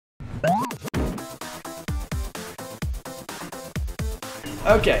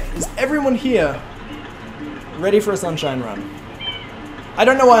Okay, is everyone here ready for a sunshine run? I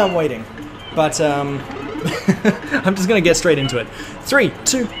don't know why I'm waiting, but I'm just gonna get straight into it. 3,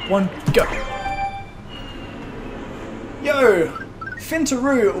 2, 1, go! Yo!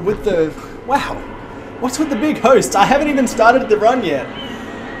 Fintaroo with the... Wow! What's with the big host? I haven't even started the run yet.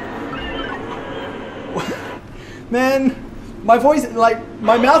 Man, my voice, like,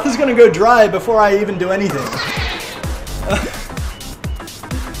 my mouth is gonna go dry before I even do anything.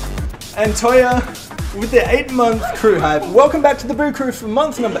 And Toya with the 8-month crew hype. Welcome back to the Boo Crew for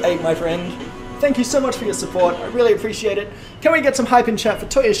month number 8, my friend. Thank you so much for your support. I really appreciate it. Can we get some hype in chat for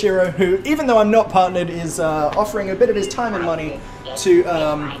Toya Shiro, who, even though I'm not partnered, is offering a bit of his time and money to,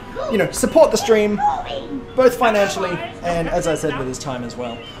 you know, support the stream, both financially and, as I said, with his time as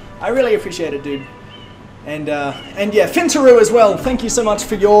well. I really appreciate it, dude. And yeah, Fintaroo as well. Thank you so much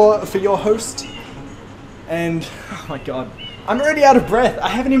for your host. And oh my god, I'm already out of breath. I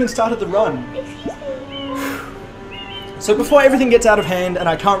haven't even started the run. So before everything gets out of hand and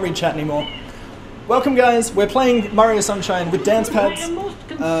I can't read chat anymore, welcome guys. We're playing Mario Sunshine with DancePads.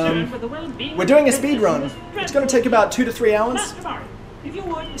 We're doing a speed run. It's going to take about 2 to 3 hours.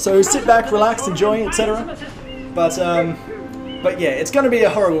 So sit back, relax, enjoy, etc. But yeah, it's going to be a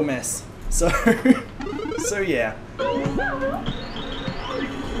horrible mess. So. So yeah.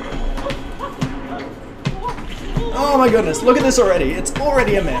 Oh my goodness, look at this already. It's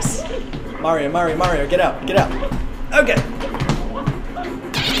already a mess. Mario, Mario, Mario, get out, get out. Okay.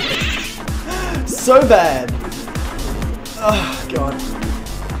 So bad. Oh god.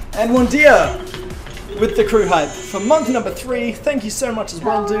 And Wandia with the crew hype for month number 3. Thank you so much as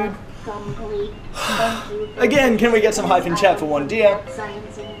well, dude. Again, can we get some hype in chat for Wandia,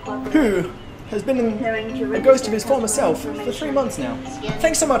 who has been a ghost of his former self for 3 months now.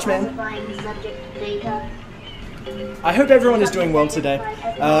 Thanks so much, man. I hope everyone is doing well today.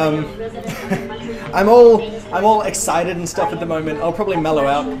 I'm all excited and stuff at the moment. I'll probably mellow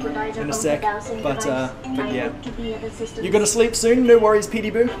out in a sec, but yeah. You gonna sleep soon? No worries,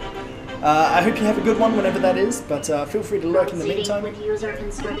 PeekingBoo. I hope you have a good one whenever that is, but feel free to lurk in the meantime.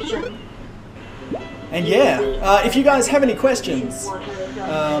 And yeah, if you guys have any questions,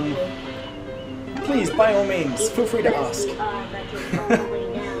 please, by all means, feel free to ask.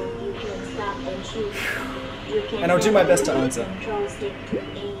 And I'll do my best to answer.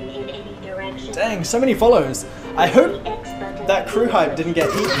 Dang, so many follows. I hope that crew hype didn't get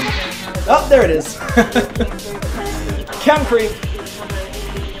eaten. Oh, there it is. Count Creep.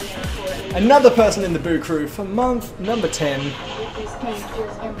 Another person in the Boo Crew for month number 10.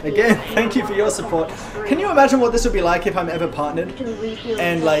 Again, thank you for your support. Can you imagine what this would be like if I'm ever partnered?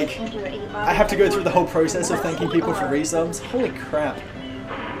 And like, I have to go through the whole process of thanking people for resubs? Holy crap.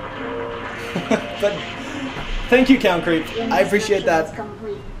 But thank you, Count Creep. I appreciate that.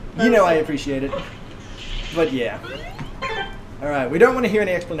 You know I appreciate it. But yeah. Alright, we don't want to hear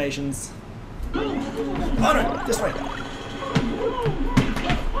any explanations. Oh no, this way.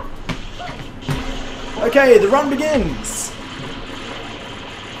 Okay, the run begins.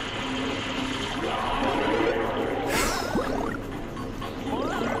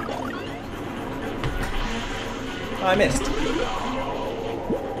 I missed.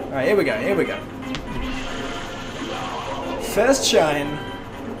 Alright, here we go, here we go. First shine.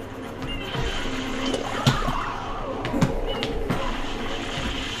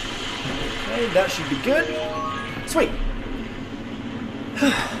 Okay, that should be good. Sweet.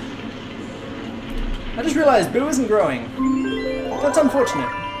 I just realized Boo isn't growing. That's unfortunate.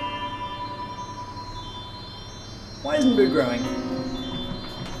 Why isn't Boo growing?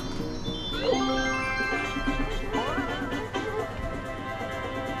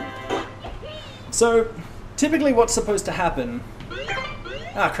 So, typically what's supposed to happen...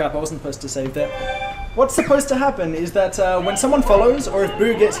 Ah crap, I wasn't supposed to save that. What's supposed to happen is that when someone follows, or if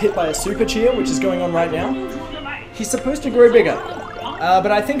Boo gets hit by a super cheer, which is going on right now, he's supposed to grow bigger.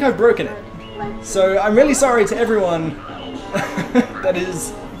 But I think I've broken it. So I'm really sorry to everyone that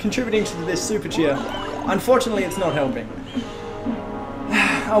is contributing to this super cheer. Unfortunately, it's not helping.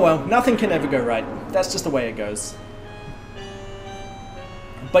 Oh well, nothing can ever go right. That's just the way it goes.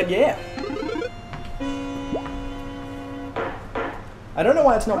 But yeah. I don't know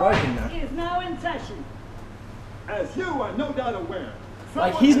why it's not working though. Is now in session. As you are no doubt aware,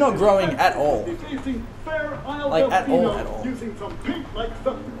 like he's not growing at all. Like at all.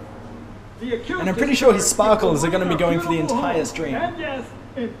 And I'm pretty sure his sparkles are going to be going for the entire stream. And yes,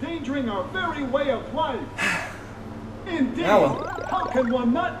 endangering our very way of life. Indeed, oh, well. How can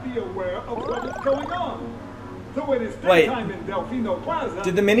one not be aware of what is going on? So it is wait, time in Delfino Plaza,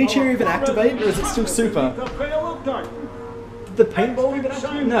 did the mini cheer even activate, or is it still super? Did the paintball even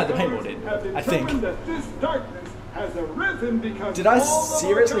actually? No, the paintball did. I think. That this darkness has arisen because Did I all of our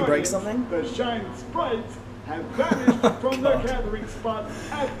seriously break guardians, something? The Shine Sprites have vanished from their gathering spot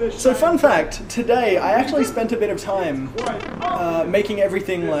at the So Shine fun Sprites. fact, today I actually spent a bit of time making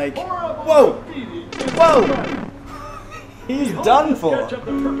everything like, whoa, whoa, he's done for.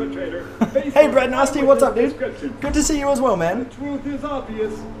 Hey Brad Nasty, what's up dude? Good to see you as well, man. The truth is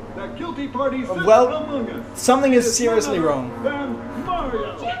obvious. The guilty party sits Well, among us. something is It seriously none other wrong. than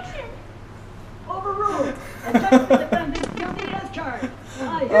Mario. Objection! Overruled. Attempt the defendant guilty as charged.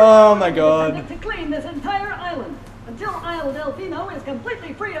 I Oh my hereby God. order the defendant to clean this entire island until Isle Delfino is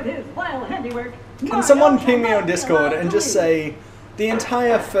completely free of his vile handiwork. Can someone ping me on Discord and just say, the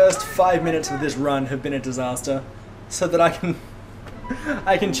entire first 5 minutes of this run have been a disaster, so that I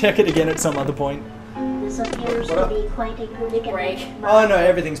can check it again at some other point. This appears to be quite a predicament. Oh no,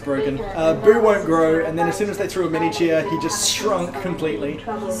 everything's broken. Boo won't grow, and then as soon as they threw a mini cheer, he just shrunk completely.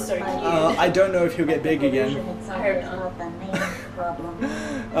 I don't know if he'll get big again.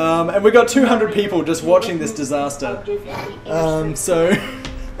 And we got 200 people just watching this disaster. So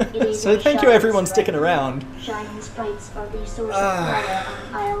thank you everyone sticking around. Shining Sprites are the source of power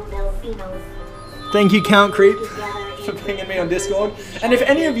on Isle Delfino. Thank you, Count Creep, for pinging me on Discord. And if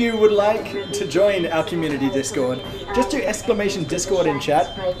any of you would like to join our community Discord, just do exclamation Discord in chat,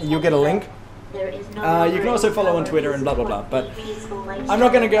 and you'll get a link. You can also follow on Twitter and blah blah blah, but I'm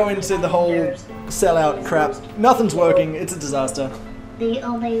not going to go into the whole sellout crap. Nothing's working, it's a disaster. The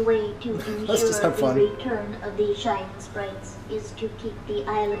only way to Let's just ensure have the fun. return of the Shining Sprites is to keep the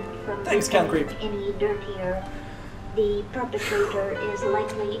island from Thanks, Count Creep. becoming any dirtier. The perpetrator is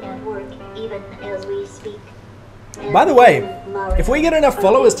likely at work even as we speak. By the way, if we get enough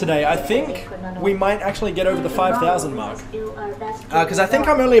followers today, I think we might actually get over the 5,000 mark. Because I think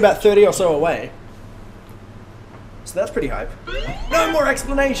I'm only about 30 or so away. So that's pretty hype. No more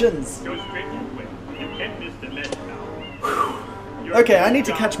explanations! Go straight to the point. You can't miss the mess now. Your Okay, I need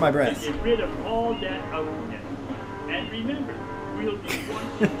to job catch my is breath. Get rid of all that outness. And remember, we'll do one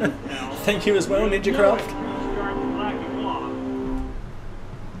thing now. Thank you as well, Ninja Craft. Start blacking off.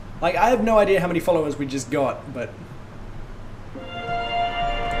 Like, I have no idea how many followers we just got, but...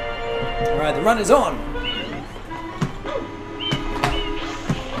 Alright, the run is on!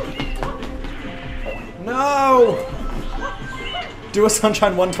 No! Do a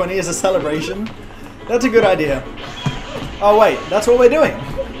Sunshine 120 as a celebration? That's a good idea. Oh wait, that's what we're doing!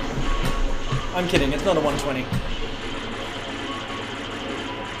 I'm kidding, it's not a 120.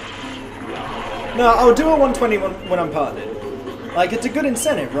 No, I'll do a 120 when I'm partnered. Like, it's a good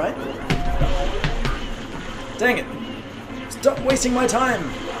incentive, right? Dang it. Stop wasting my time!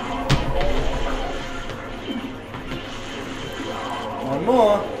 One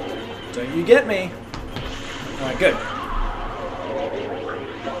more. Don't you get me. Alright, good.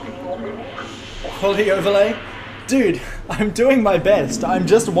 Quality overlay? Dude, I'm doing my best. I'm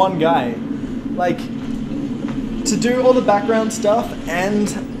just one guy. Like, to do all the background stuff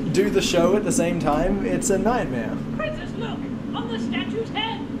and do the show at the same time, it's a nightmare. Princess, look! On the statue's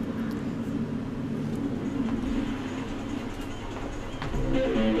head!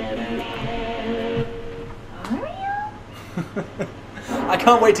 I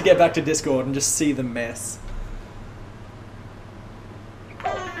can't wait to get back to Discord and just see the mess.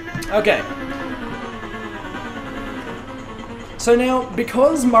 Okay. So now,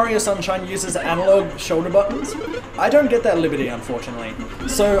 because Mario Sunshine uses analog shoulder buttons, I don't get that liberty, unfortunately.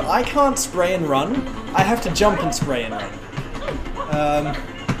 So I can't spray and run, I have to jump and spray and run.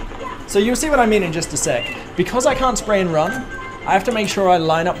 So you'll see what I mean in just a sec. Because I can't spray and run, I have to make sure I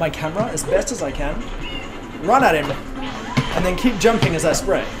line up my camera as best as I can, run at him, and then keep jumping as I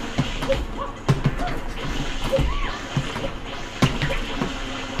spray.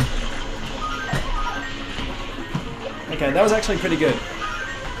 Okay, that was actually pretty good.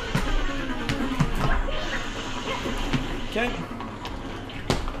 Okay.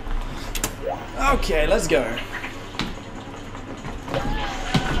 Okay, let's go.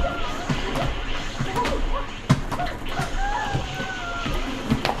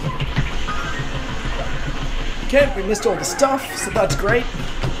 Okay, we missed all the stuff, so that's great.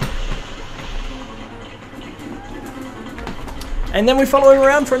 And then we follow him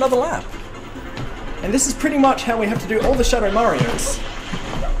around for another lap. And this is pretty much how we have to do all the Shadow Marios.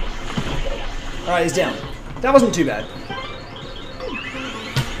 Alright, he's down. That wasn't too bad.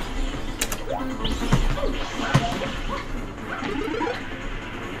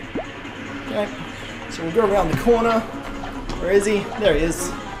 Okay, so we'll go around the corner. Where is he? There he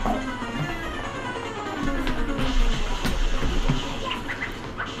is.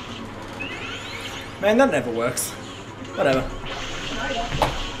 Man, that never works. Whatever.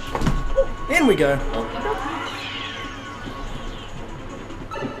 In we go.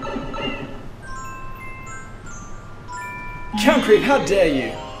 Count Creep, how dare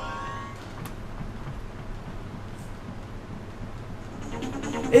you?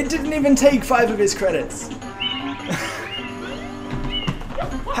 It didn't even take 5 of his credits.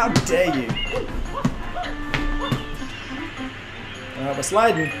 How dare you? Alright, we're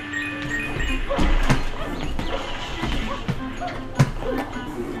sliding.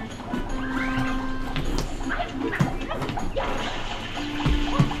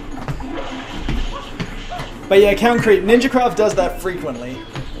 But yeah, Count Creep, NinjaCraft does that frequently.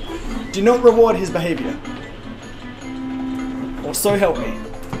 Do not reward his behavior. Or so help me.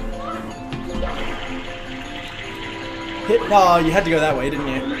 Hit. Oh, you had to go that way, didn't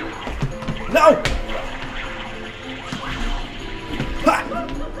you? No! Ha!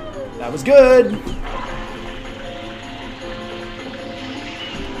 That was good.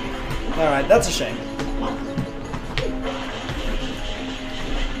 Alright, that's a shame.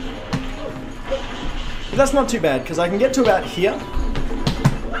 But that's not too bad, because I can get to about here.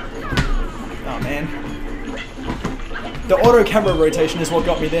 Oh man. The auto camera rotation is what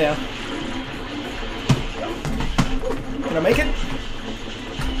got me there. Can I make it?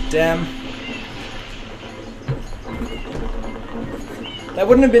 Damn. That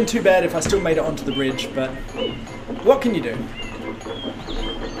wouldn't have been too bad if I still made it onto the bridge, but what can you do?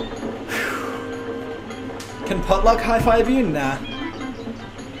 Can Potluck high-five you? Nah.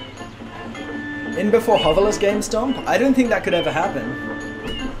 In before Hoverless Game Stomp? I don't think that could ever happen.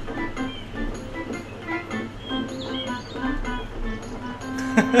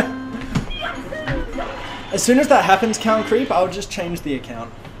 As soon as that happens, Count Creep, I'll just change the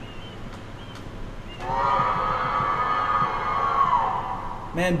account.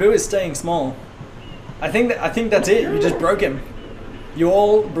 Man, Boo is staying small. I think that's it. You just broke him. You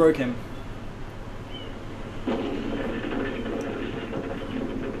all broke him.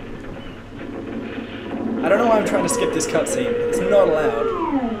 I don't know why I'm trying to skip this cutscene. It's not allowed.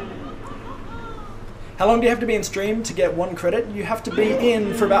 How long do you have to be in stream to get 1 credit? You have to be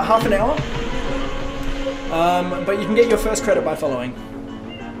in for about half an hour. But you can get your first credit by following.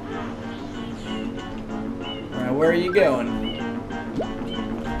 Alright, where are you going?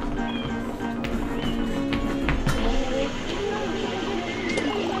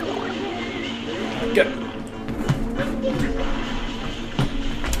 Go.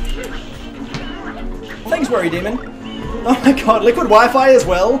 Thanks, Worry Demon. Oh my god, Liquid Wi-Fi as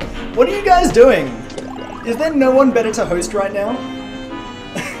well? What are you guys doing? Is there no one better to host right now?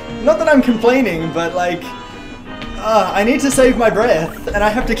 Not that I'm complaining, but like... I need to save my breath, and I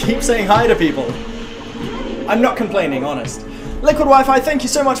have to keep saying hi to people. I'm not complaining, honest. Liquid Wi-Fi, thank you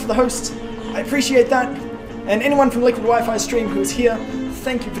so much for the host. I appreciate that. And anyone from Liquid Wi-Fi stream who is here,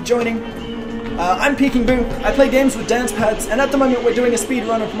 thank you for joining. I'm PeekingBoo. I play games with DancePads, and at the moment we're doing a speed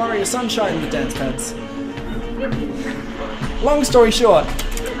run of Mario Sunshine with DancePads. Long story short,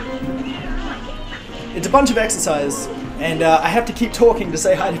 it's a bunch of exercise, and I have to keep talking to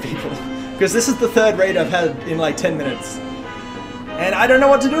say hi to people, because this is the 3rd raid I've had in like 10 minutes. And I don't know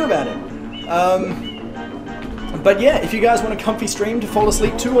what to do about it. But yeah, if you guys want a comfy stream to fall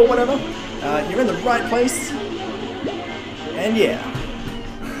asleep to or whatever, you're in the right place. And yeah.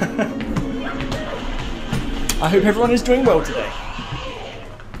 I hope everyone is doing well today.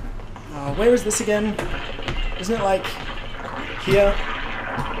 Where is this again? Isn't it like here?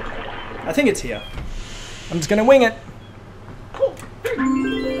 I think it's here. I'm just gonna wing it.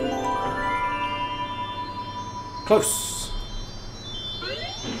 Close.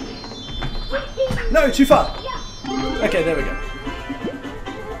 No, too far. Okay, there we go.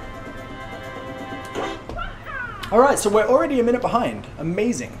 Alright, so we're already a minute behind.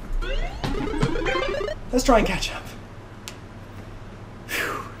 Amazing. Let's try and catch up.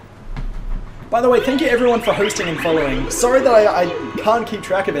 Whew. By the way, thank you everyone for hosting and following. Sorry that I can't keep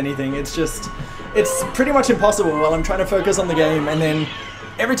track of anything. It's just... it's pretty much impossible while I'm trying to focus on the game, and then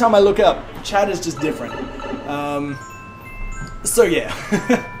every time I look up, chat is just different. So yeah.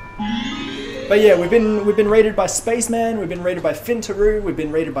 But yeah, we've been raided by Spaceman, we've been raided by Fintaru, we've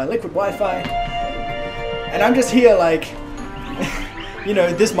been raided by Liquid Wi-Fi. And I'm just here like, you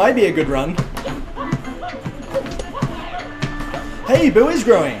know, this might be a good run. Hey, Boo is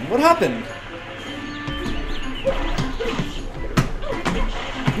growing. What happened?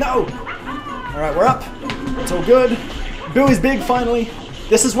 No! Alright, we're up. It's all good. Boo is big, finally.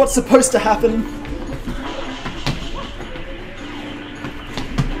 This is what's supposed to happen.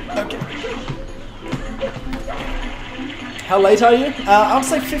 Okay. How late are you? I'll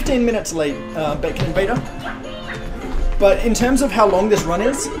say 15 minutes late, Bacon and Beta. But in terms of how long this run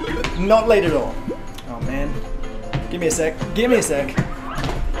is, not late at all. Oh man. Give me a sec. Give me a sec.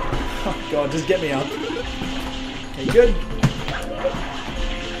 Oh god, just get me up. Okay, good.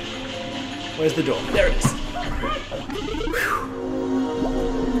 Where's the door? There it is.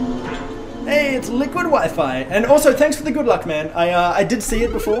 Hey, it's liquid Wi-Fi. And also, thanks for the good luck, man. I did see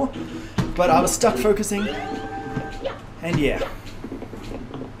it before, but I was stuck focusing. And yeah.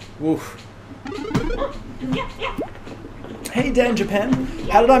 Oof. Hey Dan Japan,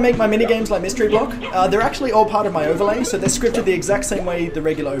 how did I make my minigames like Mystery Block? They're actually all part of my overlay, so they're scripted the exact same way the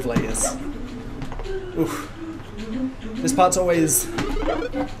regular overlay is. Oof. This part's always,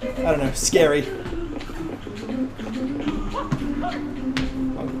 I don't know, scary.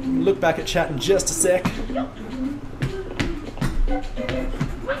 I'll look back at chat in just a sec. Okay,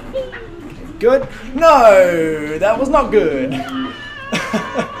 good. No, that was not good.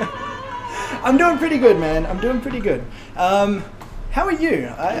 I'm doing pretty good, man. I'm doing pretty good. How are you?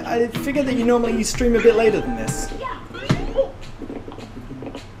 I figured that you normally stream a bit later than this.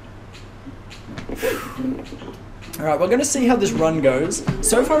 Alright, we're gonna see how this run goes.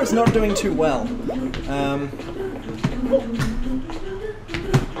 So far it's not doing too well.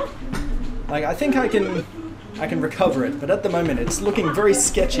 Like, I think I can recover it, but at the moment it's looking very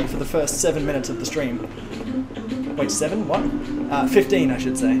sketchy for the first 7 minutes of the stream. Wait, 7? What? 15, I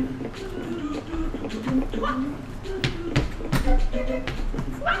should say.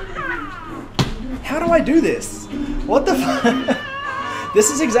 How do I do this? What the fuck? This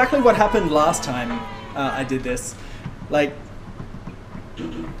is exactly what happened last time I did this. Like,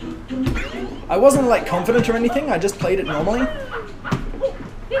 I wasn't like confident or anything, I just played it normally.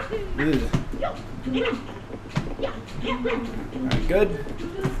 Ugh. Alright, good.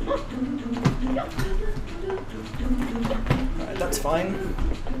 Alright, that's fine.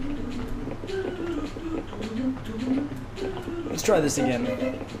 Let's try this again.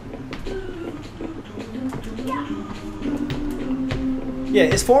 Yeah,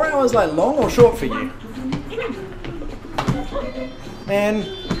 is 4 hours like long or short for you? Man,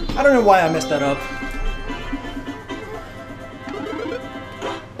 I don't know why I messed that up.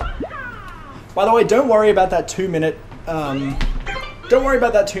 By the way, don't worry about that 2 minute, don't worry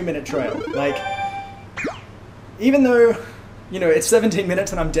about that 2 minute trail. Like, even though, you know, it's 17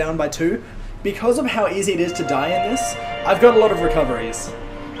 minutes and I'm down by 2, because of how easy it is to die in this, I've got a lot of recoveries.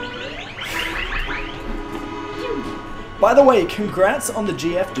 By the way, congrats on the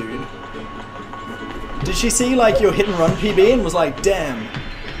GF, dude. Did she see, like, your hit and run PB and was like, damn,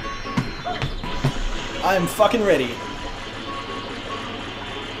 I'm fucking ready.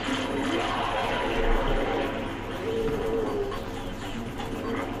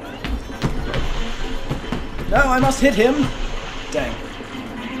 No, I must hit him. Dang.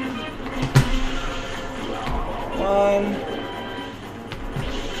 1,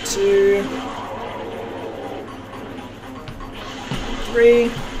 2,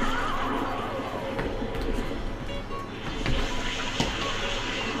 3.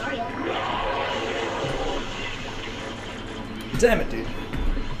 Damn it, dude.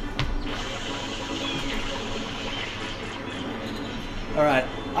 Alright,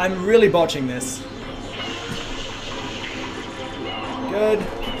 I'm really botching this. Good.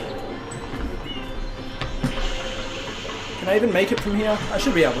 Can I even make it from here? I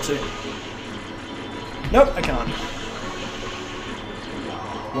should be able to. Nope, I can't.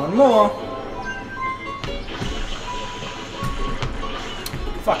 One more.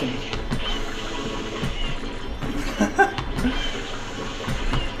 Fucking.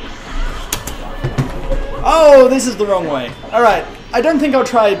 Oh, this is the wrong way. Alright, I don't think I'll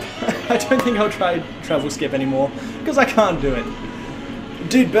try I don't think I'll try travel skip anymore, because I can't do it.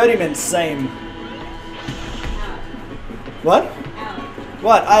 Dude, Birdie meant same. What?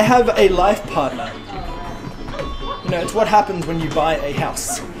 What? I have a life partner. You know, it's what happens when you buy a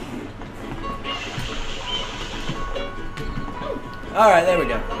house. Alright, there we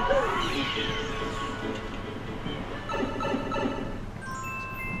go.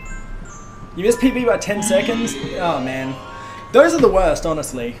 You missed PB by 10 seconds? Oh man. Those are the worst,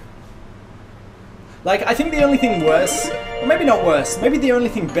 honestly. Like, I think the only thing worse, or maybe not worse, maybe the only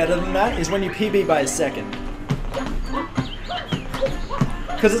thing better than that is when you PB by a second.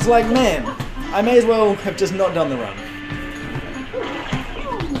 Because it's like, man, I may as well have just not done the run.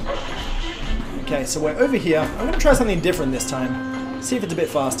 Okay, so we're over here. I'm going to try something different this time. See if it's a bit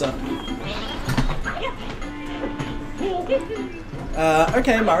faster.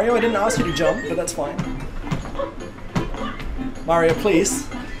 Okay, Mario, I didn't ask you to jump, but that's fine. Mario, please.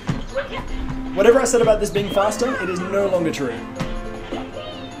 Whatever I said about this being faster, it is no longer true.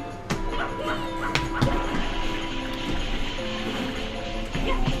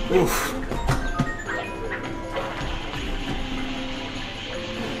 Oof.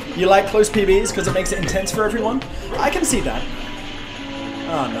 You like close PBs because it makes it intense for everyone? I can see that.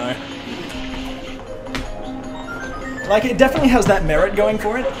 Oh no. Like, it definitely has that merit going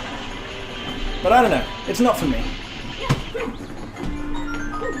for it. But I don't know. It's not for me.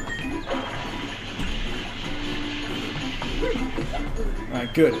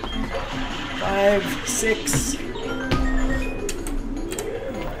 Alright, good. 5, 6.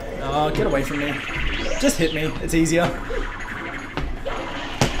 Oh, get away from me. Just hit me. It's easier.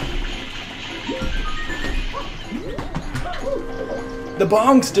 The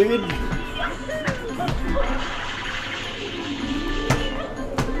bonks, dude!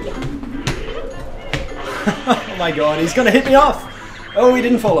 Oh my god, he's gonna hit me off! Oh, he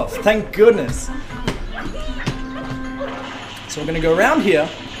didn't fall off. Thank goodness. So we're gonna go around here.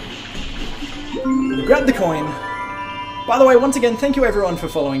 Grab the coin. By the way, once again, thank you everyone for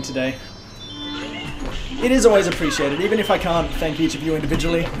following today. It is always appreciated, even if I can't thank each of you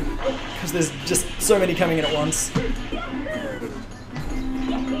individually, because there's just so many coming in at once.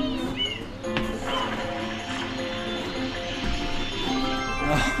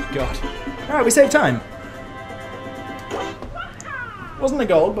 Oh, God. Alright, we saved time. Wasn't a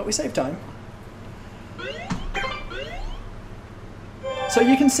gold, but we saved time. So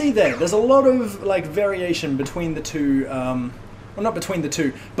you can see there's a lot of like variation between the two, well not between the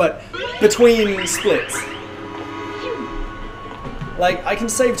two, but between splits. Like, I can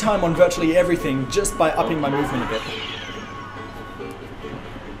save time on virtually everything just by upping my movement a bit.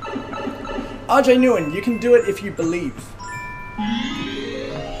 RJ Newen, you can do it if you believe.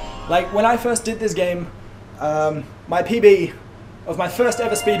 Like, when I first did this game, my PB of my first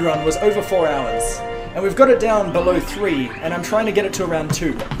ever speedrun was over 4 hours. And we've got it down below 3, and I'm trying to get it to around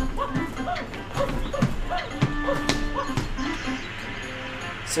 2.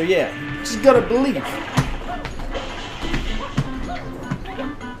 So yeah, just gotta believe.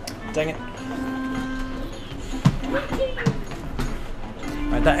 Dang it.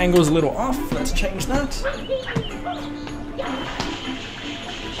 Alright, that angle's a little off. Let's change that.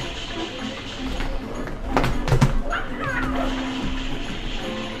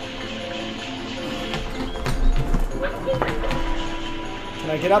 Can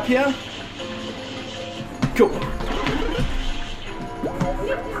I get up here? Cool.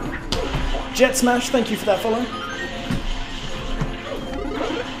 Jet Smash, thank you for that follow.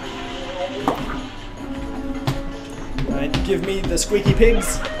 Alright, give me the squeaky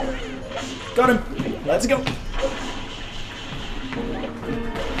pigs. Got him. Let's go.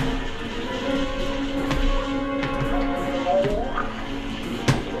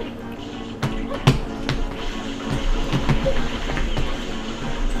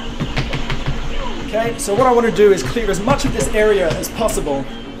 Okay, so what I want to do is clear as much of this area as possible,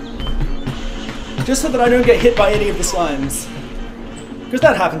 just so that I don't get hit by any of the slimes, because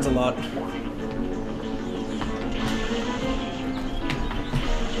that happens a lot.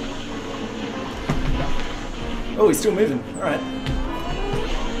 Oh, he's still moving. Alright.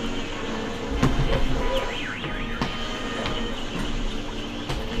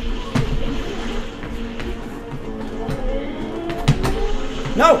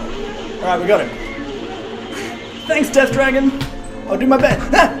 No! Alright, we got him. Thanks, Death Dragon. I'll do my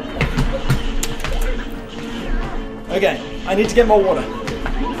best. Ah! Okay, I need to get more water.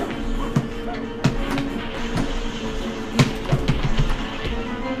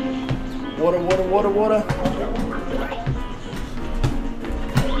 Water, water, water, water.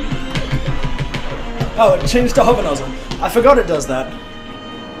 Oh, it changed to hover nozzle. I forgot it does that.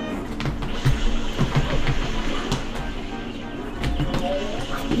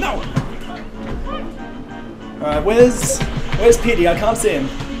 No! Alright, where's Petey? I can't see him.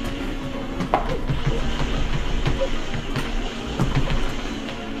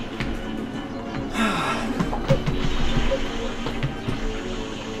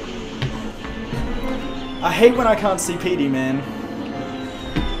 I hate when I can't see Petey, man.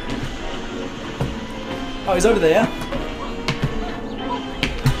 Oh, he's over there.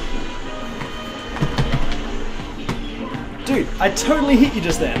 Dude, I totally hit you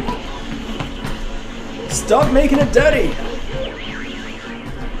just then. Stop making it dirty!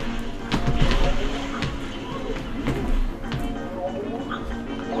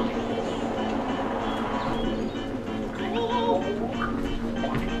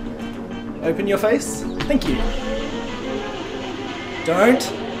 Open your face. Thank you. Don't.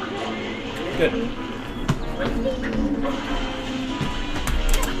 Good.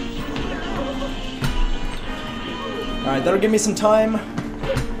 Alright, that'll give me some time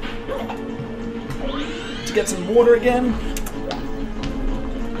to get some water again.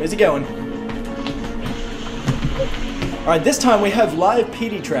 Where's he going? Alright, this time we have live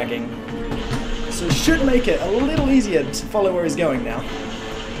PD tracking. So it should make it a little easier to follow where he's going now.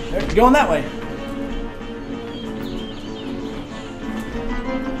 Nope, going that way.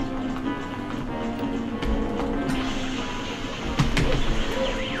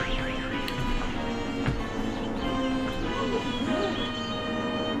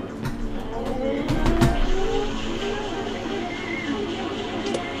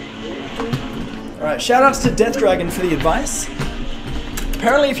 Alright, shoutouts to Death Dragon for the advice.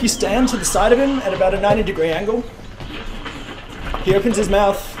 Apparently if you stand to the side of him at about a 90-degree angle, he opens his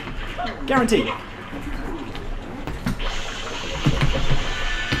mouth. Guaranteed.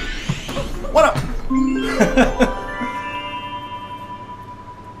 What up?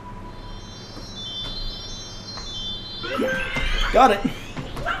 Got it.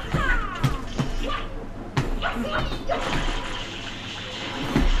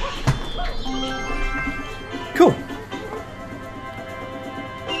 Cool.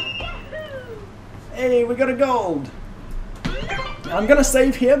 Hey, we got a gold. I'm gonna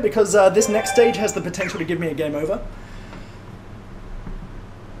save here because this next stage has the potential to give me a game over.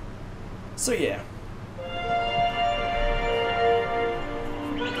 So yeah.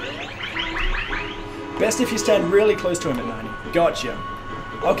 Best if you stand really close to him at 90. Gotcha.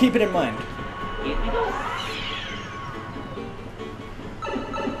 I'll keep it in mind.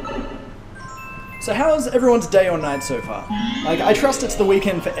 So how's everyone's day or night so far? Like, I trust it's the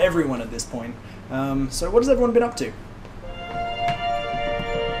weekend for everyone at this point. So what has everyone been up to?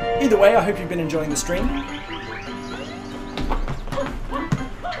 Either way, I hope you've been enjoying the stream.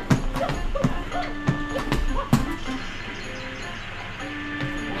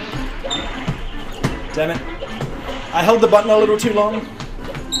 Damn it. I held the button a little too long.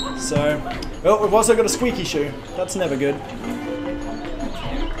 So, oh, we've also got a squeaky shoe. That's never good.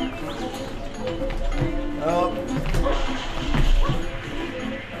 Oh.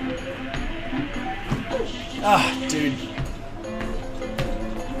 Ah, dude.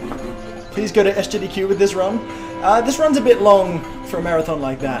 Please go to SGDQ with this run. This run's a bit long for a marathon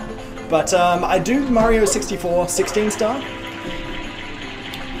like that. But I do Mario 64 16 star.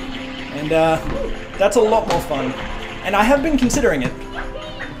 And that's a lot more fun. And I have been considering it.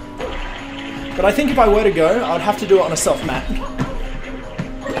 But I think if I were to go, I'd have to do it on a soft mat.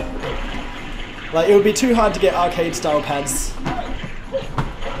 Like, it would be too hard to get arcade style pads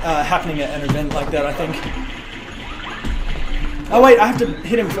happening at an event like that, I think. Oh wait, I have to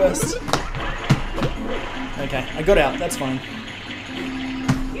hit him first. Okay, I got out, that's fine.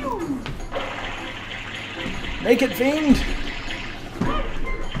 Make it, fiend!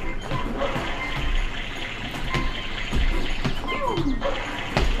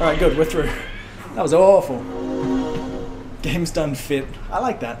 Alright, good, we're through. That was awful. Games done fit. I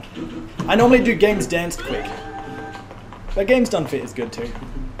like that. I normally do games danced quick. But games done fit is good too.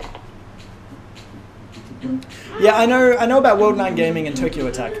 Yeah, I know about World 9 Gaming and Tokyo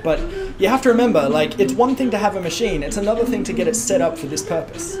Attack, but you have to remember, like, it's one thing to have a machine, it's another thing to get it set up for this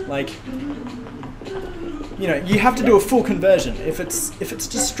purpose. Like, you know, you have to do a full conversion. If it's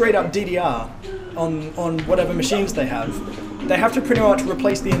just straight up DDR on whatever machines they have to pretty much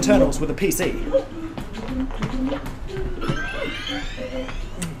replace the internals with a PC.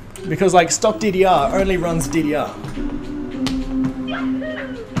 Because, like, stock DDR only runs DDR.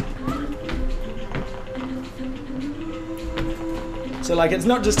 So, like, it's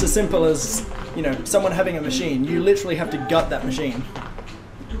not just as simple as, you know, someone having a machine. You literally have to gut that machine.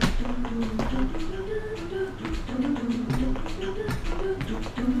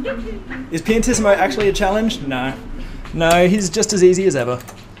 Is Piantissimo actually a challenge? No. No, he's just as easy as ever.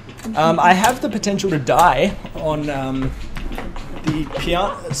 I have the potential to die on the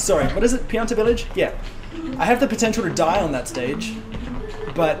what is it? Pianta Village? Yeah. I have the potential to die on that stage,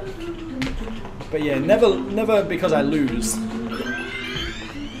 but yeah, never because I lose.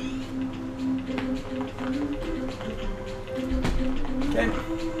 Okay.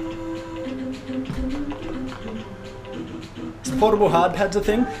 Is portable hard pads a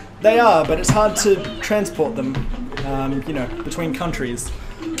thing? They are, but it's hard to transport them, you know, between countries.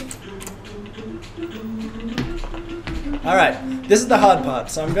 All right, this is the hard part,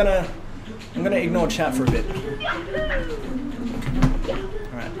 so I'm gonna ignore chat for a bit. All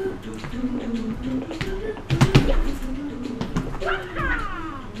right.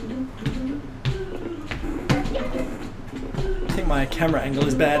 I think my camera angle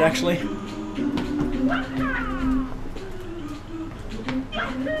is bad, actually.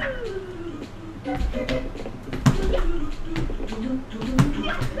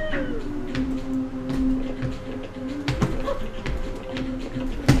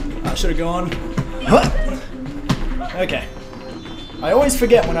 should have gone. Okay. I always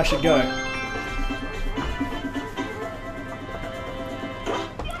forget when I should go.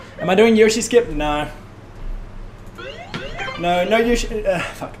 Am I doing Yoshi skip? No. No Yoshi.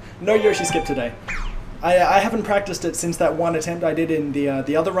 Fuck. No Yoshi skip today. I haven't practiced it since that one attempt I did in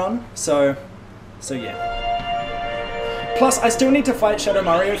the other run. So yeah. Plus, I still need to fight Shadow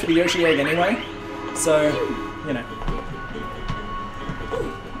Mario for the Yoshi egg anyway. So, you know.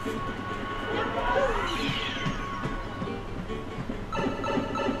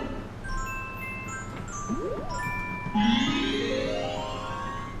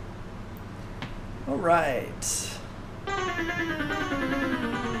 Alright.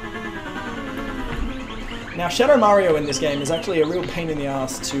 Now, Shadow Mario in this game is actually a real pain in the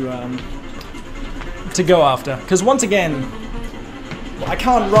ass to go after. Because once again, I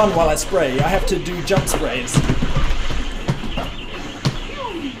can't run while I spray. I have to do jump sprays.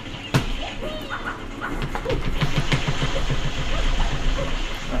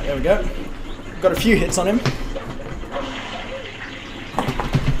 Alright, there we go. Got a few hits on him.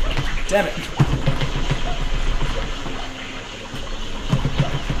 Damn it.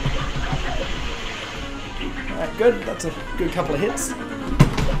 Alright, good. That's a good couple of hits.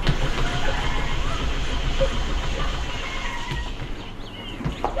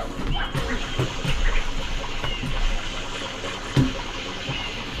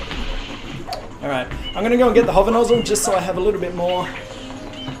 Alright, I'm gonna go and get the hover nozzle just so I have a little bit more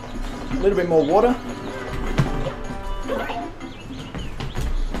water.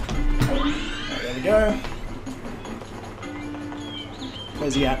 Right, there we go.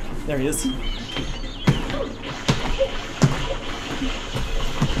 Where's he at? There he is.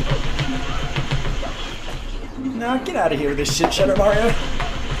 Now get out of here with this shit, Shadow Mario.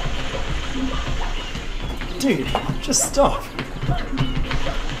 Dude, just stop.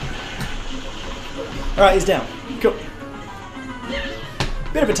 Alright, he's down. Cool.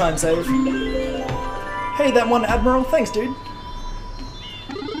 Bit of a time save. Hey, that one Admiral. Thanks, dude.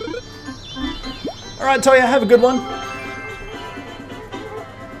 Alright, Toya, have a good one.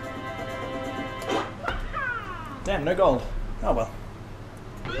 Damn, no gold. Oh well.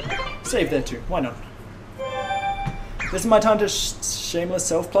 Save there too. Why not? This is my time to shameless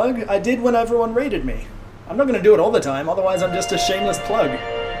self-plug. I did when everyone raided me. I'm not going to do it all the time, otherwise I'm just a shameless plug.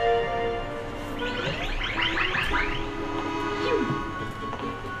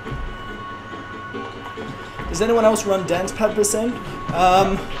 Does anyone else run DancePad %?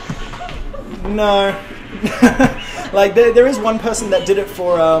 No. Like, there is one person that did it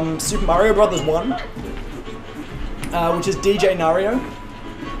for Super Mario Bros. 1, which is DJ Nario.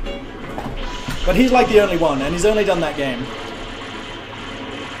 But he's like the only one, and he's only done that game.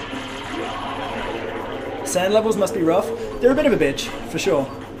 Sand levels must be rough. They're a bit of a bitch, for sure.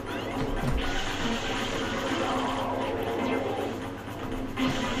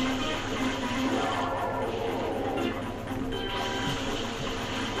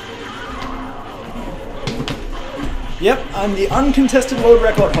 Yep, I'm the uncontested world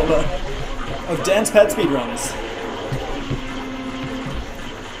record holder of DancePad speedruns.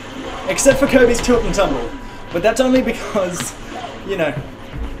 Except for Kirby's Tilt and Tumble. But that's only because, you know,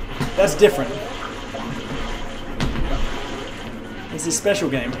 that's different. It's a special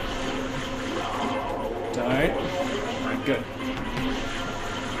game. Don't. Alright, good.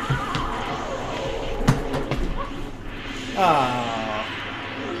 Ah.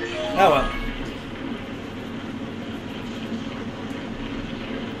 Oh well.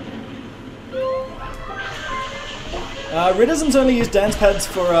 Ridism's only used dance pads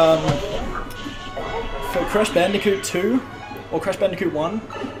for Crash Bandicoot 2, or Crash Bandicoot 1,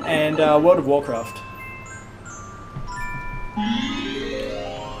 and World of Warcraft.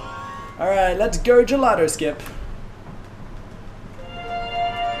 Alright, let's go gelato skip.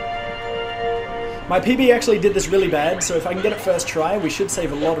 My PB actually did this really bad, so if I can get it first try, we should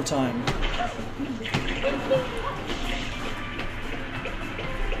save a lot of time.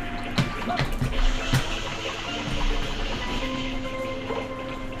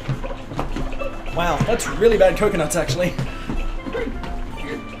 Wow, that's really bad coconuts, actually.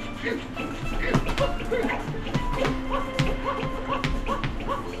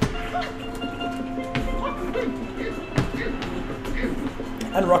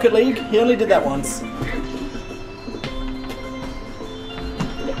 And Rocket League, he only did that once.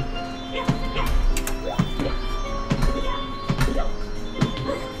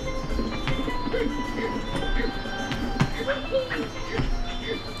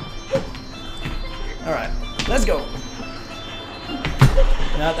 Alright, let's go.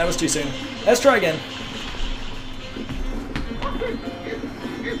 Nah, that was too soon. Let's try again.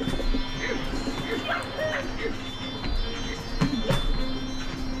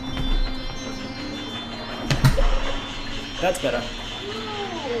 That's better.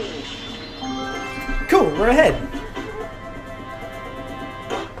 Cool, we're ahead.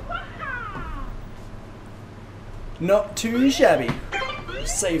 Not too shabby.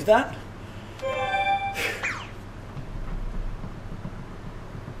 Save that.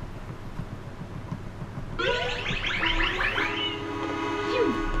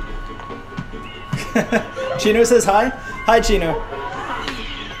 Chino says hi. Hi, Chino.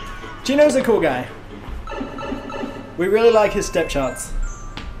 Chino's a cool guy. We really like his step charts.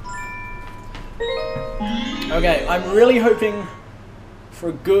 Okay, I'm really hoping for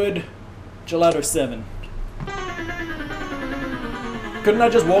a good Gelato 7. Couldn't I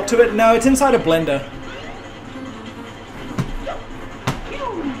just walk to it? No, it's inside a blender.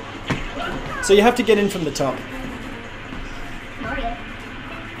 So you have to get in from the top.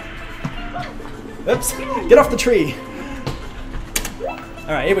 Oops, get off the tree.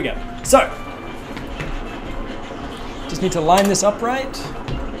 Alright, here we go. So, just need to line this up right.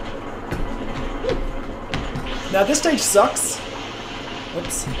 Now this stage sucks.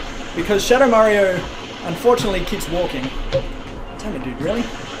 Whoops. Because Shadow Mario unfortunately keeps walking. Damn it, dude, really?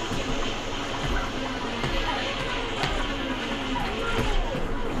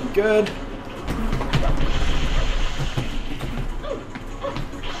 Good.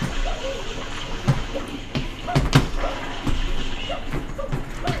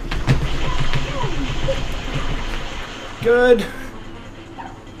 Good.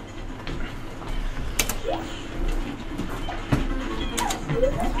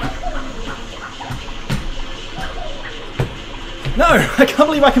 No, I can't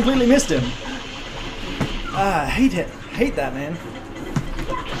believe I completely missed him. Ah, I hate it. Hate that, man.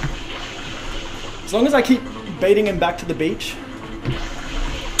 As long as I keep baiting him back to the beach,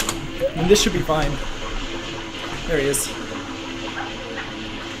 then this should be fine. There he is.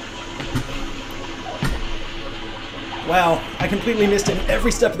 Wow, I completely missed him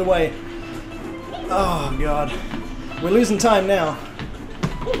every step of the way. Oh, God. We're losing time now.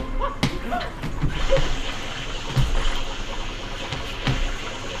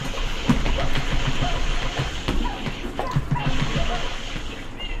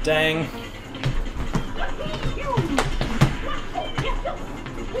 Dang.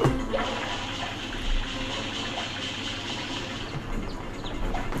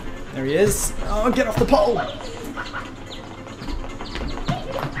 There he is. Oh, get off the pole!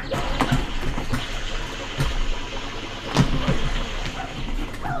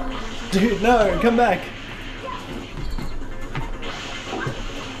 Dude, no, come back.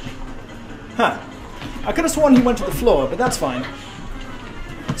 Huh. I could have sworn he went to the floor, but that's fine.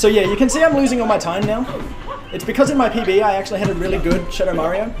 So yeah, you can see I'm losing all my time now. It's because in my PB I actually had a really good Shadow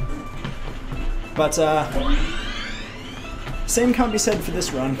Mario. But, same can't be said for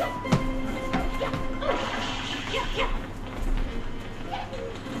this run.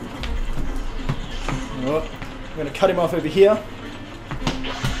 Oh, I'm gonna cut him off over here.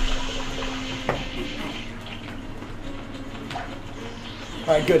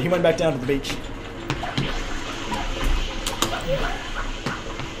 Alright, good. He went back down to the beach.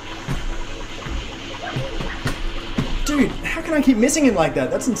 Dude, how can I keep missing him like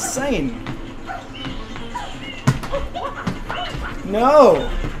that? That's insane. No!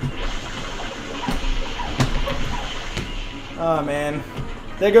 Oh man.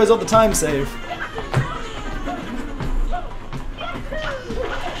 There goes all the time save.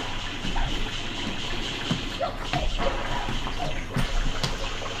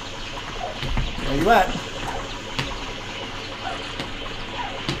 Where you at?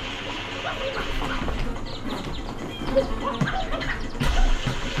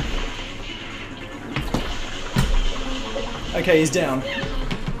 Okay, he's down.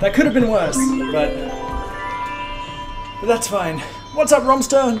 That could have been worse, but that's fine. What's up,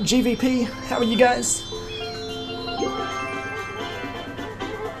 Romster? GVP? How are you guys?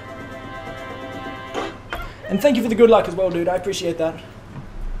 And thank you for the good luck as well, dude. I appreciate that.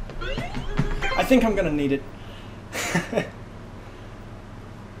 I think I'm gonna need it.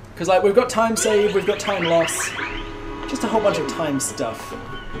 Because like, we've got time save, we've got time loss. Just a whole bunch of time stuff.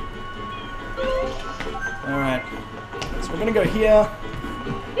 Alright. So we're gonna go here.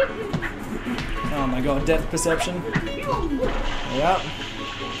 Oh my god, depth perception. Yeah.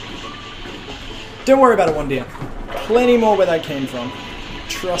 Don't worry about it, one dear. Plenty more where that came from.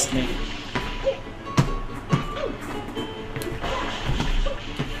 Trust me.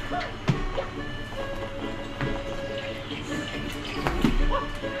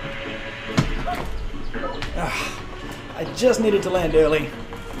 I just needed to land early.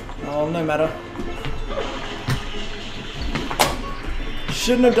 Oh, no matter.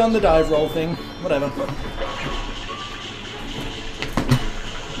 Shouldn't have done the dive roll thing. Whatever.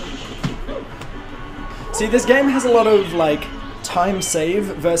 See, this game has a lot of, like, time save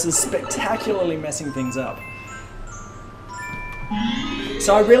versus spectacularly messing things up.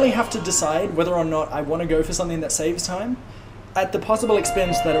 So I really have to decide whether or not I want to go for something that saves time, at the possible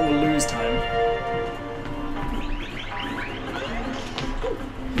expense that it will lose time.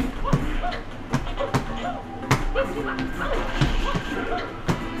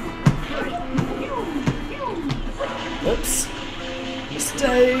 Oops.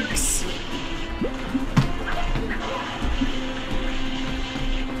 Mistakes.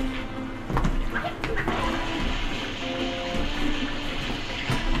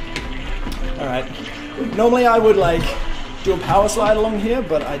 Alright. Normally I would like do a power slide along here,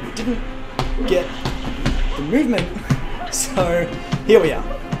 but I didn't get the movement, so here we are.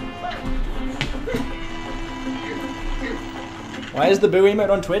 Why is the boo emote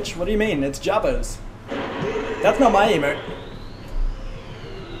on Twitch? What do you mean? It's Jabbo's. That's not my emote.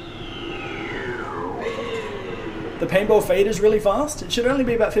 The paintball fade is really fast. It should only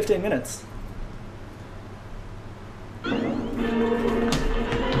be about 15 minutes.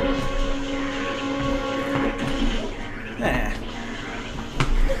 Nah.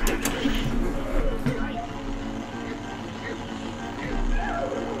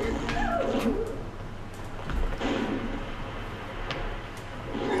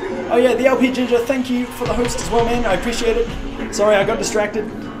 Oh yeah, the LP Ginger, thank you for the host as well, man. I appreciate it. Sorry, I got distracted.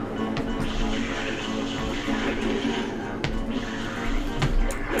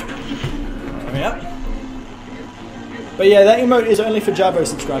 There we are. But yeah, that emote is only for Jabbo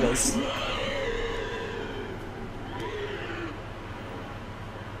subscribers.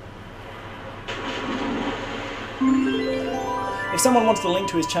 If someone wants the link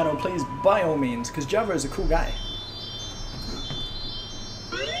to his channel, please, by all means, because Jabbo is a cool guy.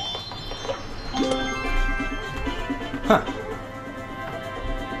 Huh.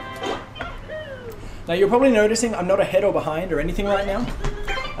 Now you're probably noticing I'm not ahead or behind or anything right now.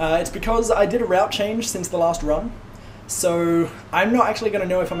 It's because I did a route change since the last run, so I'm not actually going to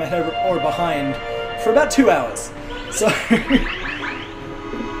know if I'm ahead or behind for about 2 hours. So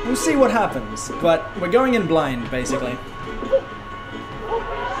we'll see what happens, but we're going in blind basically.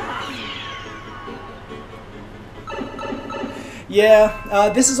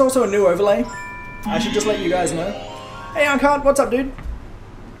 Yeah, this is also a new overlay. I should just let you guys know. Hey Uncard, what's up dude?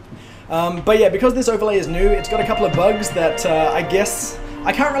 But yeah, because this overlay is new, it's got a couple of bugs that I guess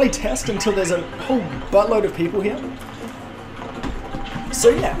I can't really test until there's a whole buttload of people here. So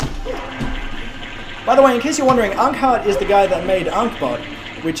yeah. By the way, in case you're wondering, Uncard is the guy that made UnkBot,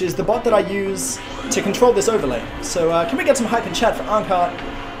 which is the bot that I use to control this overlay. So can we get some hype in chat for Uncard?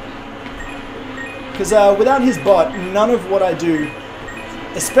 Because without his bot, none of what I do,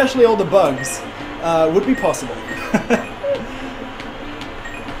 especially all the bugs, would be possible.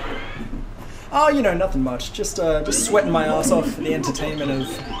 Oh, you know, nothing much. Just sweating my ass off for the entertainment of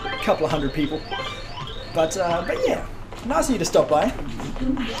a couple of hundred people. But yeah, nice of you to stop by.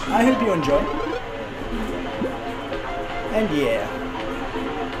 I hope you enjoy. And yeah.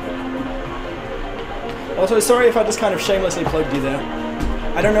 Also, sorry if I just kind of shamelessly plugged you there.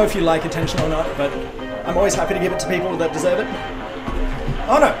 I don't know if you like attention or not, but I'm always happy to give it to people that deserve it.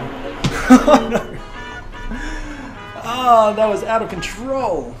 Oh no! Oh no! Oh, that was out of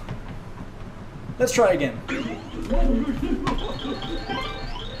control. Let's try again.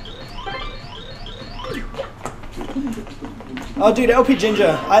 Oh dude, LP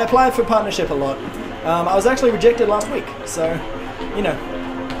Ginger, I applied for partnership a lot. I was actually rejected last week, so, you know,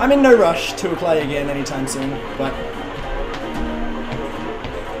 I'm in no rush to apply again anytime soon, but...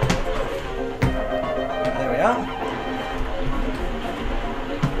 There we are.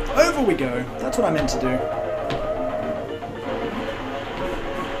 Over we go. That's what I meant to do.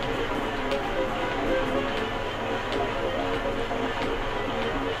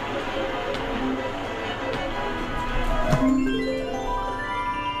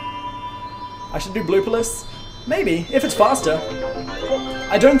 I should do blooperless? Maybe, if it's faster.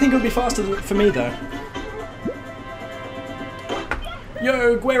 I don't think it would be faster for me though.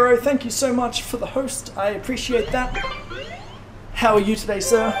 Yo, Guero, thank you so much for the host. I appreciate that. How are you today,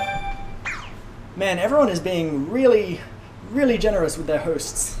 sir? Man, everyone is being really, really generous with their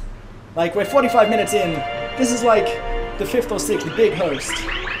hosts. Like, we're 45 minutes in. This is like the 5th or 6th big host.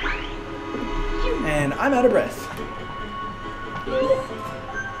 And I'm out of breath.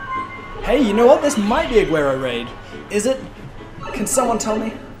 Hey, you know what? This might be a Guero raid. Is it? Can someone tell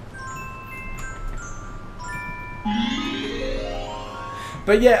me?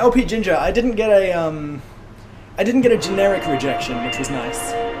 But yeah, LP Ginger, I didn't get a generic rejection, which was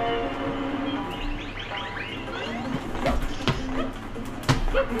nice.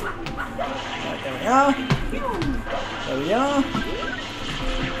 Right, there we are. There we are.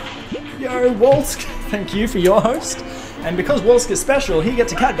 Yo, Wolsk, thank you for your host. And because Wolsk is special, he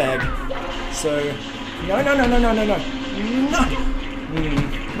gets a cat bag. So, no.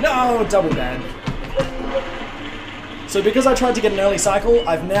 No, double bad. So because I tried to get an early cycle,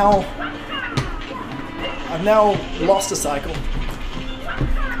 I've now lost a cycle.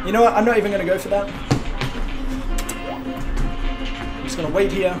 You know what, I'm not even going to go for that. I'm just going to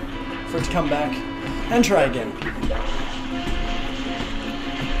wait here for it to come back and try again.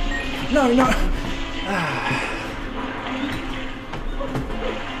 No.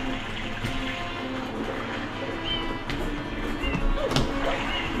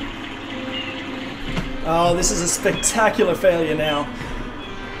 Oh, this is a spectacular failure now.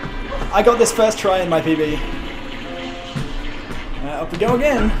 I got this first try in my PB. Up we go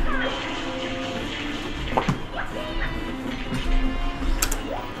again.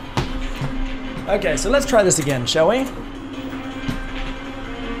 Okay, so let's try this again, shall we?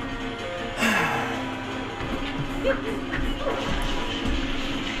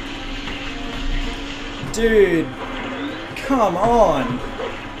 Dude, come on.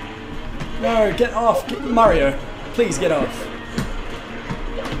 No, get off. Mario, please get off.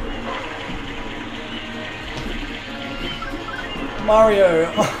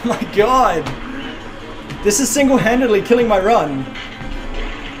 Mario, oh my god. This is single-handedly killing my run.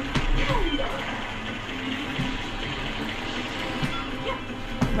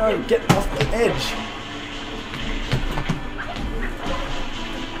 No, get off the edge.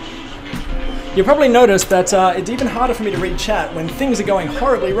 You probably noticed that it's even harder for me to read chat when things are going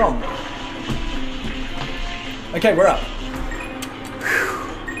horribly wrong. Okay, we're up.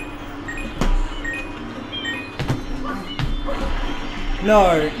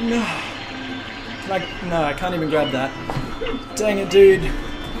 No. No, I can't even grab that. Dang it, dude.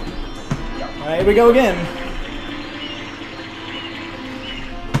 Alright, here we go again.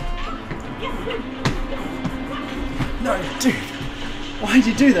 No, dude. Why'd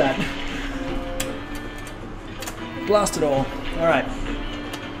you do that? Blast it all. Alright.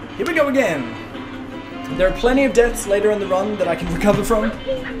 Here we go again. There are plenty of deaths later in the run that I can recover from.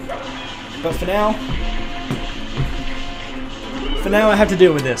 But for now I have to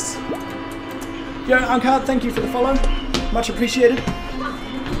deal with this. Yo, Uncard, thank you for the follow. Much appreciated.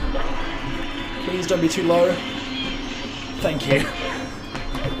 Please don't be too low. Thank you.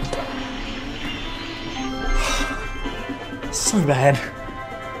 So bad.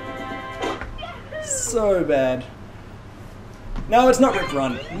 So bad. No, it's not Rip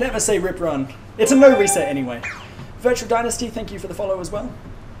Run. Never say Rip Run. It's a no reset anyway. Virtual Dynasty, thank you for the follow as well.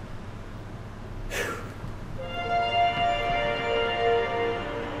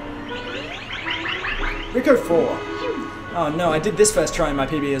 Rico 4. Oh no, I did this first try in my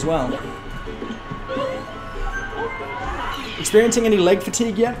PB as well. Experiencing any leg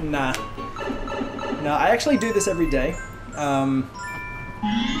fatigue yet? Nah. No, I actually do this every day.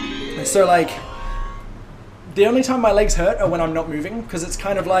 So like, the only time my legs hurt are when I'm not moving, because it's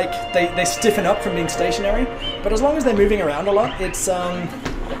kind of like they stiffen up from being stationary. But as long as they're moving around a lot, it's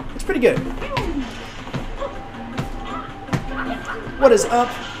pretty good. What is up,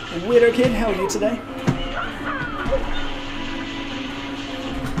 Weirdo Kid? How are you today?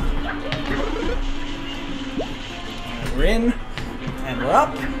 We're in, and we're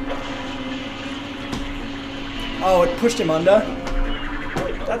up. Oh, it pushed him under.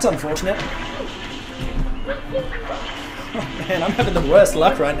 That's unfortunate. Oh man, I'm having the worst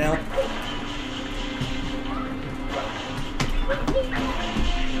luck right now.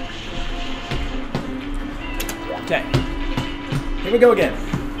 Okay. Here we go again.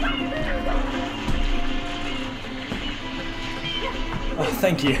 Oh,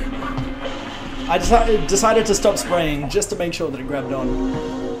 thank you. I decided to stop spraying just to make sure that it grabbed on.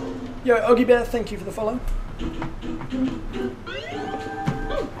 Yo, Oggy Bear, thank you for the follow.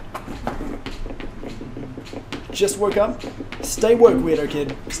 Just woke up. Stay woke, Weirdo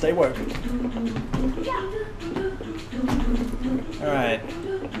Kid. Stay woke. Alright.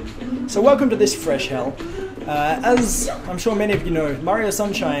 So welcome to this fresh hell. As I'm sure many of you know, Mario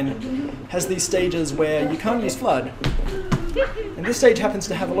Sunshine has these stages where you can't use FLUDD. And this stage happens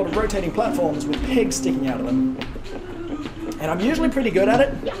to have a lot of rotating platforms with pegs sticking out of them. And I'm usually pretty good at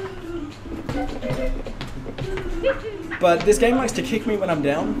it. But this game likes to kick me when I'm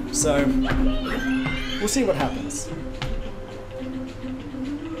down, so we'll see what happens.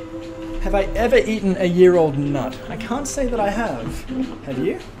 Have I ever eaten a year-old nut? I can't say that I have. Have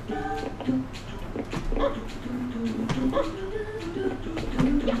you?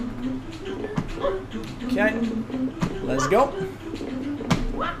 Okay, let's go.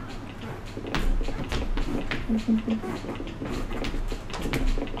 Oof.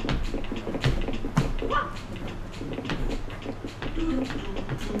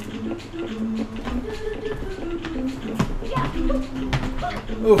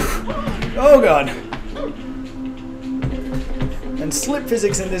 Oh god. And slip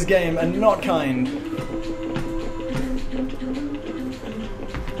physics in this game are not kind.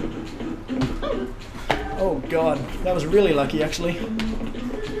 Oh god, that was really lucky actually.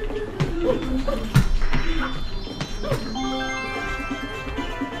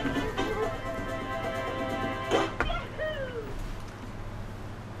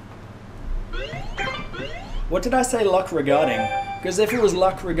 What did I say luck regarding? Because if it was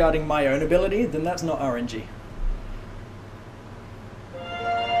luck regarding my own ability, then that's not RNG.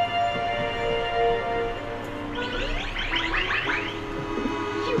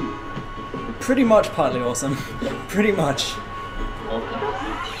 Pretty much partly awesome. Pretty much.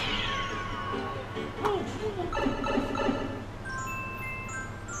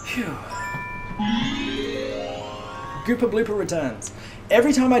 Phew. Gooper Blooper returns.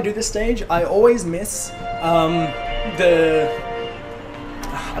 Every time I do this stage, I always miss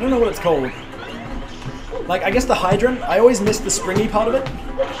I don't know what it's called. Like, I guess the hydrant. I always miss the springy part of it.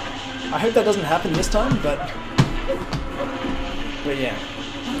 I hope that doesn't happen this time, but yeah.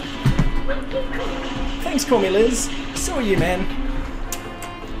 Thanks, Call Me Liz. So are you, man.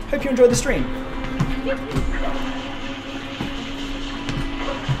 Hope you enjoyed the stream.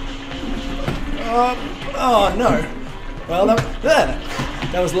 Oh no. Well, that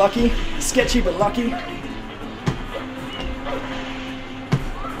was lucky. Sketchy, but lucky.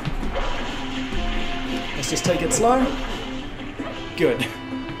 Let's just take it slow. Good.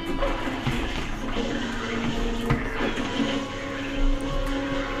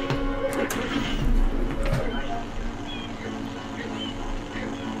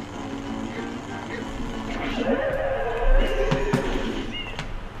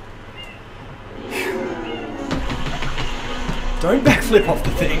 Don't backflip off the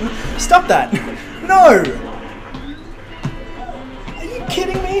thing. Stop that. No! Are you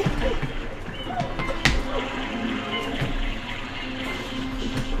kidding me?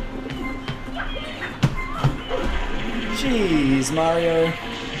 Jeez, Mario.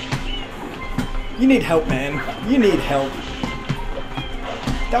 You need help, man. You need help.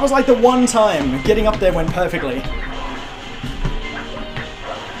 That was like the one time getting up there went perfectly.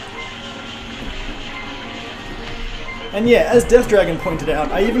 And yeah, as Death Dragon pointed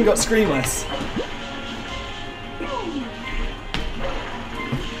out, I even got screamless.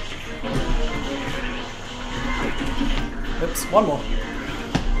 Oops, one more.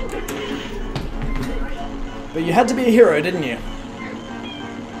 But you had to be a hero, didn't you?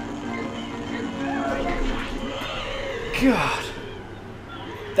 God.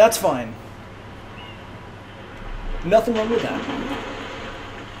 That's fine. Nothing wrong with that.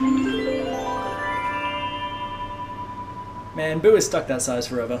 Man, Boo is stuck that size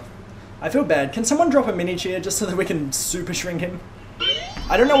forever. I feel bad. Can someone drop a mini cheer just so that we can super shrink him?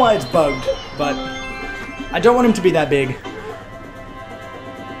 I don't know why it's bugged, but I don't want him to be that big.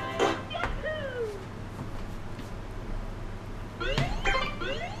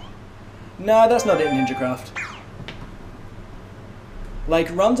 Nah, that's not it, NinjaCraft.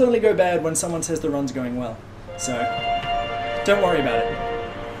 Like, runs only go bad when someone says the run's going well. So, don't worry about it.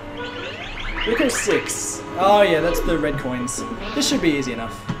 Rico 6. Oh yeah, that's the red coins. This should be easy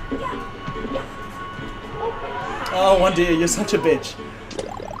enough. Oh, one dear, you're such a bitch.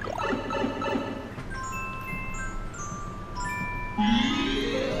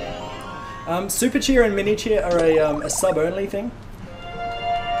 Super cheer and mini cheer are a sub-only thing.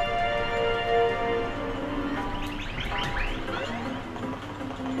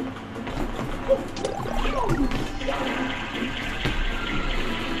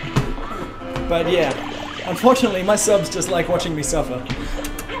 But yeah, unfortunately my subs just like watching me suffer.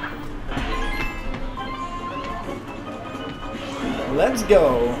 Let's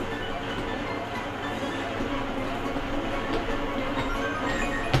go.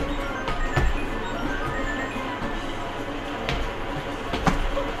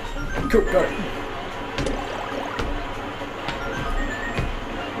 Cool, got it.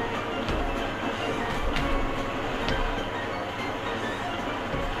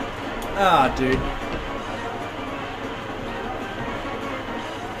 Ah, dude.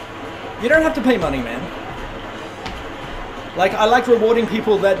 You don't have to pay money, man. Like, I like rewarding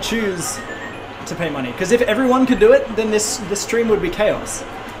people that choose to pay money. Because if everyone could do it, then this stream would be chaos.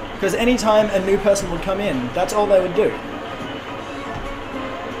 Because anytime a new person would come in, that's all they would do.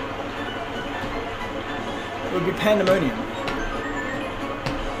 It would be pandemonium.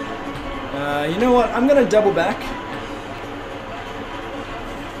 You know what? I'm gonna double back.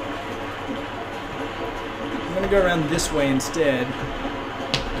 I'm gonna go around this way instead.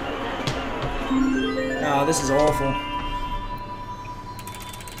 Ah, this is awful.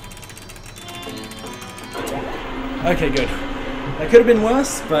 Okay, good. That could have been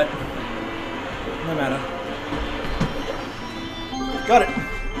worse, but no matter. Got it.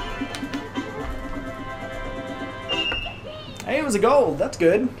 Hey, it was a gold. That's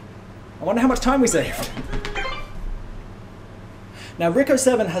good. I wonder how much time we saved. Now, Rico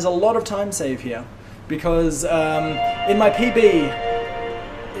 7 has a lot of time save here because in my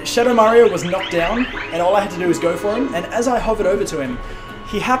PB, Shadow Mario was knocked down, and all I had to do was go for him. And as I hovered over to him,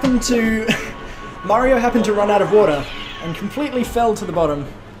 he happened to Mario happened to run out of water and completely fell to the bottom.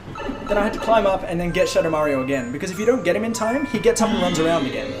 Then I had to climb up and then get Shadow Mario again, because if you don't get him in time, he gets up and runs around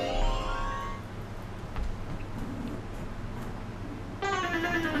again.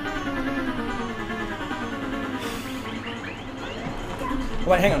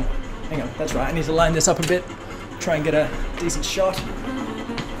 Wait, hang on. Hang on, that's right. I need to line this up a bit. Try and get a decent shot.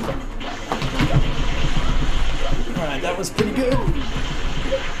 Alright, that was pretty good.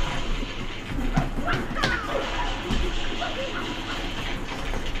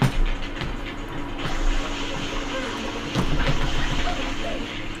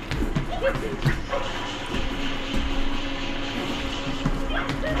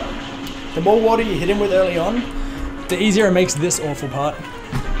 The more water you hit him with early on, the easier it makes this awful part.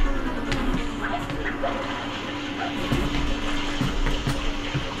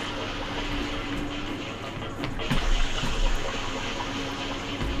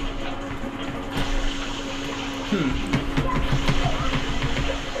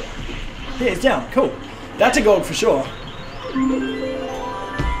 Yeah, it's down. Cool. That's a gold for sure.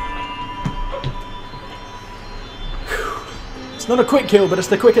 It's not a quick kill, but it's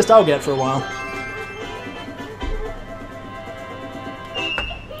the quickest I'll get for a while.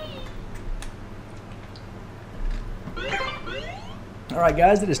 Alright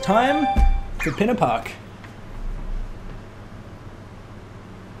guys, it is time for Pinner Park.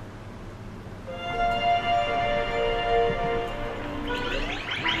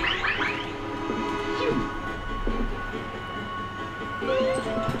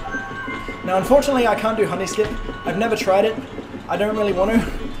 Now unfortunately I can't do honey skip. I've never tried it. I don't really want to.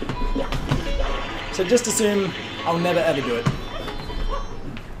 So just assume I'll never ever do it.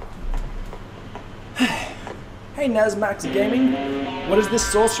 Hey Nazmax Gaming, what is this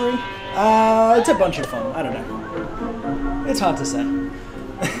sorcery? It's a bunch of fun, I don't know. It's hard to say.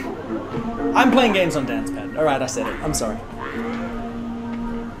 I'm playing games on DancePad. Alright, I said it, I'm sorry.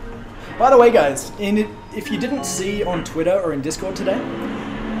 By the way guys, if you didn't see on Twitter or in Discord today,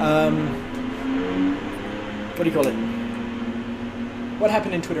 what do you call it? What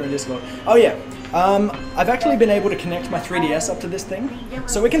happened in Twitter and Discord? Oh yeah, I've actually been able to connect my 3DS up to this thing,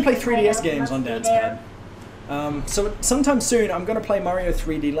 so we can play 3DS games on DancePad. So sometime soon I'm going to play Mario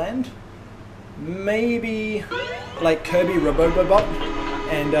 3D Land, maybe like Kirby Robobobot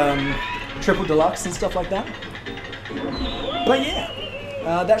and Triple Deluxe and stuff like that. But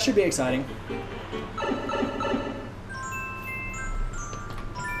yeah, that should be exciting.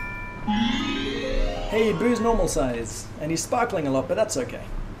 Hey, Boo's normal size, and he's sparkling a lot, but that's okay.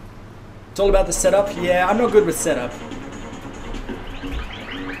 It's all about the setup. Yeah, I'm not good with setup.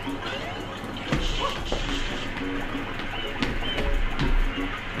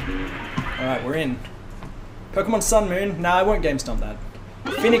 Alright, we're in. Pokemon Sun Moon. Nah, I won't game stomp that.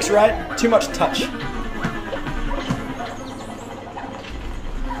 Phoenix Wright, too much touch.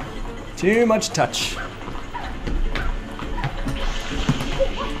 Too much touch.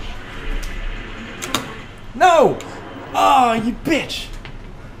 No! Oh, you bitch!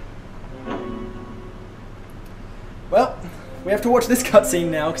 Well, we have to watch this cutscene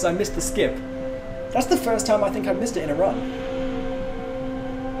now because I missed the skip. That's the first time I think I've missed it in a run.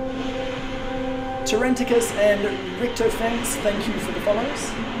 Tyranticus and Rictofence, thank you for the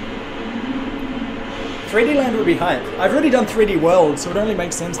follows. 3D Land would be hype. I've already done 3D World, so it only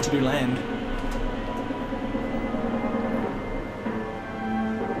makes sense to do Land.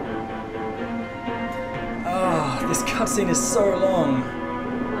 This cutscene is so long.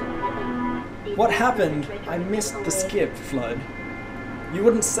 What happened? I missed the skip, Flood. You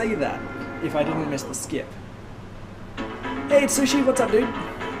wouldn't say that if I didn't miss the skip. Hey, it's Sushi, what's up, dude?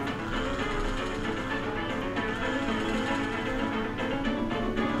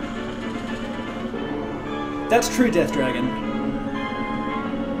 That's true, Death Dragon.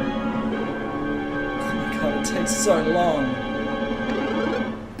 Oh my god, it takes so long.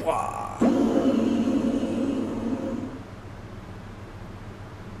 Wow.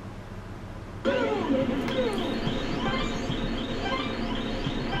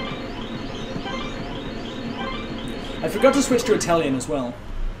 I forgot to switch to Italian as well.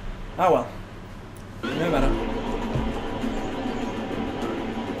 Oh well. No matter.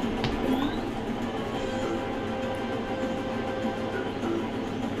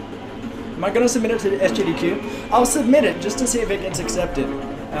 Am I going to submit it to SGDQ? I'll submit it just to see if it gets accepted.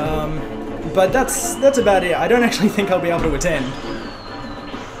 But that's about it. I don't actually think I'll be able to attend.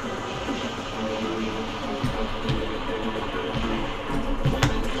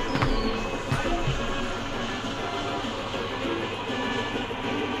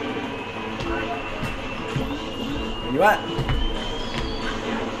 Where you at?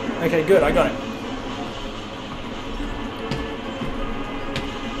 Okay, good, I got it.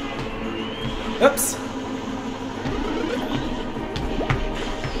 Oops.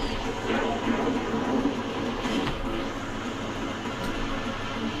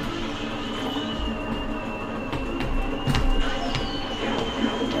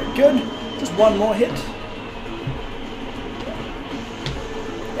 Good. Just one more hit.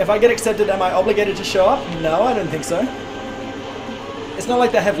 If I get accepted, am I obligated to show up? No, I don't think so. It's not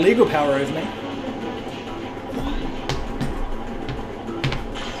like they have legal power over me.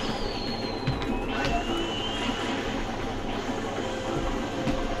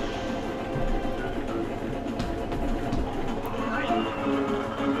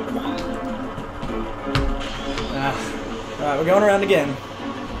 Alright, we're going around again.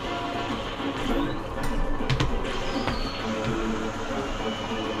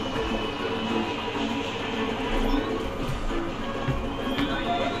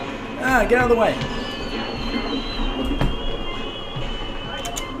 Get out of the way.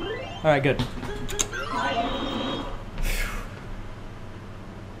 Alright, good.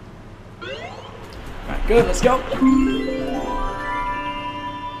 Alright, good, let's go.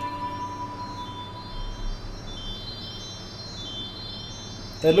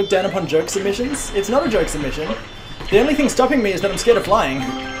 They look down upon joke submissions? It's not a joke submission. The only thing stopping me is that I'm scared of flying.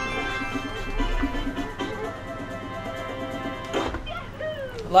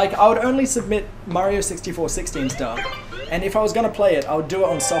 Like, I would only submit Mario 64 16-star, and if I was going to play it, I would do it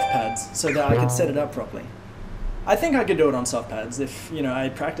on soft pads, so that I could set it up properly. I think I could do it on soft pads if, you know, I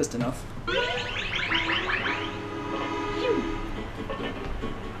practiced enough.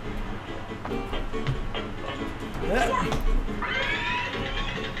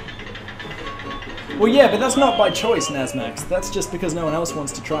 Well, yeah, but that's not by choice, Nazmax. That's just because no one else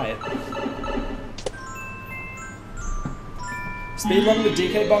wants to try it. Speedrun with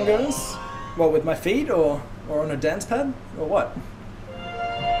DK bongos? What, with my feet or on a dance pad? Or what?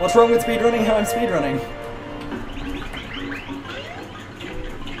 What's wrong with speedrunning how I'm speedrunning?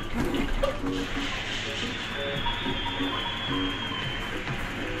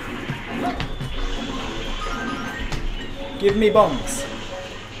 Give me bongs.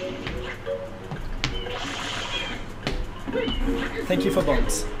 Thank you for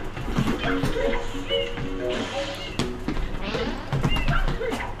bongs.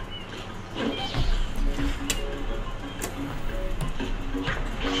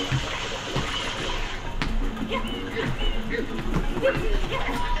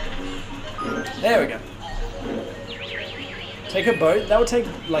 There we go. Take a boat? That would take,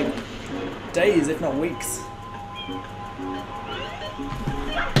 like, days, if not weeks.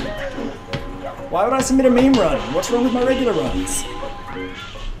 Why would I submit a meme run? What's wrong with my regular runs?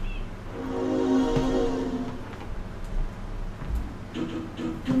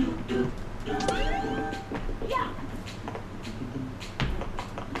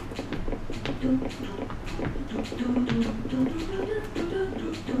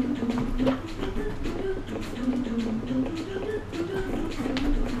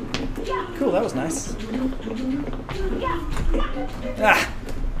 Cool, that was nice. Ah!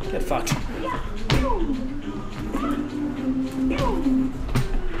 Get fucked.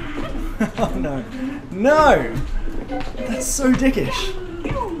 Oh no. No! That's so dickish.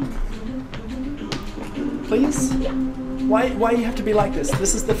 Please? Why you have to be like this?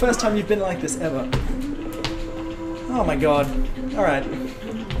 This is the first time you've been like this ever. Oh my god. Alright.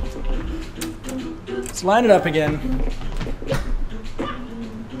 Let's line it up again.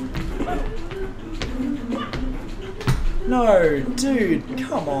 No, dude,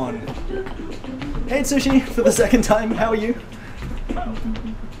 come on. Hey Sushi, for the second time, how are you?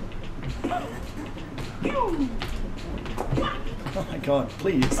 Oh my god,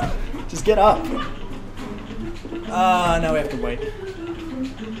 please. Just get up. Ah, now we have to wait.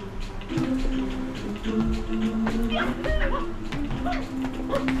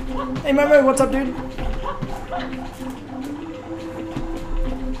 Hey Momo, what's up, dude?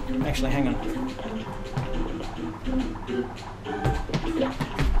 Actually, hang on. I'm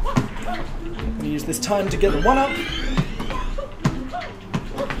gonna use this time to get the one up.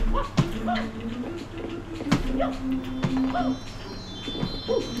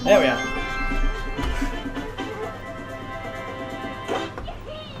 There we are.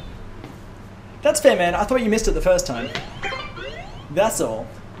 That's fair, man. I thought you missed it the first time. That's all.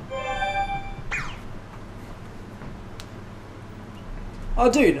 Oh,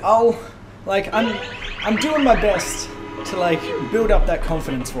 dude, I'm doing my best to like build up that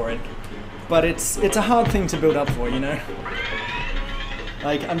confidence for it, but it's a hard thing to build up for, you know.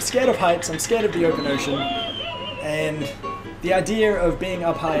 Like, I'm scared of heights. I'm scared of the open ocean, and the idea of being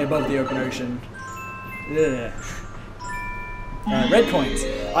up high above the open ocean. Ugh. Red coins.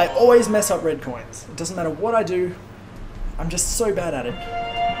 I always mess up red coins. It doesn't matter what I do. I'm just so bad at it.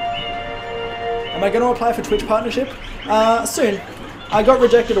 Am I going to apply for Twitch partnership? Soon. I got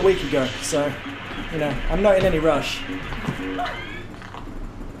rejected a week ago, so, you know, I'm not in any rush.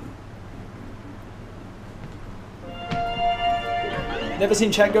 Never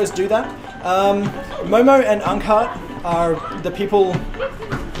seen chat ghosts do that. Momo and Uncut are the people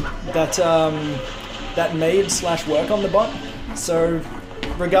that that made/work on the bot. So,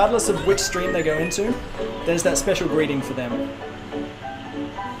 regardless of which stream they go into, there's that special greeting for them.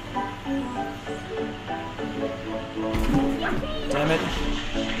 Damn it.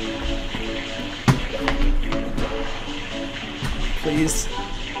 Please.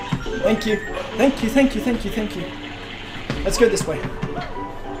 Thank you. Thank you, thank you, thank you, thank you. Let's go this way.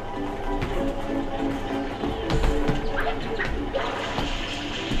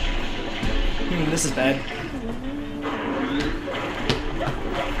 This is bad.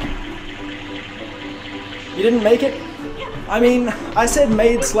 You didn't make it? I mean, I said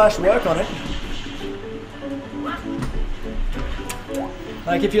made/work on it.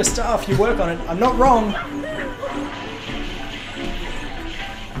 Like, if you're staff, you work on it. I'm not wrong.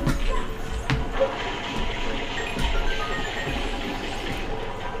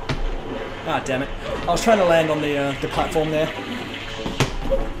 Ah, damn it. I was trying to land on the platform there.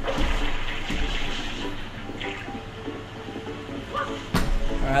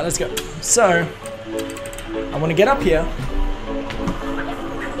 Alright, let's go. So, I want to get up here.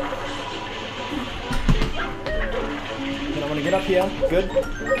 Then I want to get up here. Good.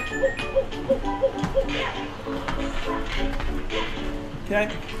 Okay.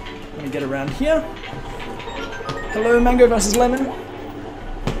 I'm going to get around here. Hello, mango versus lemon.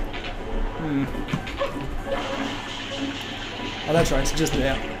 Oh, that's right, it's just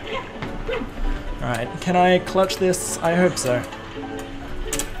there. Alright, can I clutch this? I hope so.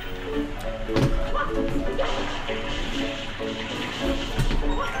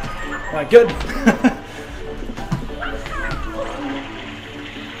 Alright, good.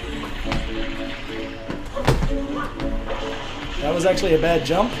 That was actually a bad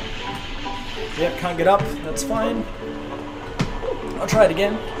jump. Yep, can't get up, that's fine. I'll try it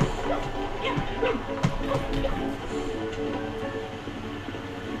again.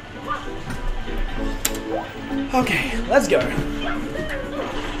 Okay, let's go.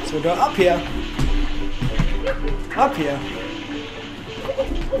 So we'll go up here. Up here.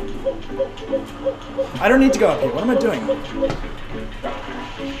 I don't need to go up here. What am I doing?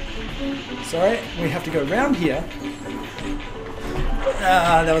 Sorry, we have to go around here.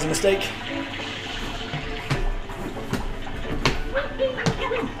 Ah, that was a mistake.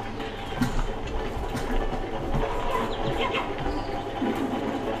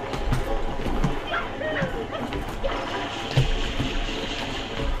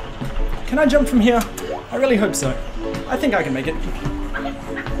 Can I jump from here? I really hope so. I think I can make it.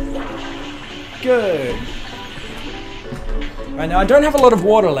 Good. Right, now I don't have a lot of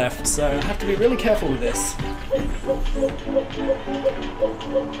water left, so I have to be really careful with this.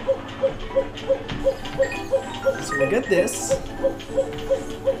 So we'll get this.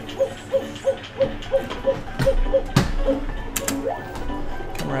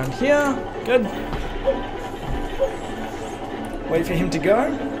 Come around here. Good. Wait for him to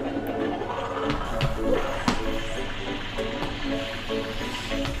go.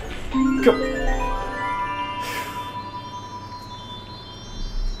 Cool.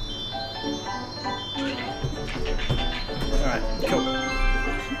 Alright, cool.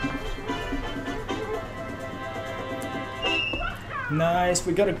 Nice,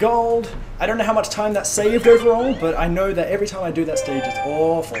 we got a gold. I don't know how much time that saved overall, but I know that every time I do that stage, it's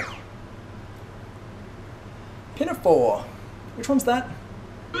awful. Pin of 4. Which one's that?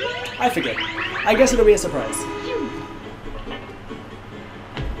 I forget. I guess it'll be a surprise.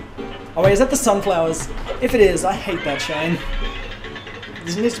 Oh wait, is that the sunflowers? If it is, I hate that shine.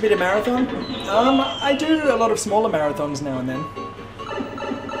 This needs to be the marathon? I do a lot of smaller marathons now and then.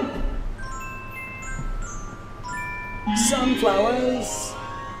 Sunflowers.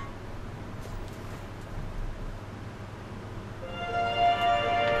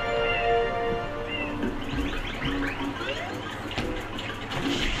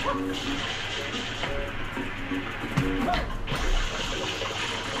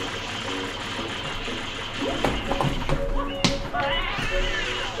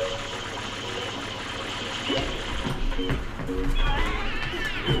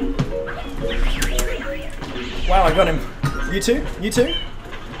 Wow, I got him. You too? You too?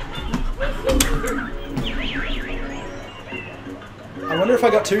 I wonder if I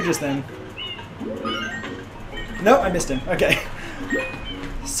got two just then. No, I missed him. Okay.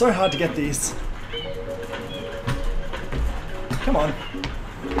 So hard to get these. Come on.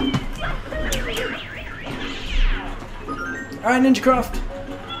 Alright, NinjaCraft.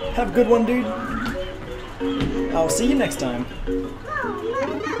 Have a good one, dude. I'll see you next time.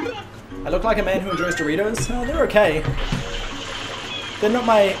 I look like a man who enjoys Doritos. Oh, they're okay. They're not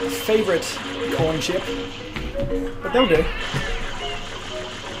my favorite corn chip, but they'll do.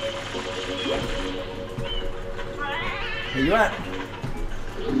 Where you at?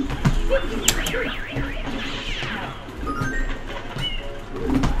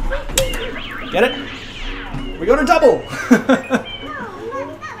 Get it? We got a double!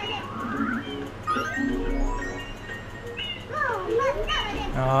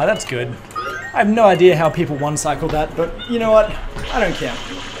 Oh, that's good. I have no idea how people one-cycle that, but you know what? I don't care.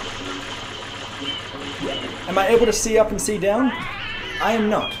 Am I able to see up and see down? I am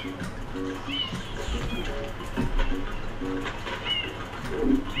not.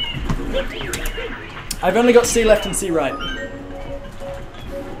 I've only got C left and C right.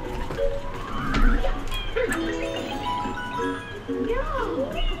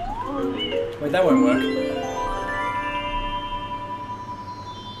 Wait, that won't work.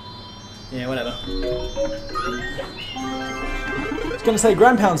 Yeah, whatever. I was gonna say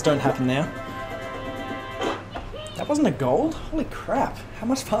ground pounds don't happen there. That wasn't a gold? Holy crap. How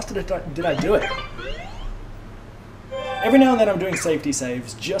much faster did I do it? Every now and then I'm doing safety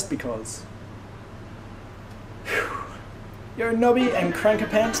saves just because. Whew. Yo, Nobby and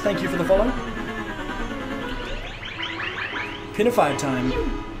Crankapants, thank you for the follow. Pinified time.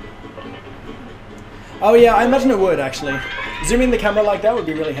 Oh yeah, I imagine it would actually. Zooming the camera like that would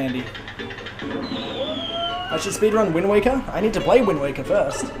be really handy. I should speedrun Wind Waker? I need to play Wind Waker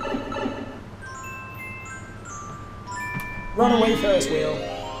first. Run away Ferris wheel.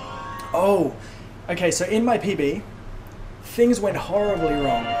 Oh, okay, so in my PB, things went horribly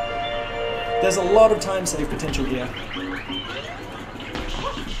wrong. There's a lot of time save potential here.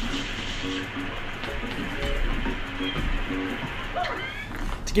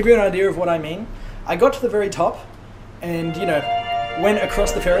 To give you an idea of what I mean, I got to the very top and, you know, went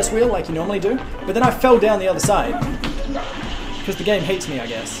across the Ferris wheel like you normally do, but then I fell down the other side. Because the game hates me, I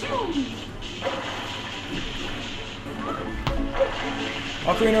guess.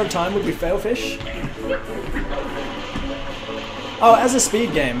 Ocarina of Time would be Failfish. Oh, as a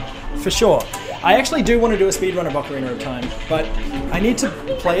speed game, for sure. I actually do want to do a speedrun of Ocarina of Time, but I need to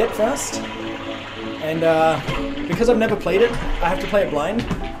play it first. And because I've never played it, I have to play it blind.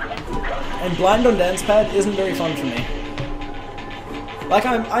 And blind on DancePad isn't very fun for me. Like,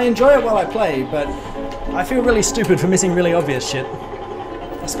 I enjoy it while I play, but I feel really stupid for missing really obvious shit.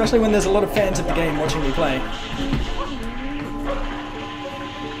 Especially when there's a lot of fans of the game watching me play.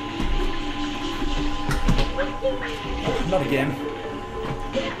 Oh, not again.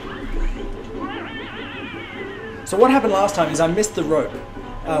 So what happened last time is I missed the rope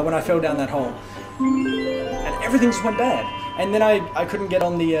when I fell down that hole. And everything just went bad. And then I couldn't get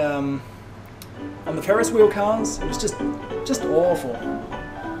on the Ferris wheel cars. It was just awful.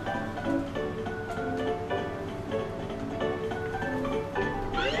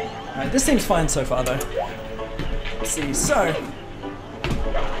 Alright, this seems fine so far though. Let's see, so...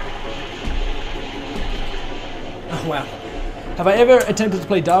 Oh wow. Have I ever attempted to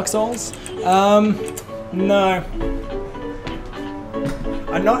play Dark Souls? No.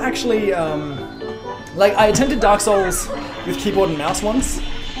 I'm not actually, like, I attempted Dark Souls with keyboard and mouse once.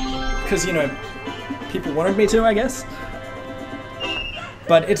 Because, you know, people wanted me to, I guess.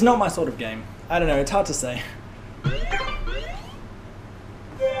 But it's not my sort of game. I don't know, it's hard to say.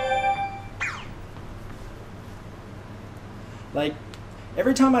 Like,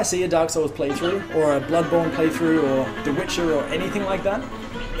 every time I see a Dark Souls playthrough, or a Bloodborne playthrough, or The Witcher, or anything like that,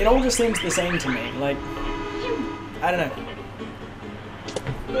 it all just seems the same to me. Like, I don't know.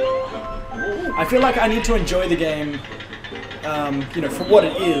 I feel like I need to enjoy the game you know, for what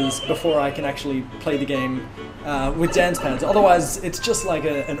it is before I can actually play the game with dance pads. Otherwise, it's just like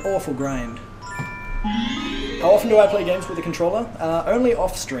an awful grind. How often do I play games with a controller? Only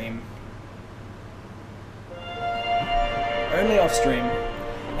off stream. Only off stream.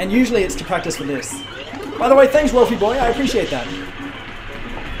 And usually it's to practice for this. By the way, thanks Wolfie Boy, I appreciate that.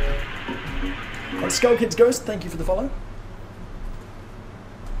 And Skull Kids Ghost, thank you for the follow.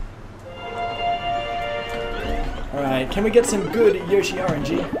 Alright, can we get some good Yoshi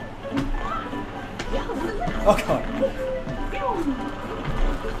RNG? Oh god.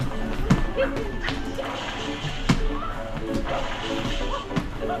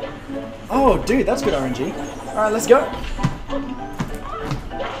 Oh dude, that's good RNG. Alright, let's go.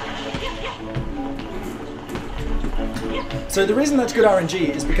 So the reason that's good RNG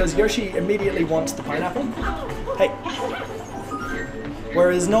is because Yoshi immediately wants the pineapple. Hey.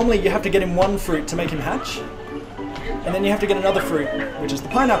 Whereas normally you have to get him one fruit to make him hatch. And then you have to get another fruit, which is the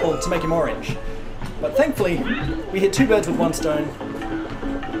pineapple, to make him orange. But thankfully, we hit 2 birds with 1 stone.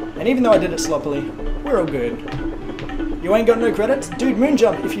 And even though I did it sloppily, we're all good. You ain't got no credits? Dude,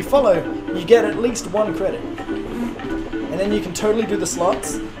 Moonjump, if you follow, you get at least 1 credit. And then you can totally do the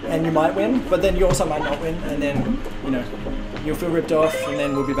slots, and you might win, but then you also might not win, and then, you know, you'll feel ripped off, and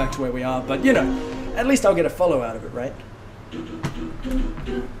then we'll be back to where we are. But, you know, at least I'll get a follow out of it, right?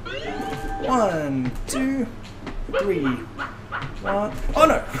 1, 2, 3, 1. Oh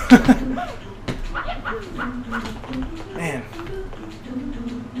no! Man.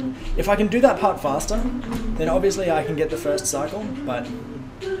 If I can do that part faster, then obviously I can get the first cycle, but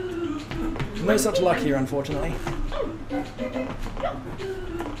no such luck here, unfortunately.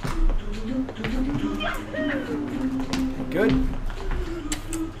 Good.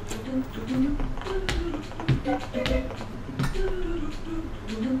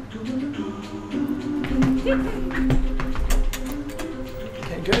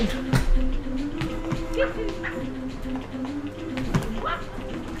 Okay, good.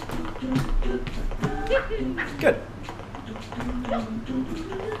 Good.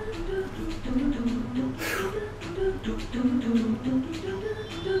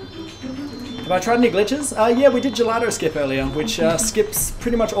 Have I tried any glitches? Yeah, we did Gelato Skip earlier, which skips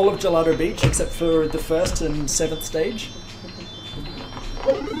pretty much all of Gelato Beach except for the 1st and 7th stage.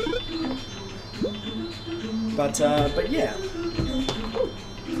 But yeah.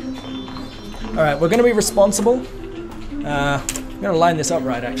 Alright, we're going to be responsible. I'm going to line this up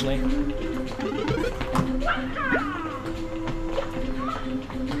right, actually.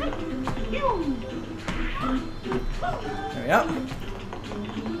 There we are.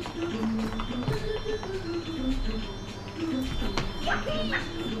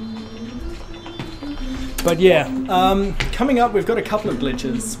 But yeah, coming up we've got a couple of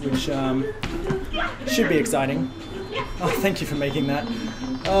glitches, which should be exciting. Oh, thank you for making that.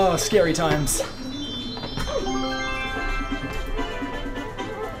 Oh, scary times.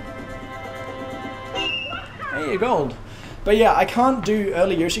 Hey, gold. But yeah, I can't do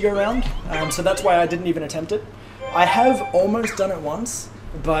early Yoshi go round, so that's why I didn't even attempt it. I have almost done it once,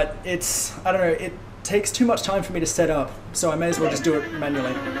 but it's, I don't know, it takes too much time for me to set up, so I may as well just do it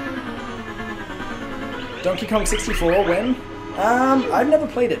manually. Donkey Kong 64, when? I've never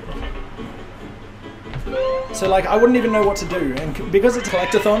played it. So like, I wouldn't even know what to do, and because it's a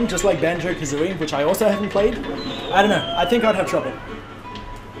collectathon, just like Banjo-Kazooie, which I also haven't played, I don't know, I think I'd have trouble.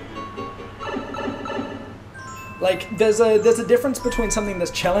 Like, there's a difference between something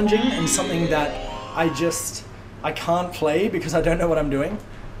that's challenging and something that I can't play because I don't know what I'm doing.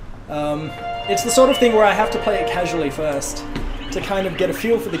 It's the sort of thing where I have to play it casually first to kind of get a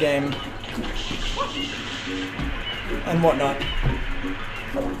feel for the game and whatnot.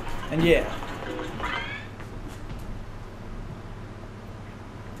 And yeah.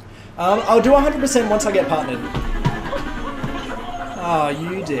 I'll do 100% once I get partnered. Ah,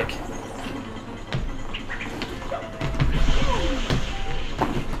 you dick.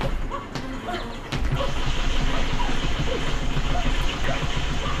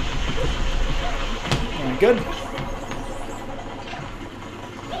 Good.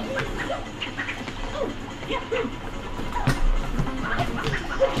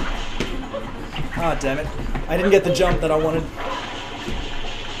 Ah, damn it. I didn't get the jump that I wanted.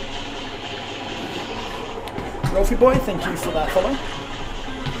 Rolfie boy, thank you for that follow.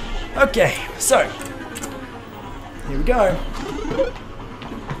 Okay, so here we go.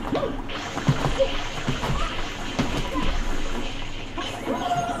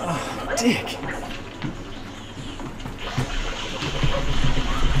 Oh, dick.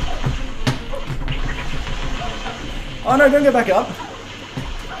 Oh no, don't go back up.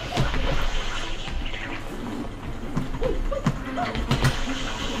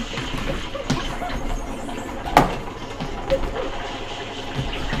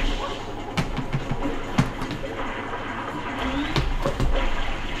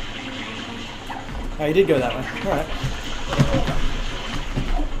 he did go that way. Alright.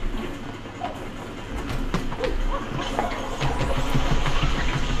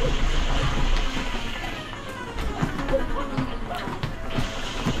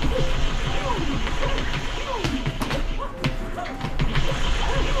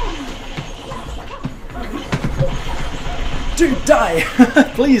 Dude, die!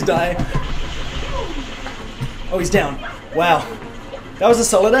 Please die. Oh, he's down. Wow. That was a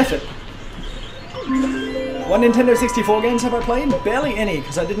solid effort. What Nintendo 64 games have I played? Barely any,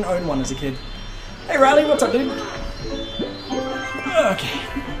 because I didn't own one as a kid. Hey Riley, what's up, dude? Okay.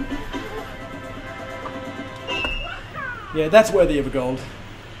 Yeah, that's worthy of a gold.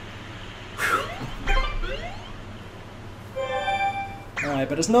 Alright,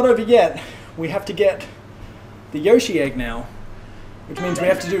 but it's not over yet. We have to get the Yoshi egg now, which means we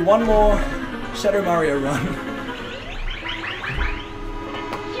have to do one more Shadow Mario run.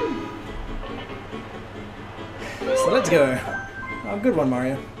 So let's go. Oh, good one,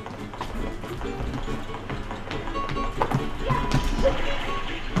 Mario.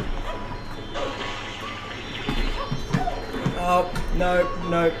 Oh, no,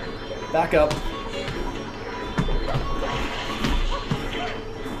 no. Back up.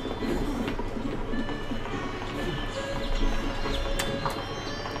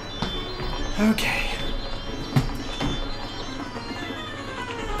 Okay.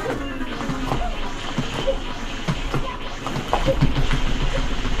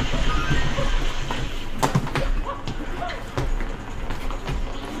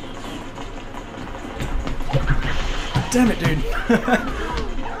 Damn it, dude.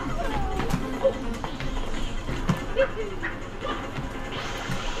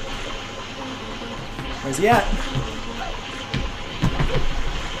 Where's he at?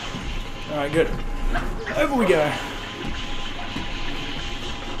 Alright, good. Over we go.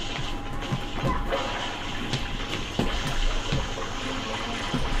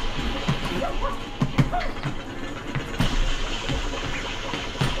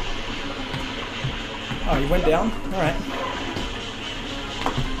 Oh, he went down? Alright.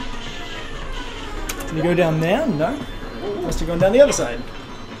 Can you go down there? No? Must have gone down the other side.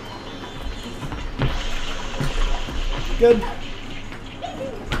 Good.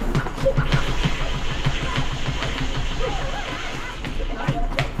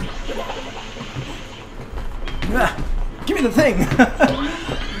 Ah, give me the thing!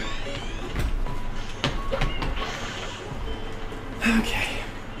 Okay.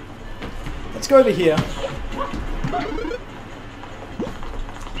 Let's go over here.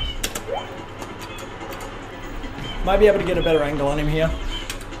 Might be able to get a better angle on him here.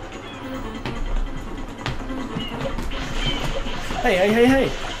 Hey, hey, hey, hey!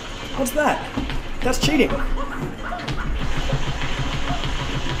 What's that? That's cheating!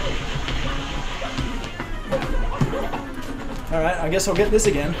 Alright, I guess I'll get this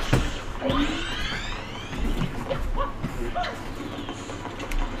again.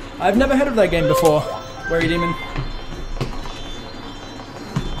 I've never heard of that game before. Wary Demon.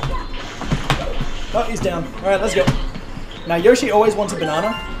 Oh, he's down. Alright, let's go. Now, Yoshi always wants a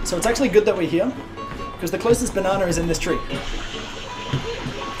banana, so it's actually good that we're here, because the closest banana is in this tree.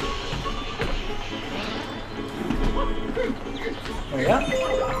 There we go.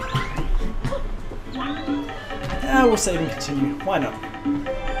 We'll save and continue. Why not?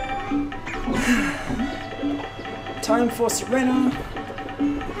 Time for Serena.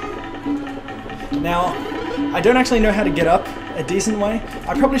 Now, I don't actually know how to get up a decent way.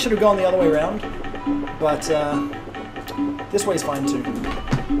 I probably should have gone the other way around, but this way's fine too.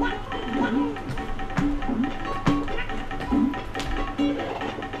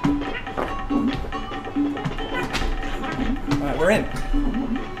 Alright, we're in.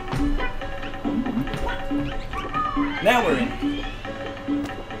 Now we're in.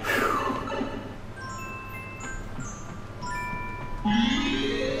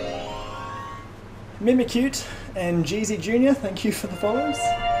 Mimicute and Jeezy Jr., thank you for the follows.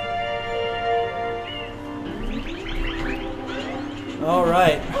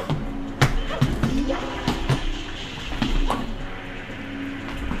 Alright.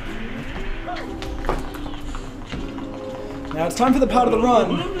 Now it's time for the part of the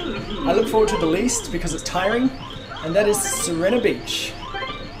run I look forward to the least because it's tiring, and that is Serena Beach.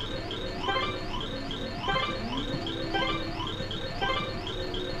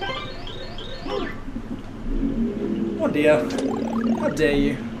 Oh dear. How dare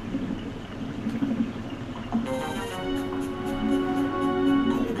you.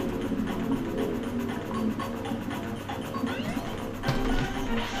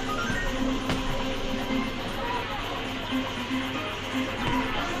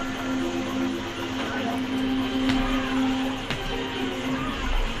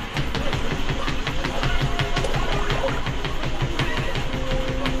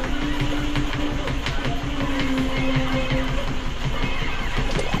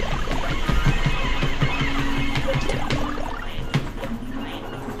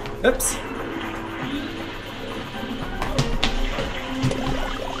 Oops.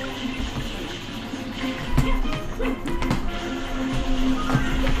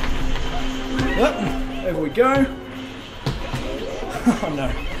 Yep, over we go. Oh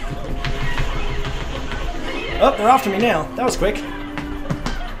no. Oh, they're after me now. That was quick.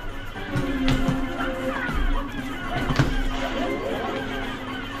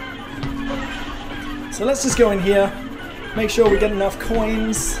 So let's just go in here, make sure we get enough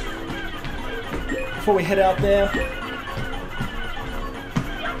coins before we head out there.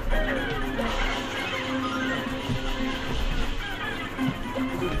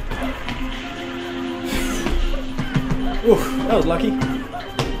 Oof, that was lucky.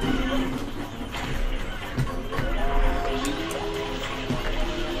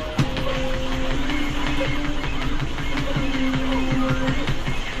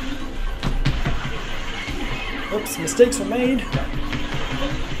 Oops, mistakes were made.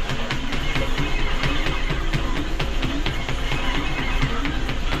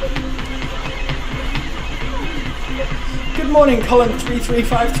 Good morning,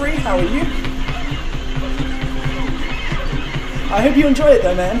 Colin3353. How are you? I hope you enjoy it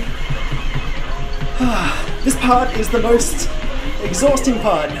though, man. This part is the most exhausting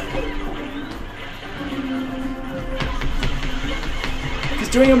part. Because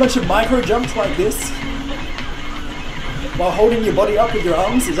doing a bunch of micro jumps like this while holding your body up with your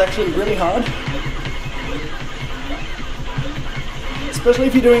arms is actually really hard. Especially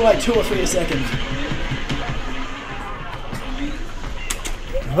if you're doing like 2 or 3 a second.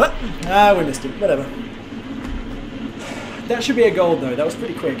 What? Ah, we missed it. Whatever. That should be a gold though. That was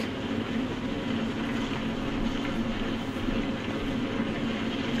pretty quick.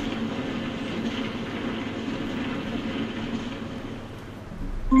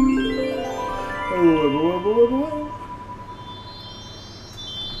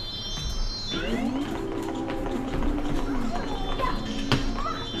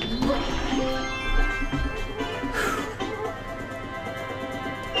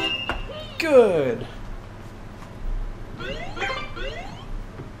 Good.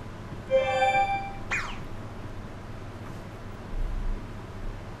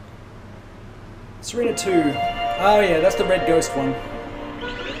 Serena 2. Oh yeah, that's the red ghost one.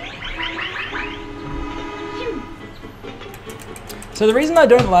 So the reason I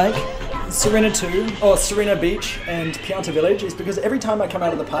don't like Serena 2, or Serena Beach and Pianta Village is because every time I come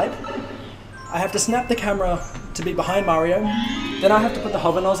out of the pipe, I have to snap the camera to be behind Mario, then I have to put the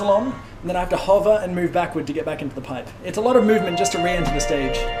hover nozzle on, and then I have to hover and move backward to get back into the pipe. It's a lot of movement just to re-enter the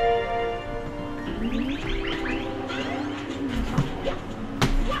stage.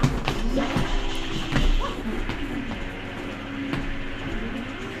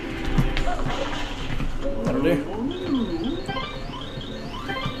 That'll do.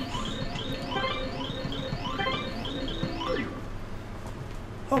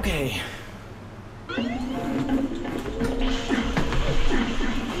 Okay.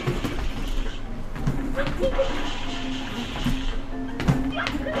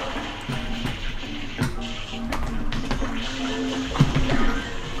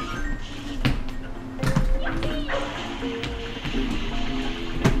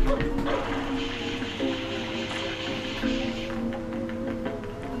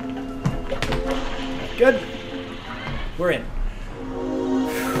 Good. We're in.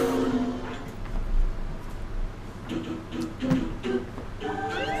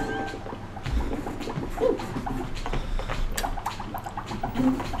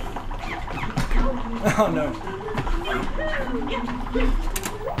 Oh no.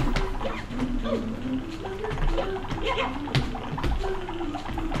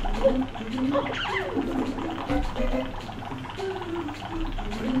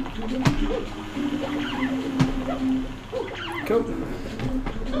 Cool.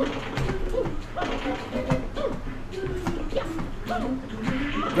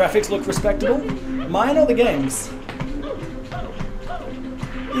 Graphics look respectable. Mine or the games?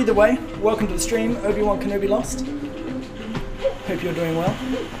 Either way, welcome to the stream, Obi-Wan Kenobi Lost. Hope you're doing well.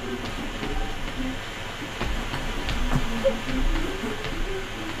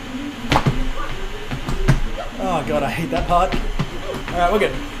 Oh god, I hate that part. Alright, we're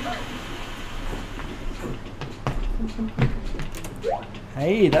good.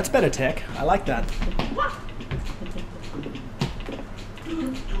 Hey, that's better tech. I like that.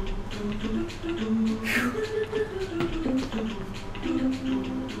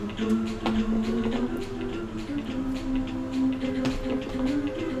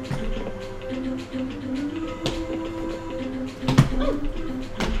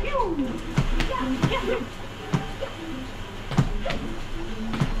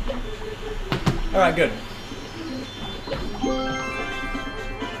 Alright, good.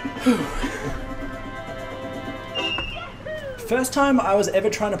 First time I was ever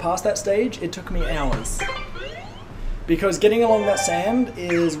trying to pass that stage, it took me hours. Because getting along that sand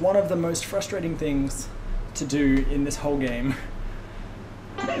is one of the most frustrating things to do in this whole game.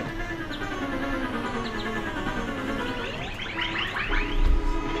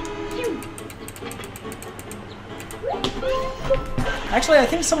 Actually, I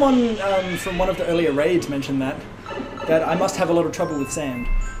think someone from one of the earlier raids mentioned that I must have a lot of trouble with sand.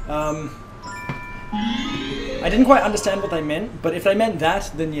 I didn't quite understand what they meant, but if they meant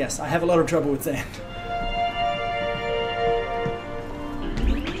that, then yes, I have a lot of trouble with sand.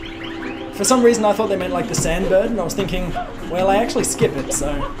 For some reason I thought they meant like the sandbird, and I was thinking, well, I actually skip it,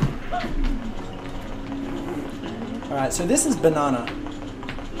 so... Alright, so this is banana.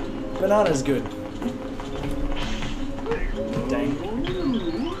 Banana's good. Dang.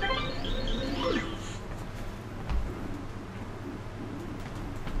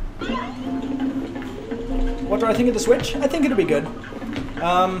 What do I think of the Switch? I think it'll be good.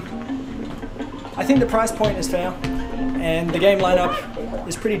 I think the price point is fair, and the game lineup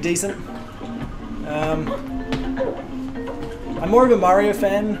is pretty decent. I'm more of a Mario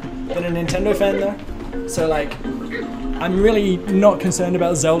fan than a Nintendo fan though, so like, I'm really not concerned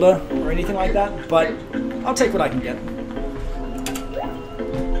about Zelda or anything like that, but I'll take what I can get.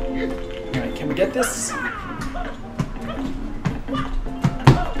 Alright, can we get this?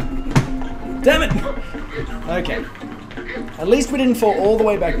 Damn it! Okay. At least we didn't fall all the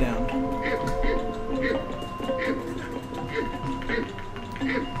way back down.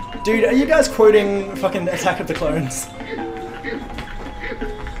 Dude, are you guys quoting fucking Attack of the Clones?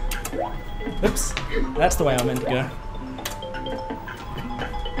 Oops. That's the way I meant to go.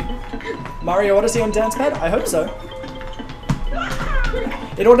 Mario Odyssey on DancePad? I hope so.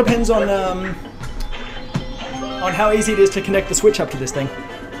 It all depends on how easy it is to connect the Switch up to this thing.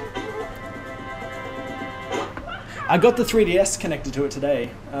 I got the 3DS connected to it today,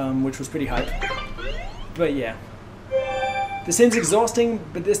 which was pretty hype. But yeah. This seems exhausting,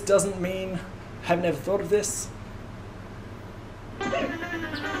 but this doesn't mean I haven't ever thought of this.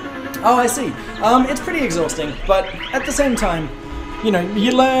 Oh, I see. It's pretty exhausting, but at the same time, you know,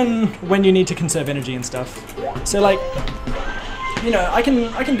 you learn when you need to conserve energy and stuff. So like, you know, I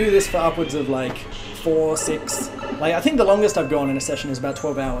can do this for upwards of like 4, 6. Like, I think the longest I've gone in a session is about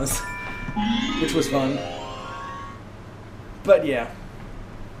 12 hours, which was fun. But yeah.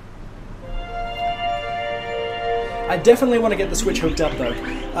 I definitely want to get the Switch hooked up though,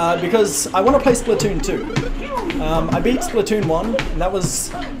 because I want to play Splatoon 2. I beat Splatoon 1, and that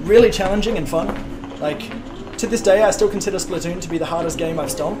was really challenging and fun. Like, to this day I still consider Splatoon to be the hardest game I've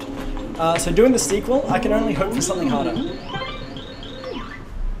stomped. So doing the sequel, I can only hope for something harder.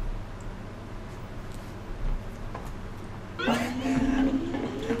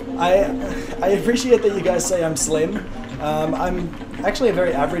 I appreciate that you guys say I'm slim. I'm actually a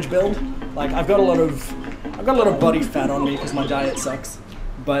very average build. Like, I've got a lot of body fat on me because my diet sucks.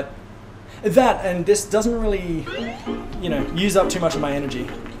 But that, and this doesn't really, you know, use up too much of my energy.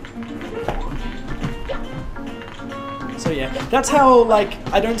 So yeah, that's how, like,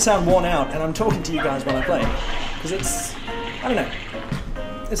 I don't sound worn out and I'm talking to you guys while I play. Because it's, I don't know,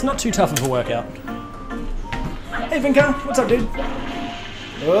 it's not too tough of a workout. Hey Vinka, what's up dude?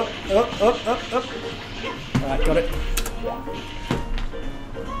 Up. Alright, got it.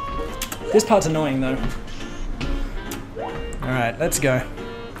 This part's annoying though. Alright, let's go.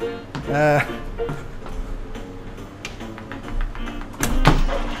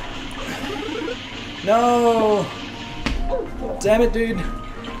 No! Damn it, dude.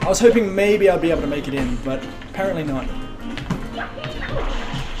 I was hoping maybe I'd be able to make it in, but apparently not.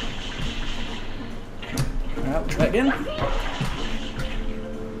 Alright, try again.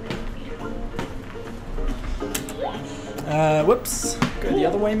 Whoops. Go the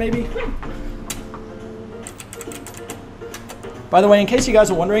other way, maybe? By the way, in case you guys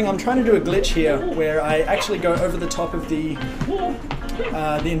are wondering, I'm trying to do a glitch here where I actually go over the top of the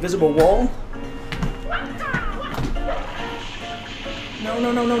invisible wall.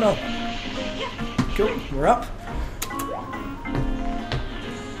 No. Cool, we're up.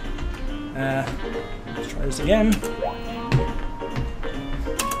 Let's try this again.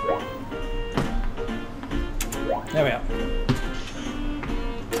 There we are.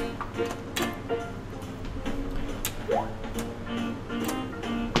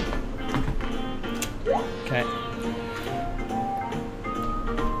 Okay.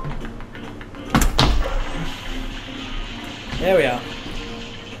 There we are.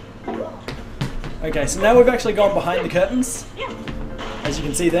 Okay, so now we've actually gone behind the curtains, as you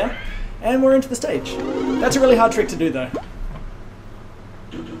can see there. And we're into the stage. That's a really hard trick to do though.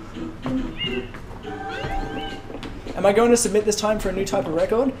 Am I going to submit this time for a new type of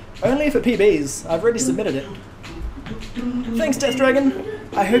record? Only if it PBs. I've already submitted it. Thanks, Death Dragon.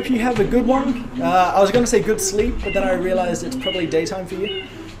 I hope you have a good one. I was going to say good sleep, but then I realized it's probably daytime for you.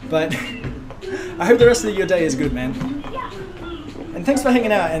 But I hope the rest of your day is good, man. And thanks for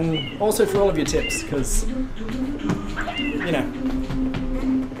hanging out, and also for all of your tips, because, you know,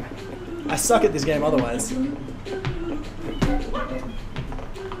 I suck at this game otherwise.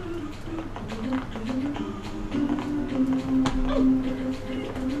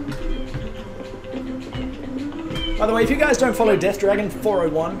 By the way, if you guys don't follow Death Dragon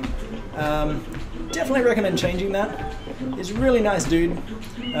 401, definitely recommend changing that. He's a really nice dude.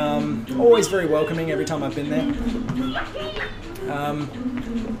 Always very welcoming every time I've been there.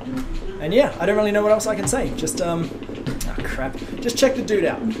 And yeah, I don't really know what else I can say. Just, oh crap. Just check the dude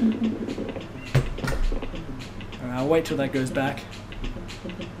out. Alright, I'll wait till that goes back.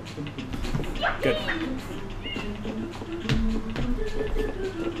 Good.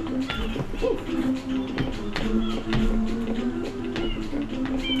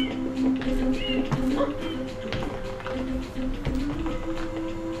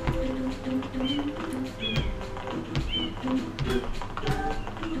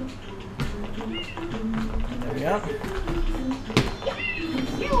 There we go.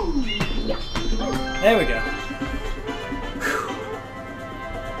 There we go.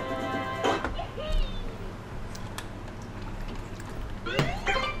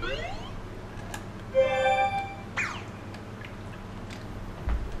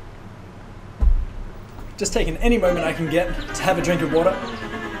 Just taking any moment I can get to have a drink of water.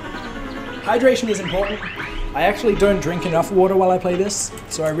 Hydration is important. I actually don't drink enough water while I play this,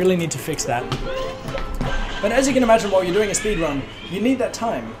 so I really need to fix that. But as you can imagine, while you're doing a speed run, you need that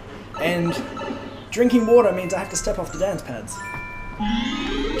time. And drinking water means I have to step off the dance pads.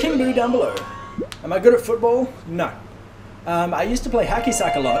 PeekingBoo down below. Am I good at football? No. I used to play hacky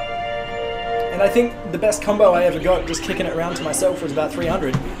sack a lot. And I think the best combo I ever got just kicking it around to myself was about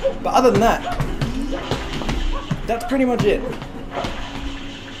 300. But other than that, that's pretty much it.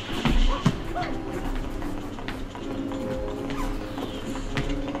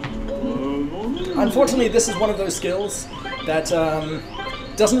 Unfortunately, this is one of those skills that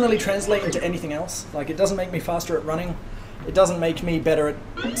doesn't really translate into anything else. Like, it doesn't make me faster at running. It doesn't make me better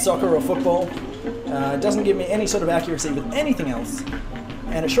at soccer or football. It doesn't give me any sort of accuracy with anything else.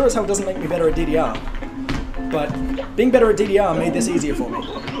 And it sure as hell doesn't make me better at DDR. But being better at DDR made this easier for me.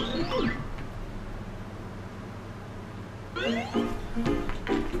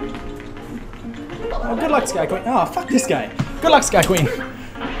 Oh, good luck, Sky Queen. Oh, fuck this guy. Good luck, Sky Queen.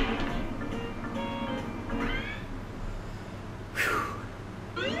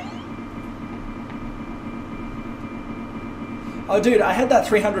 Oh, dude, I had that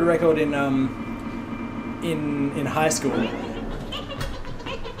 300 record in high school.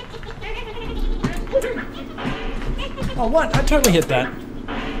 Oh, what? I totally hit that.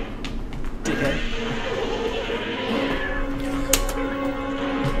 Dickhead.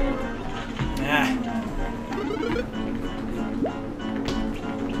 Ah.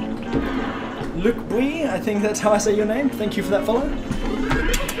 Luke Bui, I think that's how I say your name. Thank you for that follow.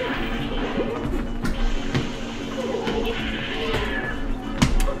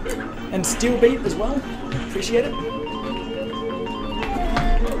 And Steel Beat as well. Appreciate it.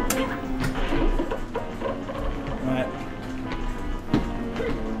 Alright.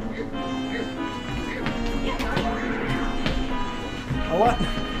 Oh, what?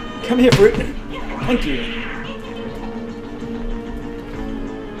 Come here, fruit. Thank you.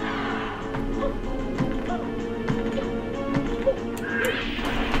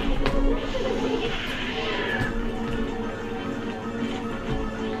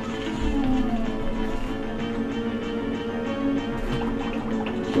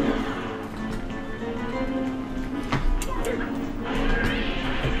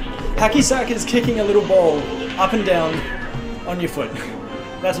 Hacky sack is kicking a little ball up and down on your foot.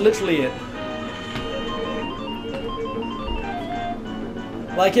 That's literally it.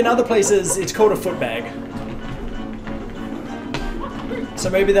 Like in other places, it's called a foot bag.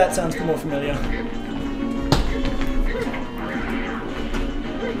 So maybe that sounds more familiar.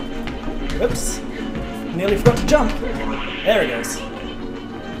 Whoops. Nearly forgot to jump. There it goes.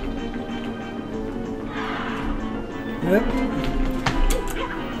 Yep.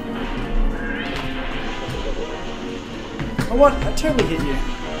 Oh, what? I totally hit you.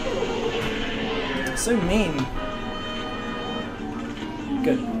 So mean.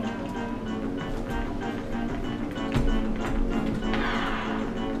 Good.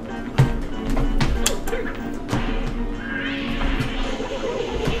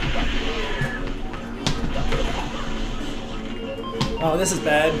 Oh, this is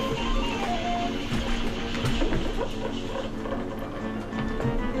bad.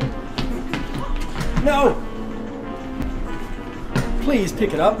 No! Please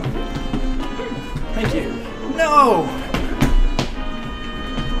pick it up. Thank you. No!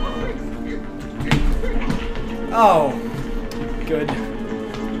 Oh. Good.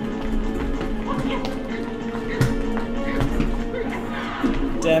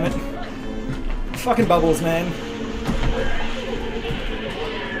 Damn it. Fucking bubbles, man.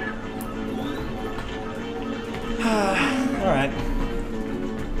 Alright.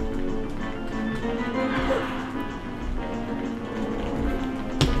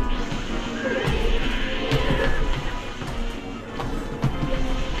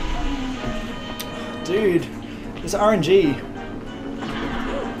 Dude, this RNG.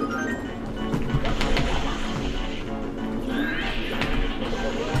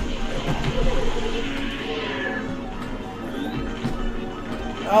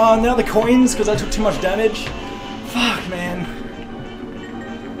 Oh, now the coins, because I took too much damage. Fuck, man.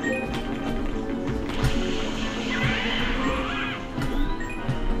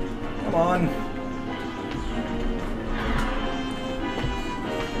 Come on.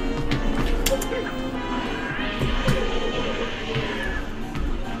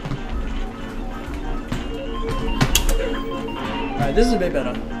 Alright, this is a bit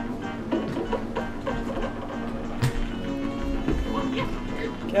better.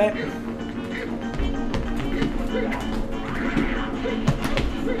 Okay.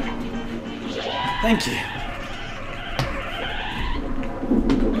 Thank you.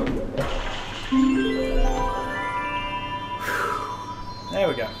 There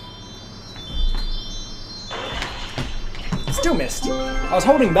we go. Still missed. I was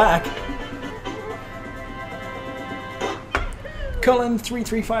holding back.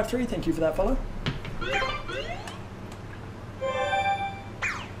 Colin3353, thank you for that follow.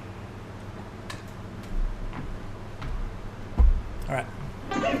 Alright.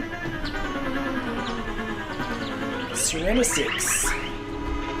 Surrender 6.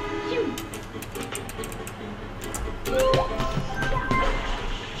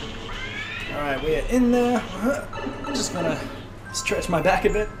 Alright, we are in there. I'm just gonna stretch my back a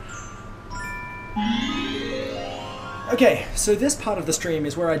bit. Okay, so this part of the stream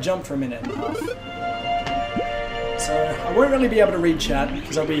is where I jump for a minute and a half. So I won't really be able to read chat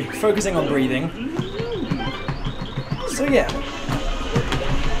because I'll be focusing on breathing. So yeah.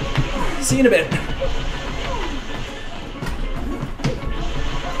 See you in a bit.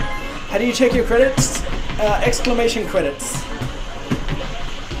 How do you check your credits? Exclamation credits.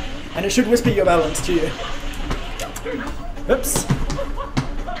 And it should whisper your balance to you. Oops.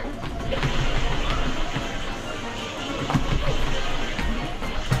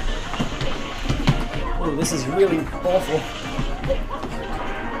 Oh, this is really awful.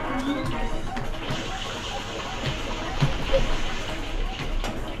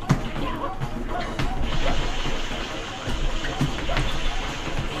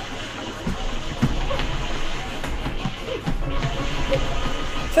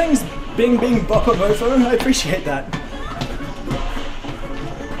 Thanks, Bing Bing Bopper Mofo. I appreciate that.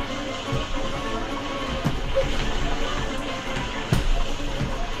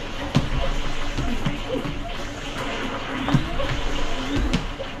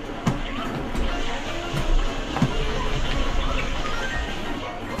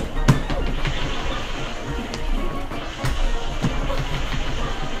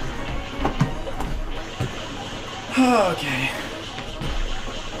 Okay.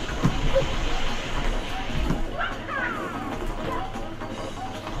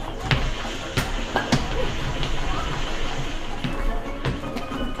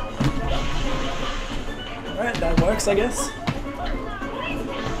 Alright, that works, I guess.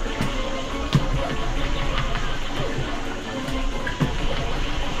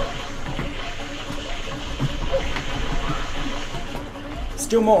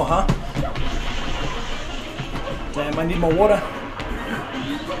 Still more, huh? Damn, I need more water.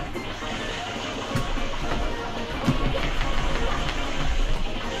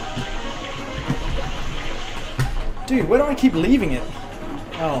 Dude, where do I keep leaving it?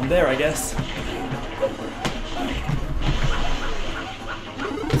 Oh, there, I guess.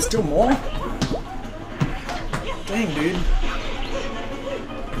 Still more? Dang, dude.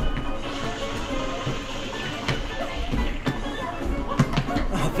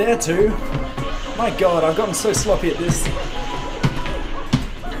 Oh, there too. My god, I've gotten so sloppy at this.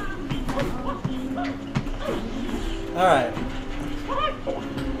 Alright.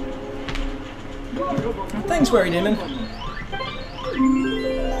 Thanks, Worry Demon.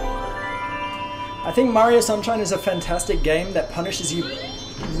 I think Mario Sunshine is a fantastic game that punishes you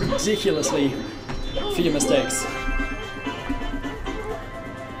ridiculously for your mistakes.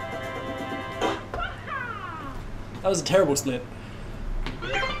 That was a terrible split.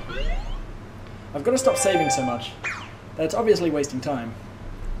 I've got to stop saving so much. That's obviously wasting time.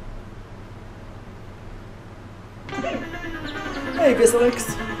 Hey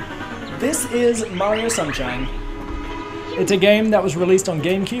Bisalix! This is Mario Sunshine. It's a game that was released on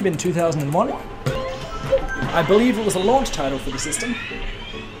GameCube in 2001. I believe it was a launch title for the system.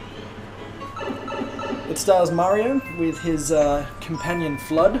 It stars Mario with his companion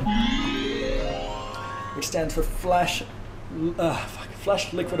Flood, which stands for Flash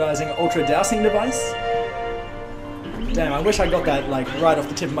Liquidizing Ultra Dousing Device. Damn, I wish I got that like right off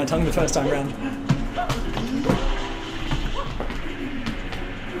the tip of my tongue the first time around.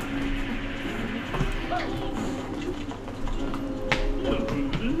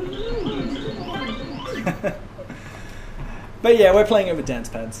 But yeah, we're playing it with dance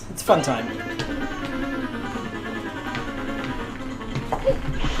pads. It's a fun time.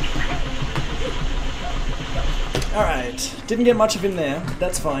 Alright, didn't get much of him there, but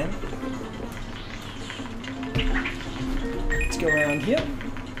that's fine. Let's go around here.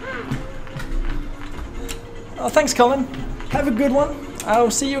 Oh, thanks Colin. Have a good one.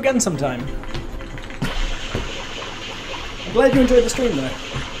 I'll see you again sometime. I'm glad you enjoyed the stream though.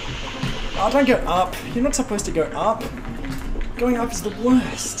 Oh, don't go up. You're not supposed to go up. Going up is the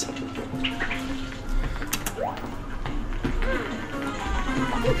worst.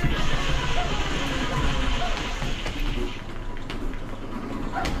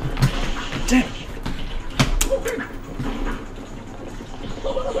 Damn.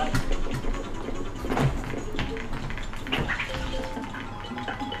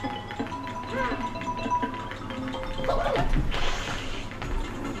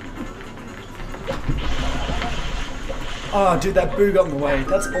 Oh, dude, that boo got in the way.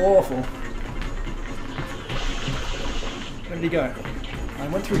 That's awful. Where did he go? I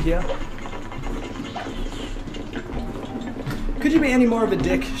went through here. Could you be any more of a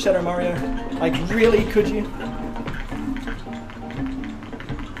dick, Shadow Mario? Like, really, could you?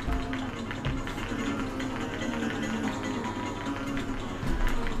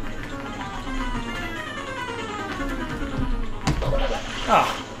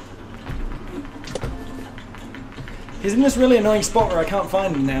 Ah. He's in this really annoying spot where I can't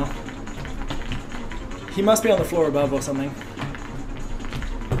find him now. He must be on the floor above or something.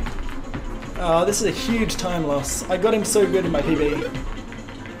 Oh, this is a huge time loss. I got him so good in my PB.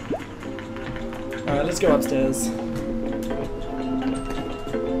 Alright, let's go upstairs.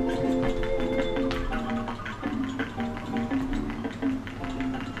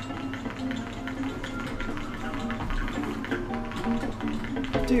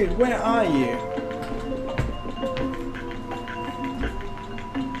 Dude, where are you?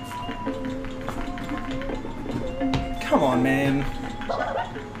 Come on, man.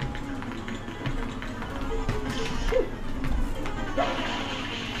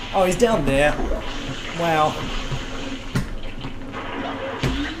 Oh, he's down there. Wow.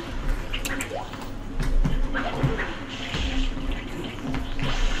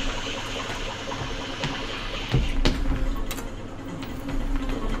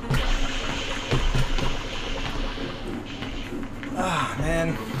 Ah,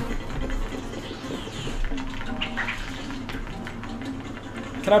 man.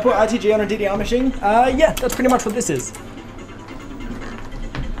 Can I put RTG on a DDR machine? Yeah, that's pretty much what this is.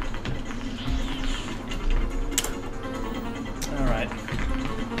 Alright.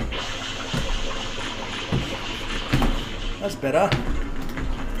 That's better.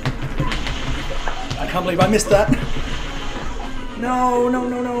 I can't believe I missed that. No, no,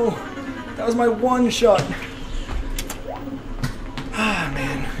 no, no. That was my one shot. Ah,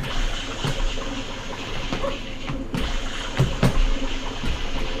 man.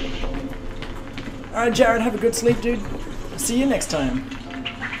 Alright, Jared, have a good sleep, dude. See you next time.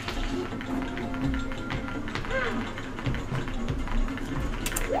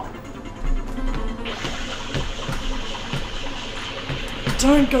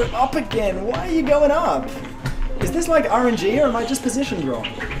 Don't go up again! Why are you going up? Is this like RNG or am I just positioned wrong?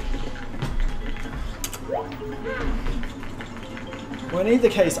 Well, in either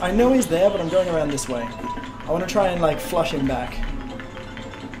case, I know he's there, but I'm going around this way. I want to try and like flush him back.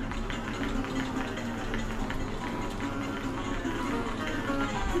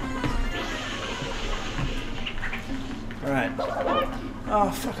 Alright.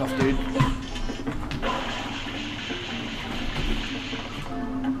 Oh, fuck off, dude.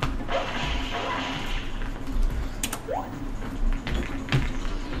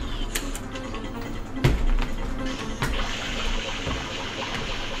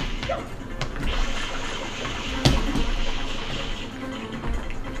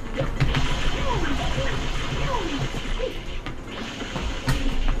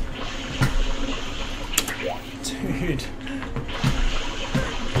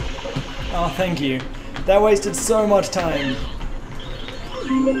 Oh, thank you. That wasted so much time.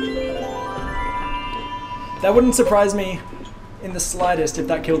 That wouldn't surprise me in the slightest if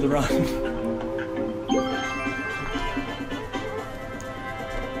that killed the run.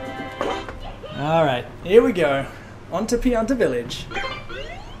 Alright, here we go. On to Pianta Village.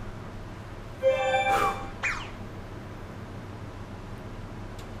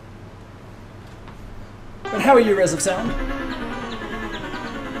 But how are you, Res of Sound?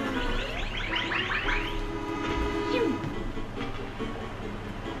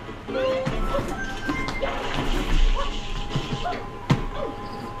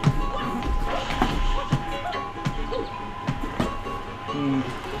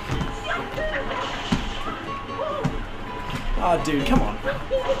 Oh, dude, come on.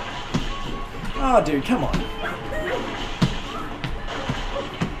 Oh, dude, come on.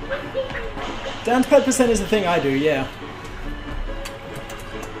 DancePad percent is the thing I do, yeah.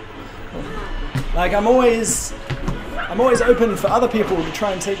 Like, I'm always open for other people to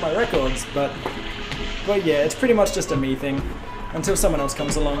try and take my records, but yeah, it's pretty much just a me thing until someone else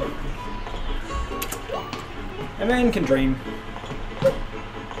comes along. A man can dream.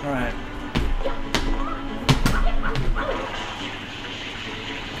 Alright.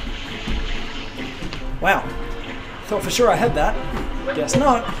 Wow. Thought for sure I had that. Guess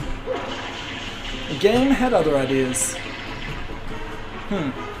not. The game had other ideas.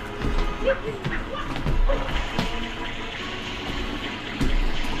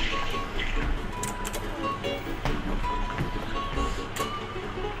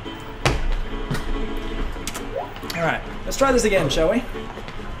 Alright, let's try this again, shall we?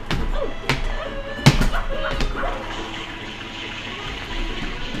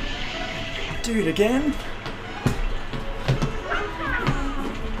 Dude, again?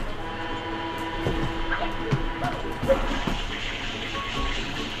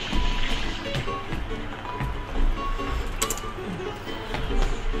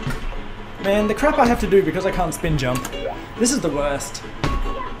 Man, the crap I have to do because I can't spin jump. This is the worst.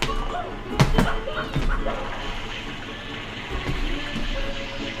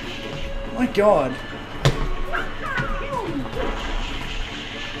 My god.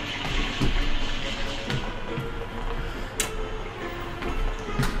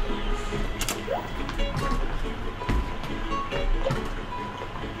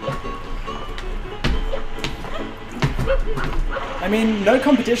 I mean, no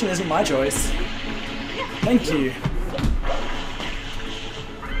competition isn't my choice. Thank you.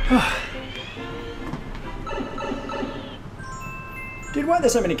 Dude, why are there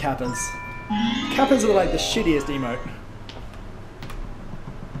so many kappas? Kappas are like the shittiest emote.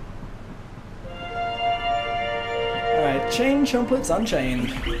 Alright, chain chomplets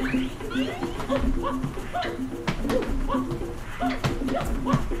unchained.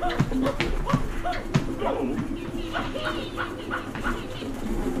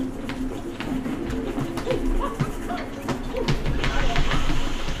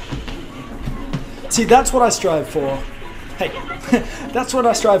 See, that's what I strive for. Hey, that's what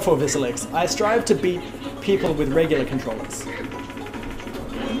I strive for, Visalix. I strive to beat people with regular controllers.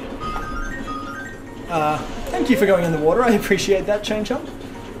 Thank you for going in the water. I appreciate that, Chain Chomp.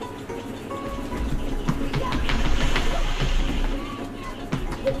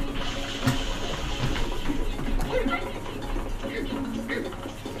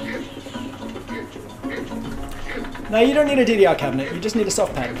 No, you don't need a DDR cabinet. You just need a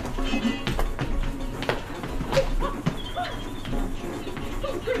soft pad.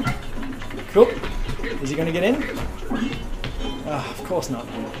 Cool. Is he going to get in? Ah, of course not.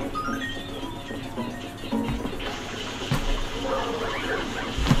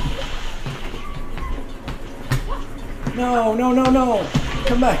 No, no, no, no!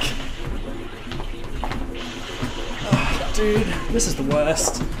 Come back! Ah, dude, this is the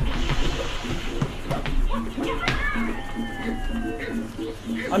worst.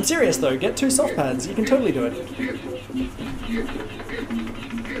 I'm serious though, get 2 soft pads, you can totally do it.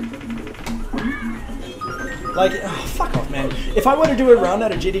 Like, oh, fuck off, man. If I were to do a run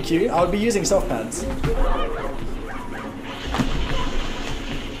at a GDQ, I would be using soft pads.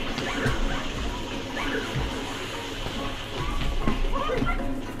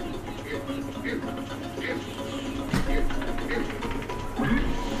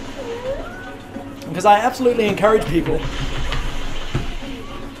 Because I absolutely encourage people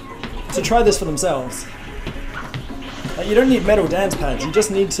to try this for themselves. Like, you don't need metal dance pads, you just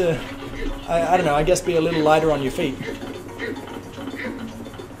need to, I don't know, I guess be a little lighter on your feet.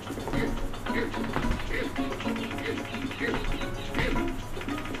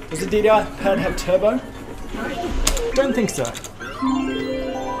 Does the DancePad have turbo? Don't think so.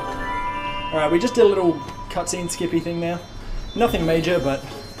 Alright, we just did a little cutscene skippy thing there. Nothing major, but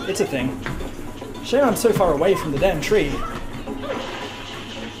it's a thing. Shame I'm so far away from the damn tree.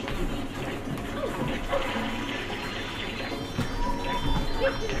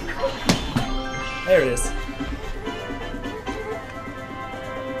 There it is.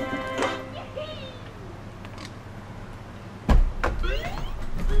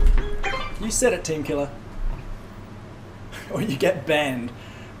 You said it, Team Killer. Or you get banned.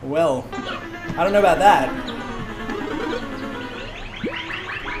 Well, I don't know about that.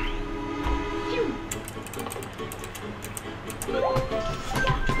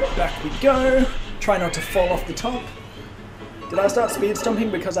 Back we go. Try not to fall off the top. Did I start speed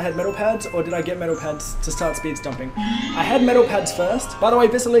stomping because I had metal pads, or did I get metal pads to start speed stomping? I had metal pads first. By the way,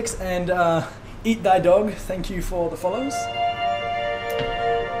 Visalix and Eat Thy Dog, thank you for the follows.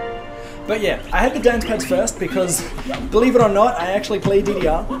 But yeah, I had the dance pads first because, believe it or not, I actually play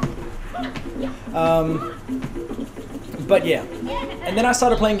DDR. But yeah, and then I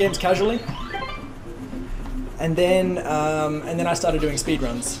started playing games casually, and then I started doing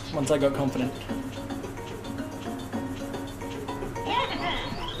speedruns once I got confident.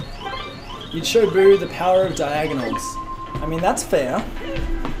 You'd show Boo the power of diagonals. I mean, that's fair,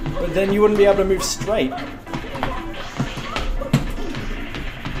 but then you wouldn't be able to move straight.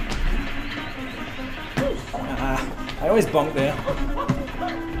 I always bonk there.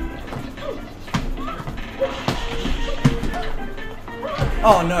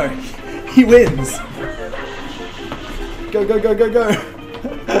 Oh no, he wins. Go, go, go, go, go.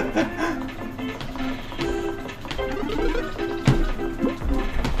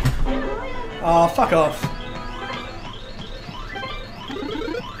 Oh, fuck off.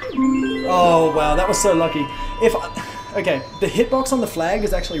 Oh wow, that was so lucky. Okay, the hitbox on the flag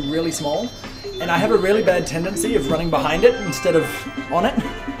is actually really small, and I have a really bad tendency of running behind it instead of on it.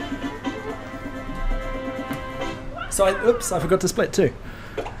 So oops, I forgot to split too.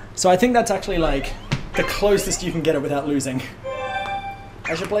 So I think that's actually like the closest you can get it without losing.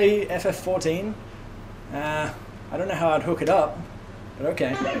 I should play FF14. I don't know how I'd hook it up, but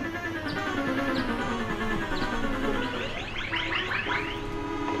okay.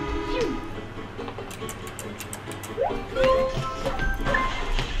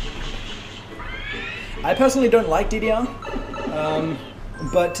 I personally don't like DDR,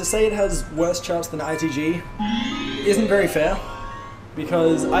 but to say it has worse charts than ITG isn't very fair,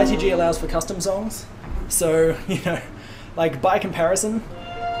 because ITG allows for custom songs, so, you know, like by comparison,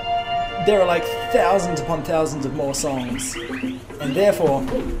 there are like thousands upon thousands of more songs, and therefore,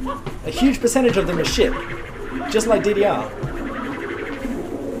 a huge percentage of them are shit, just like DDR.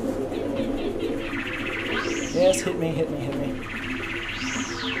 Yes, hit me, hit me, hit me.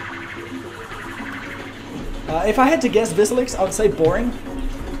 If I had to guess Visalix, I would say boring.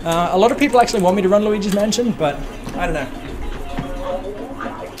 A lot of people actually want me to run Luigi's Mansion, but I don't know.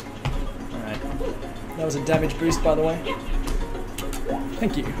 Alright. That was a damage boost, by the way.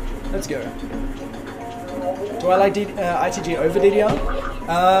 Thank you. Let's go. Do I like ITG over DDR?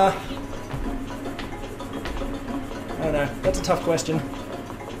 I don't know. That's a tough question.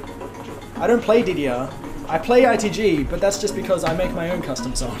 I don't play DDR. I play ITG, but that's just because I make my own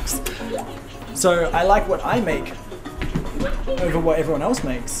custom songs. So I like what I make over what everyone else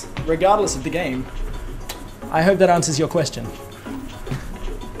makes, regardless of the game. I hope that answers your question.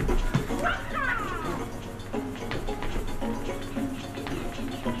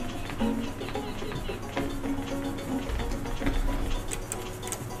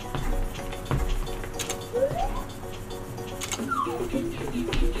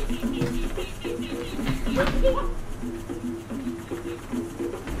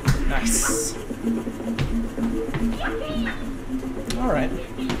 Nice. Alright.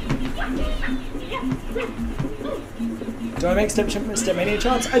 Do I make Stepmania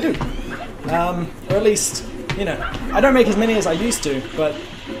charts? I do. Or at least, you know, I don't make as many as I used to, but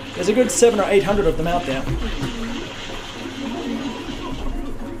there's a good 700 or 800 of them out there.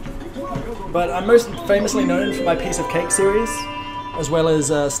 But I'm most famously known for my Piece of Cake series, as well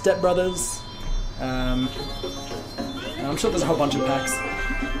as Step Brothers. I'm sure there's a whole bunch of packs.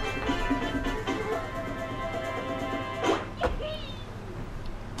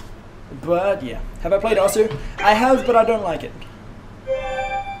 But yeah, have I played Osu? I have, but I don't like it.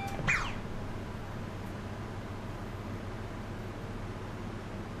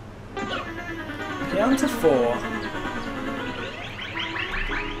 Down to 4.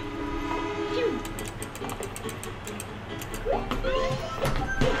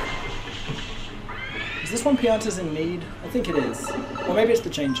 Is this one Pianta's in need? I think it is. Or maybe it's the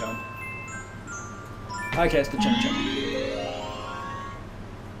Chain Chomp. Okay, it's the Chain Chomp.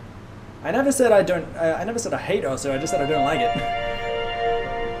 I never said I don't. I never said I hate Osu. I just said I don't like it.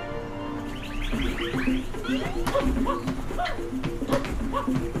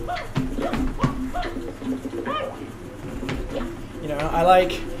 You know, I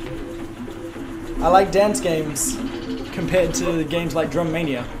like dance games compared to games like Drum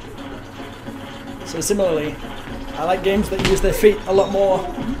Mania. So similarly, I like games that use their feet a lot more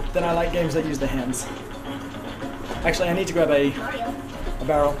than I like games that use their hands. Actually, I need to grab a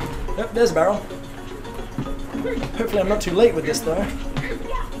barrel. Yep, there's a barrel. Hopefully I'm not too late with this though.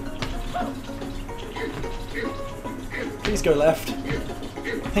 Please go left.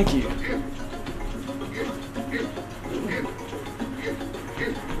 Thank you.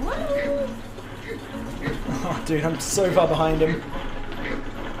 Oh dude, I'm so far behind him.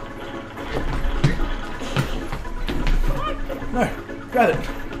 No, grab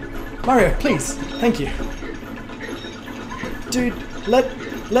it. Mario, please. Thank you. Dude,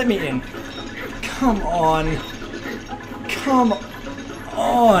 let me in. Come on. Come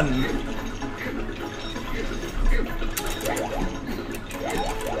on.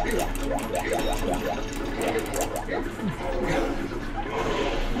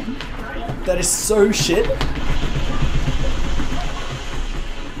 That is so shit.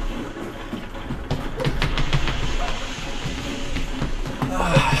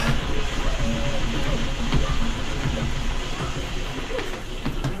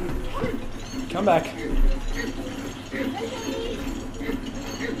 Come back.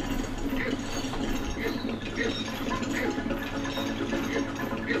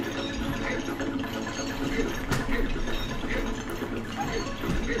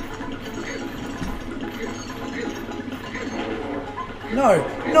 No,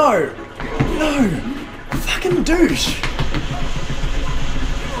 no, no! Fucking douche!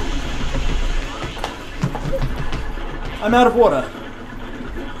 I'm out of water.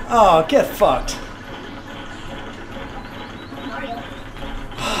 Oh, get fucked.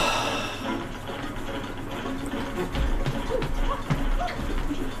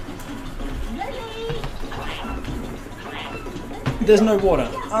 There's no water.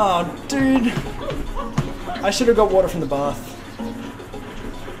 Oh, dude. I should have got water from the bath.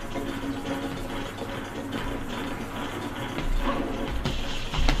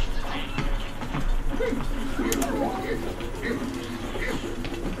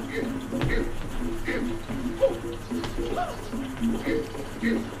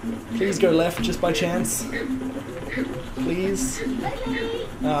 Please go left, just by chance. Please.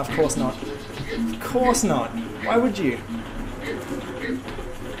 Of course not. Of course not. Why would you?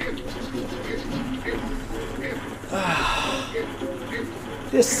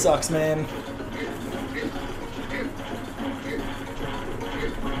 This sucks, man.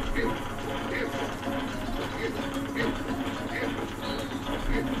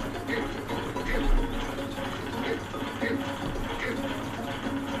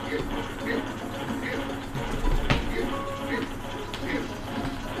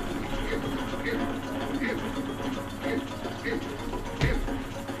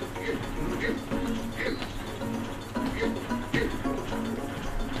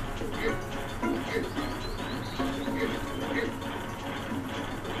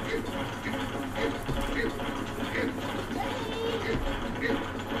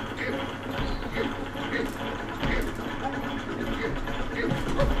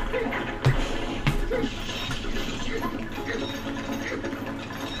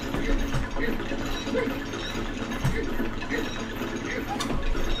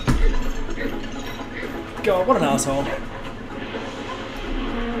 God, what an asshole.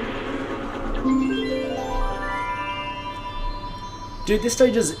 Dude, this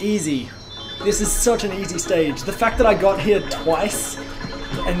stage is easy. This is such an easy stage. The fact that I got here twice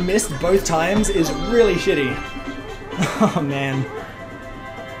and missed both times is really shitty. Oh man.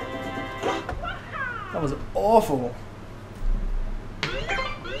 That was awful.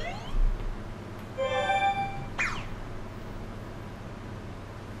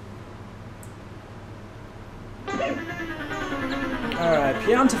 Alright,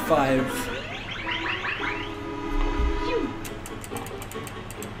 down to 5.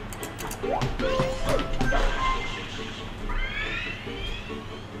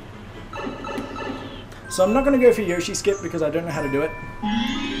 So I'm not going to go for Yoshi skip because I don't know how to do it.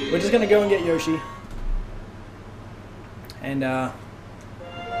 We're just going to go and get Yoshi. And yeah,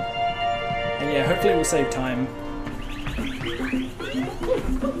 hopefully we'll save time.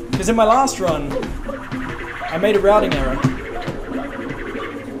 Because in my last run, I made a routing error.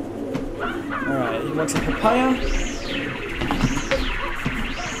 Alright, he wants a papaya.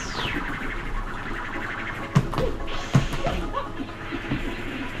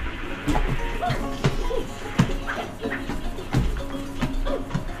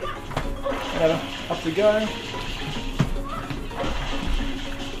 Whatever. Up we go.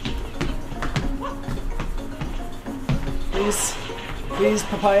 Please. Please,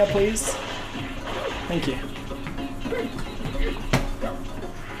 papaya, please. Thank you.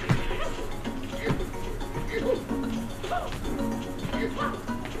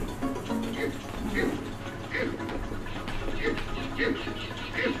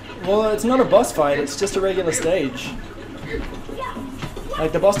 Well, it's not a boss fight, it's just a regular stage.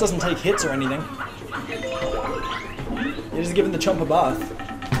 Like, the boss doesn't take hits or anything. You're just giving the chomp a bath.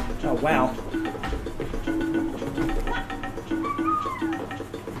 Oh, wow.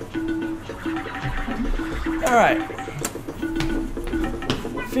 Alright.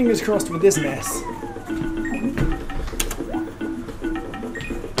 Fingers crossed with this mess.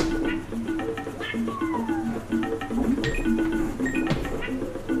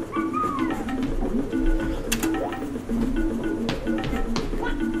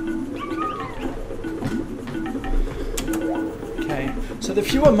 Okay, so the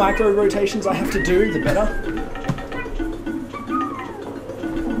fewer micro rotations I have to do, the better.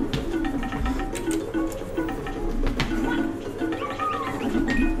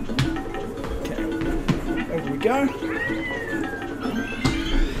 Go.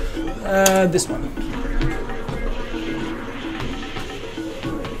 This one.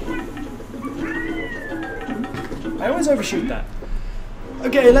 I always overshoot that.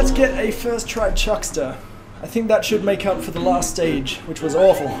 Okay, let's get a first try Chuckster. I think that should make up for the last stage, which was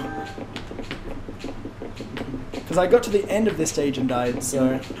awful. Because I got to the end of this stage and died,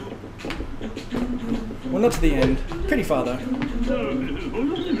 so... Well, not to the end. Pretty far, though.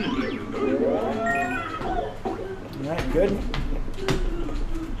 Alright, good.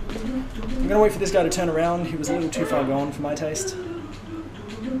 I'm gonna wait for this guy to turn around. He was a little too far gone for my taste.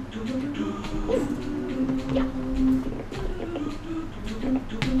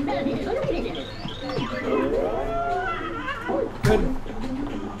 Good.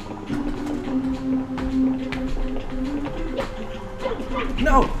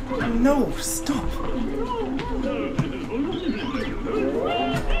 No! No! Stop!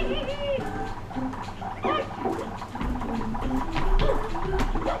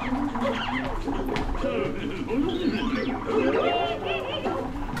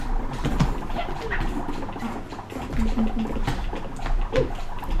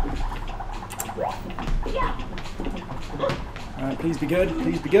 Alright, please be good,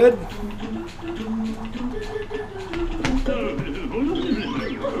 please be good.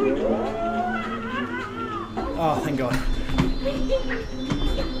 Oh, thank God.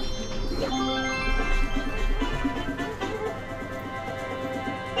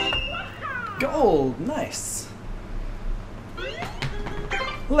 Gold, nice.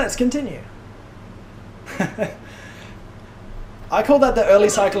 Let's continue. I call that the early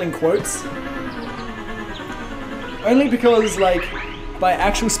cycle in quotes. Only because, like, by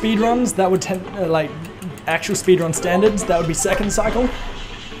actual speedruns, that would tend, like, actual speedrun standards, that would be second cycle.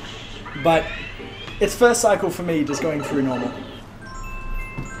 But it's first cycle for me, just going through normal.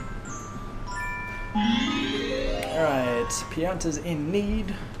 Alright, Pianta's in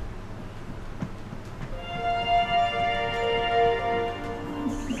need.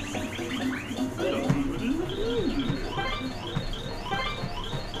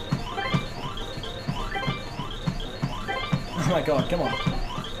 Oh my God, come on.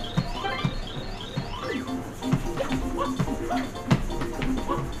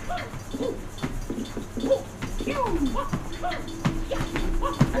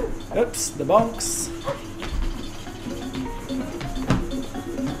 Oops, the bonks.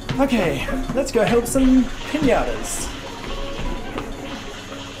 Okay, let's go help some pinatas.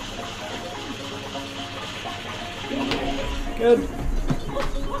 Good.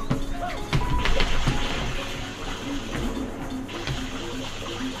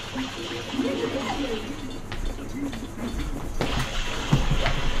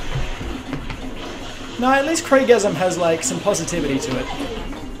 No, at least Craigasm has, like, some positivity to it.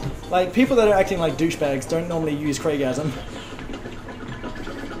 Like, people that are acting like douchebags don't normally use Craigasm.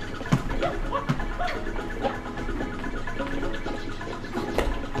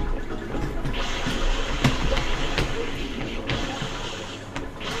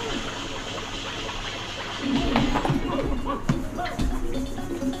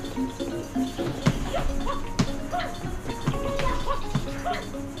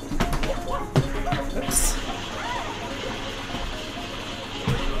 Oops.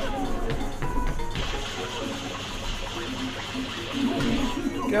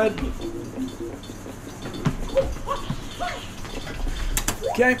 Good.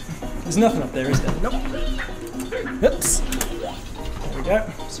 Okay. There's nothing up there, is there? Nope. Oops. There we go.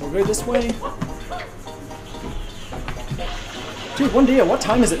 So we'll go this way. Dude, one deer, what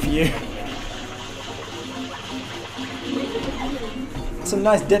time is it for you? Some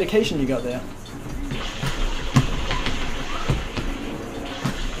nice dedication you got there.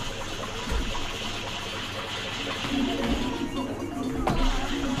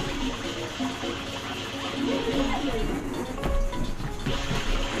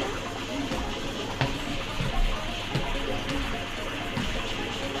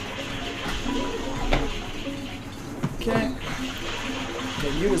 Okay.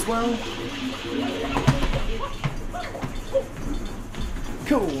 Get you as well.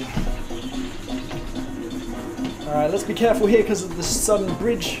 Cool. Alright, let's be careful here because of the sudden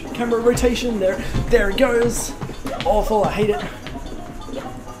bridge camera rotation. There it goes. Awful, I hate it.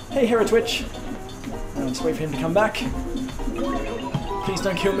 Hey, Hera Twitch. I'll just wait for him to come back. Please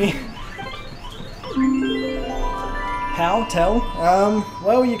don't kill me. How? Tell?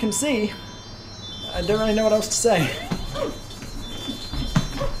 Well, you can see. I don't really know what else to say.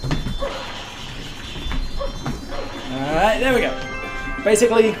 Alright, there we go.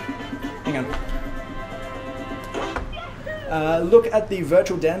 Basically, hang on. Look at the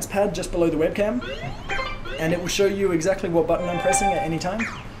virtual dance pad just below the webcam, and it will show you exactly what button I'm pressing at any time.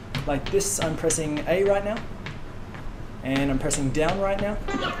 Like this, I'm pressing A right now, and I'm pressing down right now.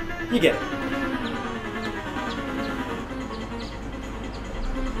 You get it.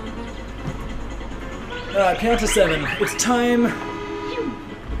 Alright, count to 7. It's time.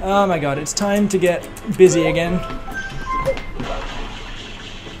 Oh my god, it's time to get busy again.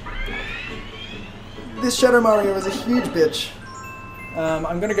 This Shadow Mario is a huge bitch.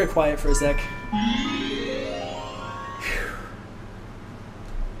 I'm gonna go quiet for a sec.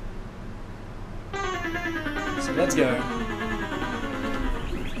 So let's go.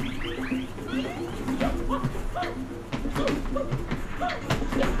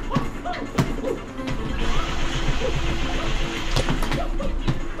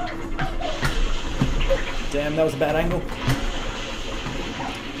 Damn, that was a bad angle.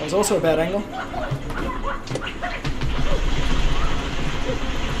 That was also a bad angle.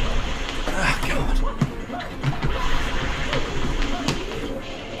 Ah, God.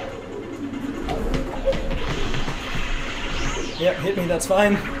 Yep, hit me, that's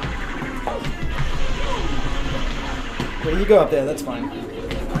fine. Well, you go up there, that's fine.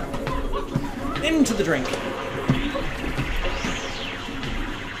 Into the drink.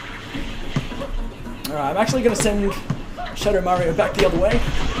 Alright, I'm actually going to send Shadow Mario back the other way.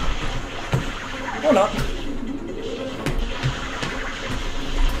 Or not.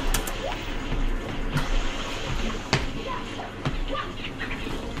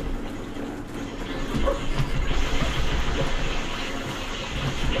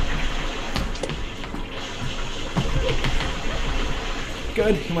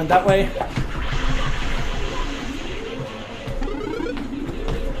 Good, he went that way.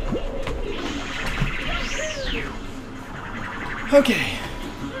 Okay.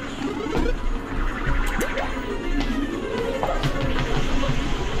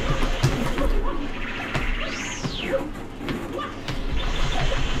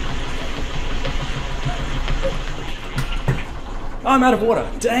 I'm out of water.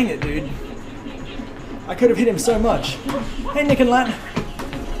 Dang it, dude. I could have hit him so much. Hey, Nick and Lat.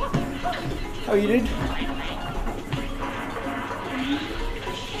 How are you, dude?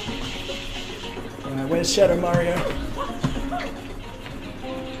 Where's Shadow Mario?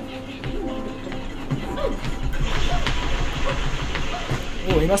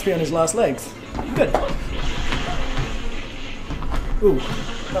 Oh, he must be on his last legs. Good. Ooh,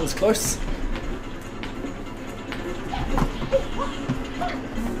 that was close.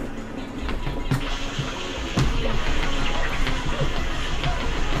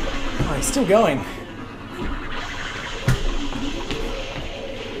 Oh, he's still going.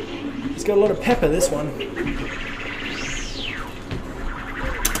 He's got a lot of pepper, this one.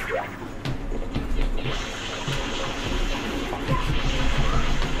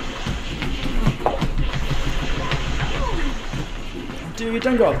 Dude,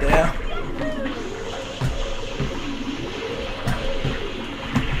 don't go up there.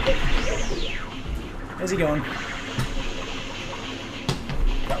 Where's he going?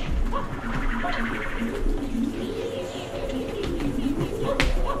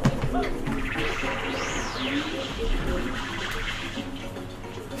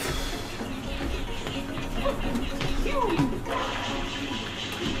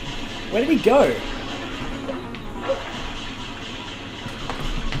 Where did he go?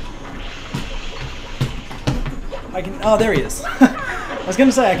 I can. Oh, there he is. I was going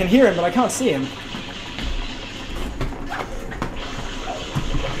to say I can hear him, but I can't see him.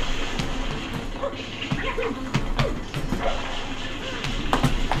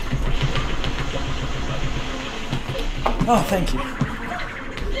 Oh, thank you.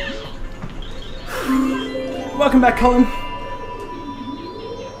 Welcome back, Colin.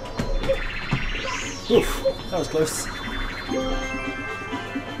 Oof, that was close.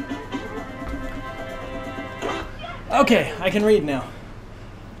 Okay, I can read now.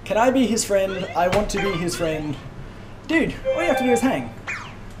 Can I be his friend? I want to be his friend. Dude, all you have to do is hang.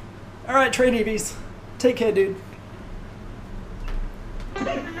 Alright, trade EVs. Take care, dude.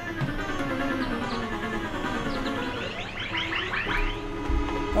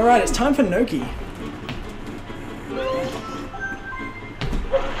 Alright, it's time for Noki.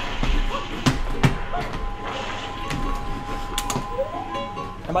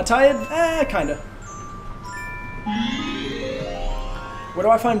 Am I tired? Kinda. Where do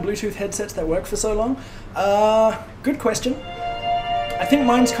I find Bluetooth headsets that work for so long? Good question. I think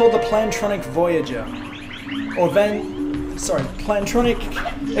mine's called the Plantronic Voyager. Or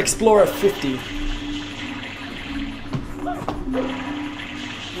Plantronic Explorer 50.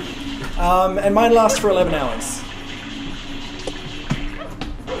 And mine lasts for 11 hours.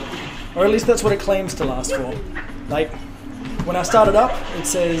 Or at least that's what it claims to last for. Like, when I start it up, it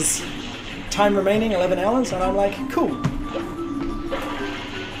says time remaining 11 hours, and I'm like, cool.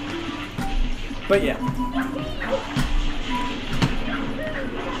 But yeah.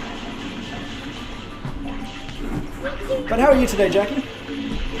 But how are you today, Jackie?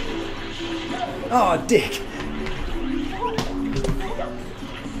 Oh, dick.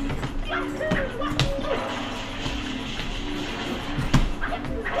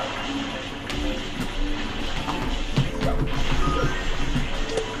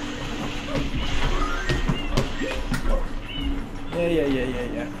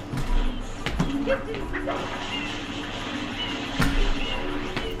 Yeah.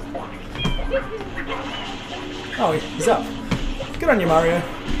 Oh, he's up. Good on you, Mario.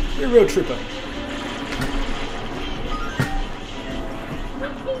 You're a real trooper.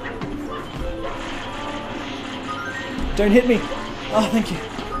 Don't hit me. Oh, thank you.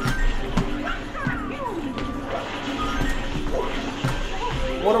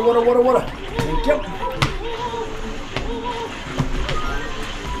 Water. Thank you.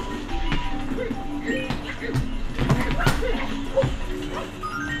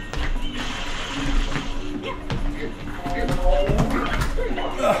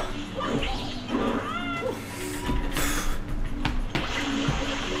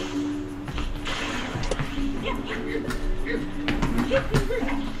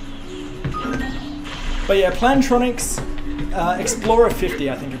 But yeah, Plantronics Explorer 50,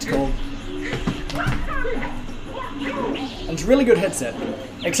 I think it's called. And it's a really good headset.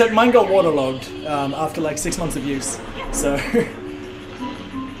 Except mine got waterlogged after like 6 months of use. So, hey,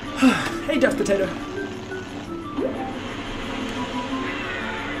 Death Potato.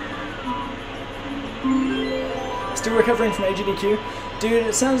 Still recovering from AGDQ? Dude,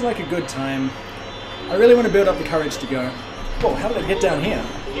 it sounds like a good time. I really want to build up the courage to go. Whoa, how did I get down here?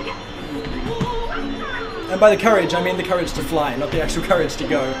 And by the courage, I mean the courage to fly, not the actual courage to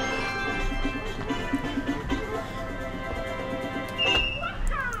go.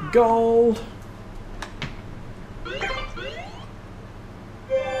 Gold.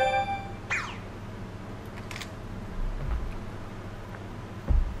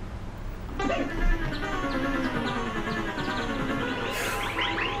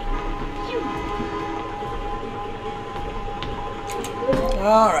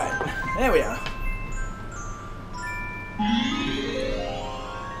 Alright, there we are.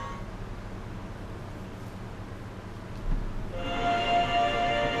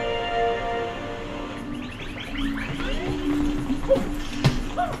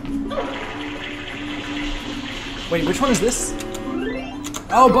 Wait, which one is this?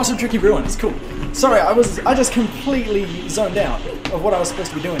 Oh, Boss of Tricky Ruins, cool. Sorry, I just completely zoned out of what I was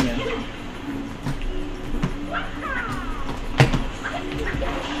supposed to be doing then.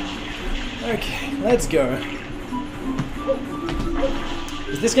 Okay, let's go.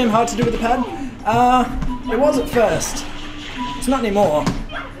 Is this game hard to do with the pad? It was at first. It's not anymore.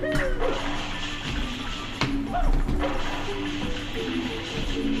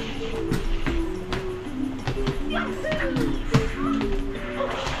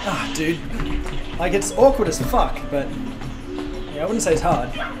 Ah, dude. Like, it's awkward as fuck, but yeah, I wouldn't say it's hard.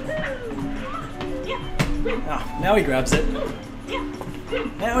 Ah, now he grabs it.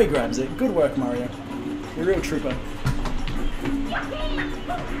 Now he grabs it. Good work, Mario. You're a real trooper.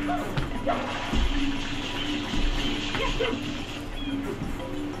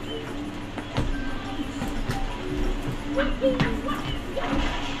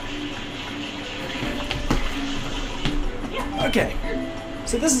 Okay,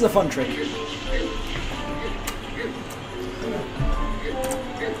 so this is a fun trick.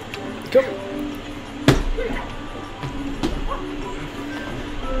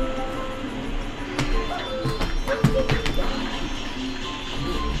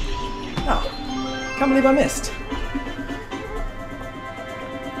 Can't believe I missed.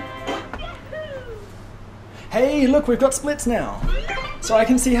 Hey, look, we've got splits now. So I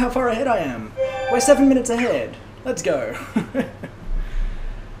can see how far ahead I am. We're 7 minutes ahead. Let's go.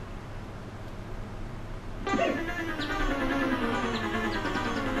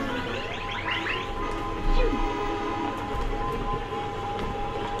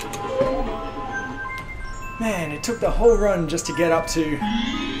 Man, it took the whole run just to get up to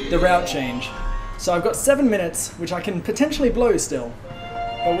the route change. So I've got 7 minutes, which I can potentially blow still.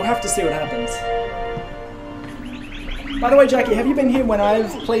 But we'll have to see what happens. By the way, Jackie, have you been here when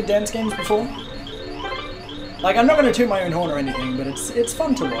I've played dance games before? Like, I'm not going to toot my own horn or anything, but it's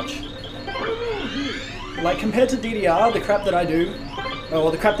fun to watch. Like, compared to DDR, the crap that I do,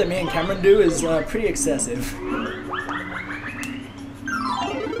 or the crap that me and Cameron do, is pretty excessive.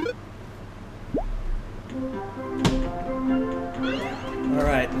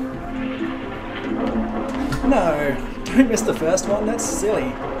 Alright. No, don't miss the first one, that's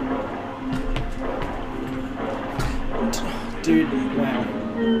silly. Dude, wow.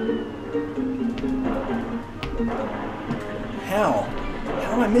 How?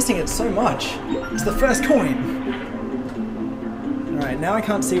 How am I missing it so much? It's the first coin! Alright, now I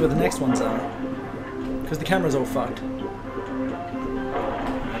can't see where the next ones are. Because the camera's all fucked.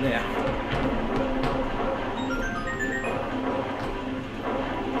 There.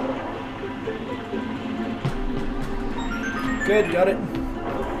 Good, got it.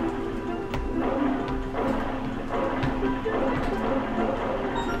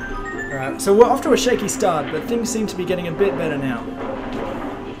 Alright, so we're off to a shaky start, but things seem to be getting a bit better now.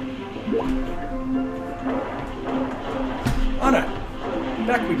 Oh no!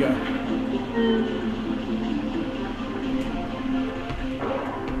 Back we go.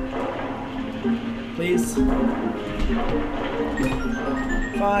 Please.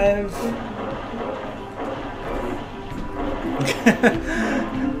 5.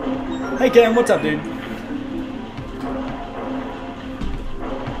 Hey Cam, what's up, dude?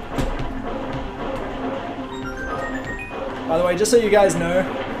 By the way, just so you guys know,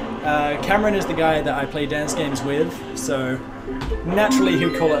 Cameron is the guy that I play dance games with, so naturally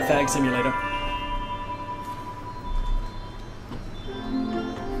he'll call it Fag Simulator.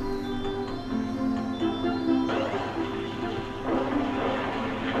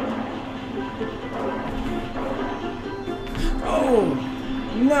 Oh,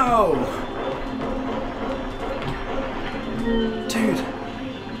 no! Dude.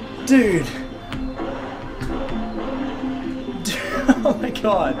 Dude. Oh my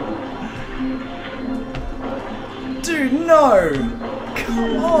god. Dude, no!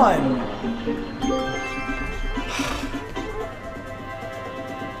 Come on!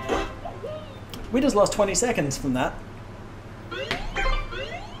 We just lost 20 seconds from that.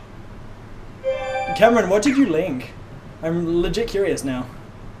 Cameron, what did you link? I'm legit curious now.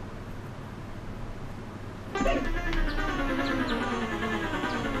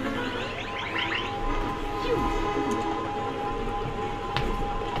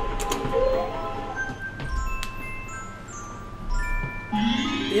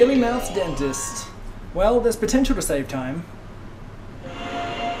 Early mouth dentist. Well, there's potential to save time.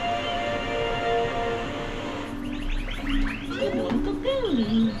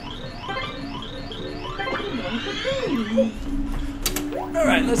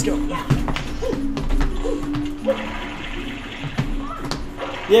 Alright, let's go.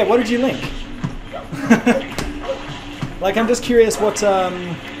 Yeah, what did you link? Like, I'm just curious what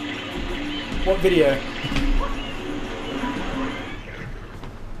video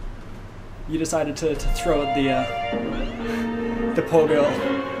you decided to throw at the poor girl.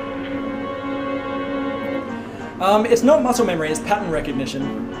 It's not muscle memory, it's pattern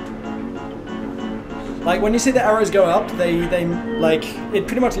recognition. Like, when you see the arrows go up, they like, it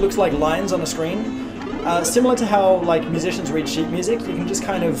pretty much looks like lines on a screen. Similar to how, like, musicians read sheet music, you can just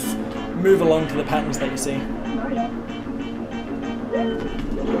kind of move along to the patterns that you see.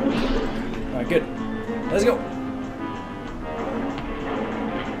 Alright, good. Let's go.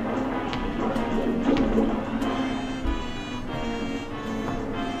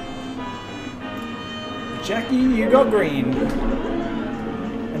 Jackie, you got green.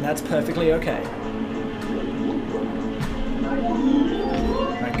 And that's perfectly okay.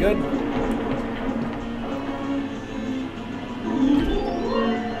 Alright, good.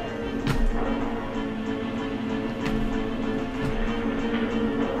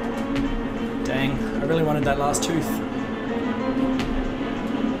 Dang, I really wanted that last tooth.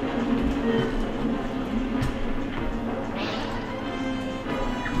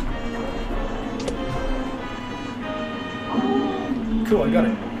 Cool, I got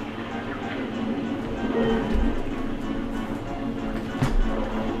it.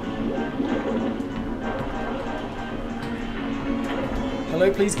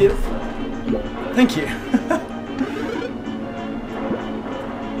 Hello, please give. Thank you.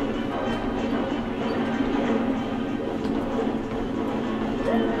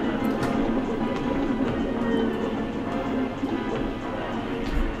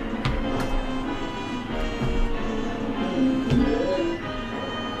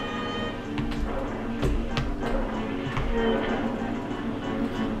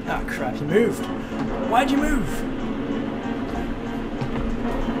 Ah, crap, you moved. Why'd you move?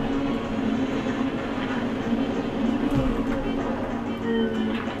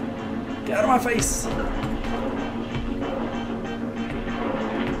 Get out of my face!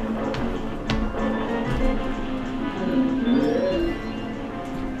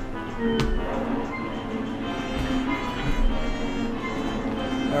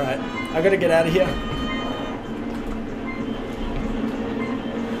 Alright, I gotta get out of here.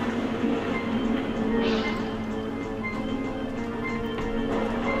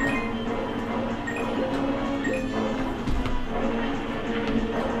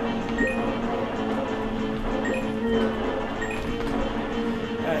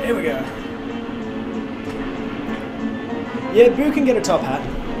 Here we go. Yeah, Boo can get a top hat.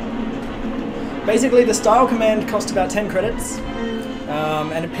 Basically, the style command costs about 10 credits,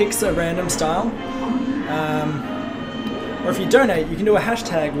 and it picks a random style. Or if you donate, you can do a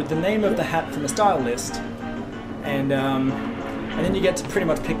hashtag with the name of the hat from the style list, and then you get to pretty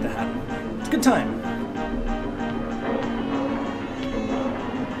much pick the hat. It's a good time.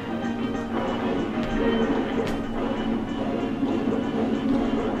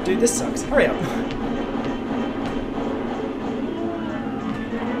 Dude, this sucks. Hurry up.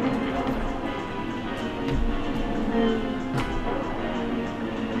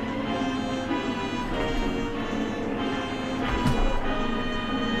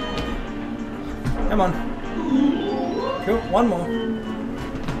 Come on. Cool, one more.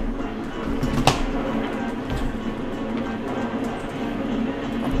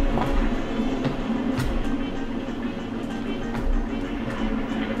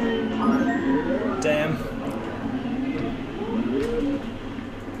 Damn.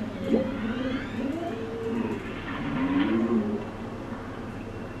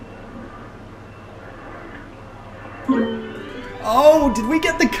 Oh, did we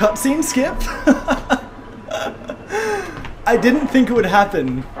get the cutscene skip? I didn't think it would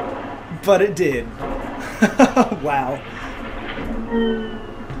happen, but it did. Wow.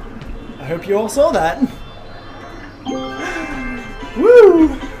 I hope you all saw that.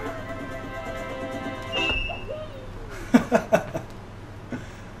 Woo!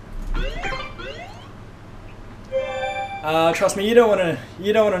 Trust me, you don't wanna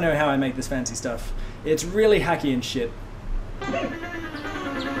know how I make this fancy stuff. It's really hacky and shit.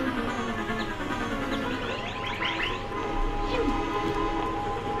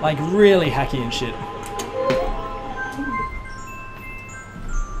 Like really hacky and shit.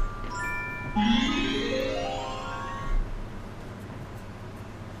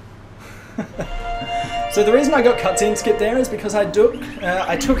 So the reason I got cutscene skip there is because I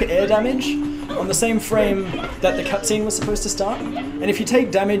took air damage on the same frame that the cutscene was supposed to start, and if you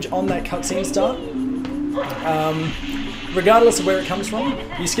take damage on that cutscene start, regardless of where it comes from,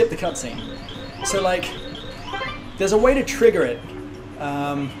 you skip the cutscene. So like, there's a way to trigger it,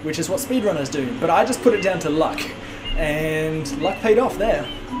 which is what speedrunners do, but I just put it down to luck, and luck paid off there.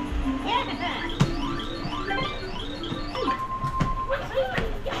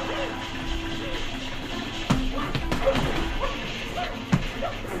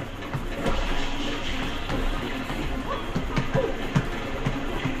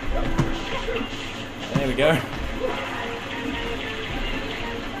 There we go.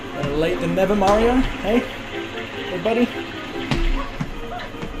 Better late than never, Mario. Hey? Hey, buddy?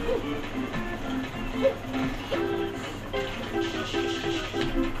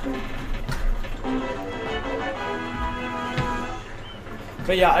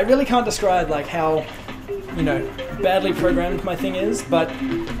 But yeah, I really can't describe like how, you know, badly programmed my thing is, but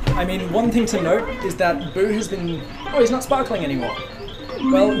I mean, one thing to note is that Boo has been... Oh, he's not sparkling anymore.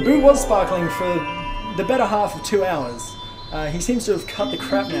 Well, Boo was sparkling for the better half of 2 hours. He seems to have cut the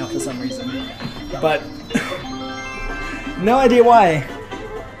crap now for some reason. But... no idea why.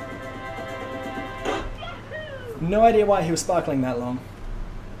 No idea why he was sparkling that long.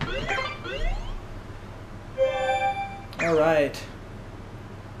 Alright.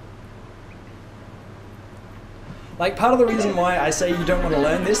 Like, part of the reason why I say you don't want to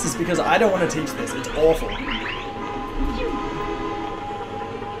learn this is because I don't want to teach this. It's awful.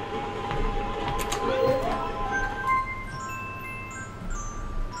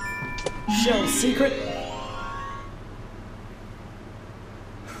 Shell secret.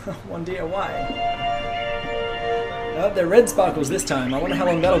 One DIY. Oh, they're red sparkles this time. I wonder how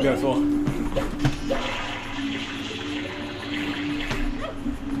long that'll go for.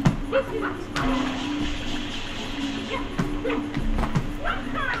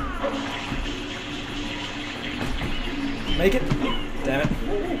 Make it? Damn it.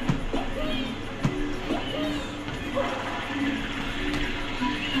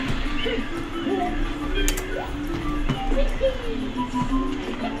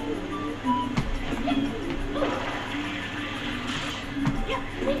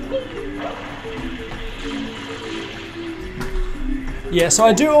 Yeah, so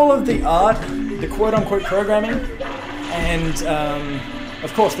I do all of the art, the quote-unquote programming, and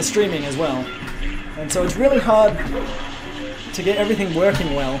of course the streaming as well. And so it's really hard to get everything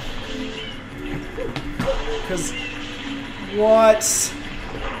working well. Because what?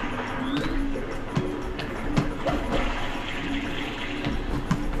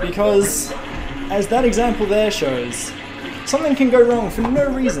 Because as that example there shows, something can go wrong for no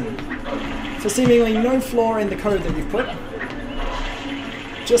reason, for seemingly no flaw in the code that you've put.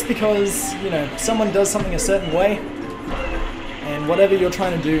 Just because, you know, someone does something a certain way, and whatever you're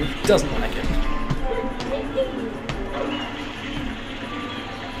trying to do doesn't like it.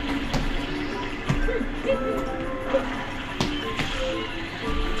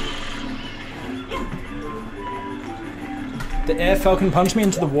 The air falcon punched me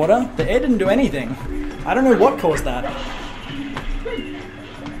into the water? The air didn't do anything. I don't know what caused that.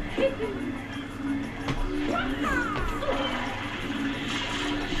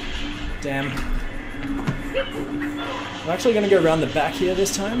 Damn. I'm actually going to go around the back here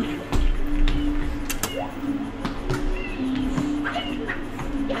this time.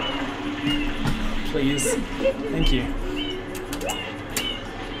 Please. Thank you.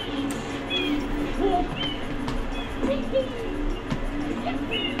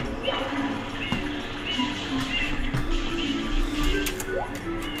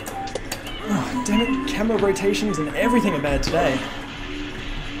 Oh, damn it. Camera rotations and everything are bad today.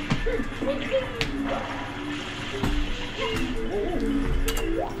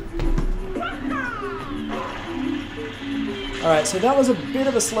 Alright, so that was a bit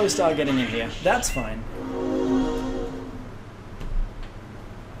of a slow start getting in here. That's fine.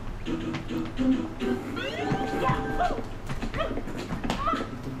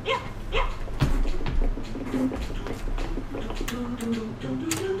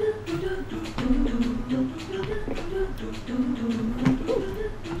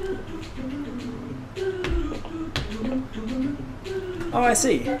 Oh, I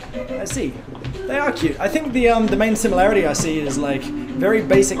see. I see. They are cute. I think the main similarity I see is like very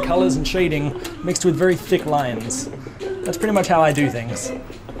basic colors and shading mixed with very thick lines. That's pretty much how I do things.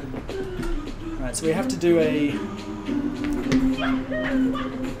 Alright, so we have to do a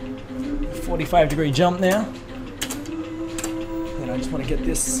 45-degree jump now. And I just want to get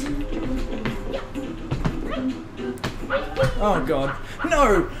this. Oh god.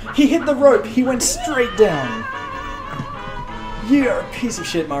 No! He hit the rope! He went straight down! You're a piece of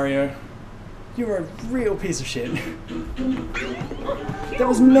shit, Mario. You're a real piece of shit. There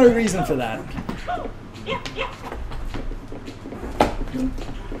was no reason for that.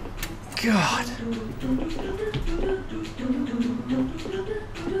 God.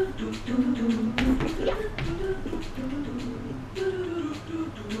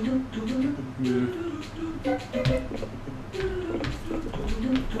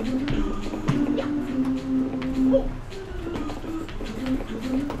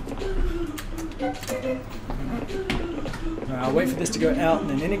 I'll wait for this to go out and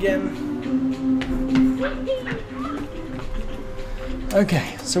then in again.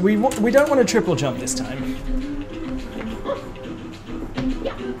 Okay, so we don't want to triple jump this time.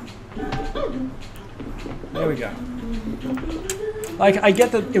 There we go. Like, I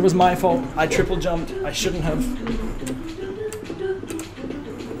get that it was my fault. I triple jumped. I shouldn't have.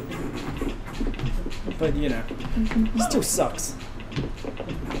 But, you know, it still sucks.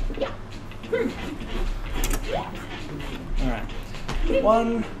 Alright.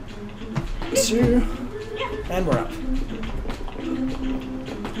 1, 2, and we're up.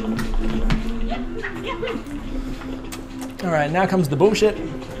 Alright, now comes the bullshit.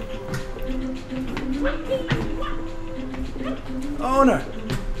 Oh no!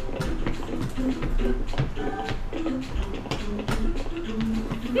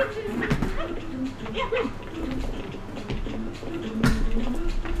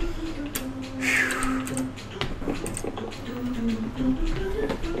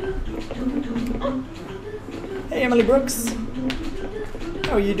 Hey Emily Brooks!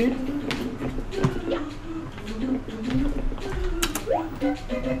 How are you, dude?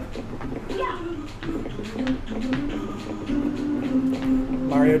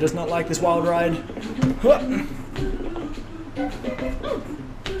 Mario does not like this wild ride. Huh.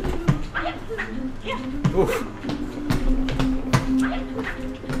 Oof.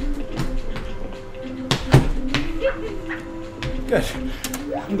 Good.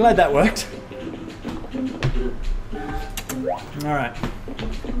 I'm glad that worked. Alright.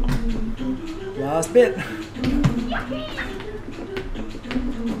 Last bit.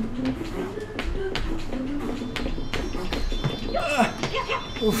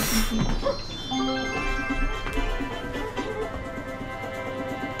 Oof.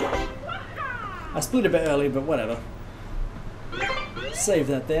 I split a bit early, but whatever. Save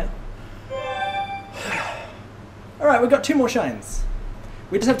that there. Alright, we've got 2 more shines.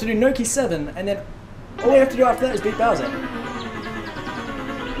 We just have to do Noki 7, and then all we have to do after that is beat Bowser.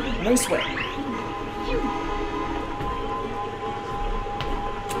 No sweat.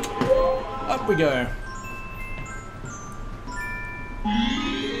 Up we go.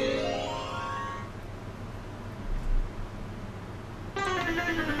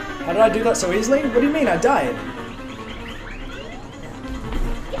 How did I do that so easily? What do you mean I died?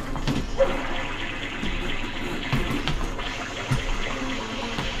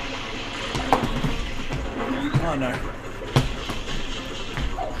 Oh no.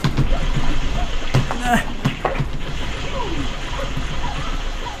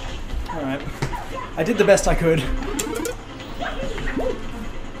 Alright. I did the best I could.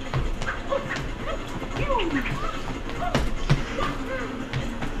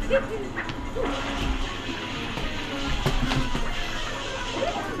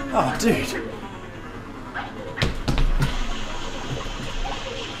 Oh, dude.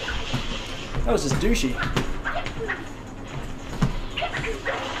 That was just douchey.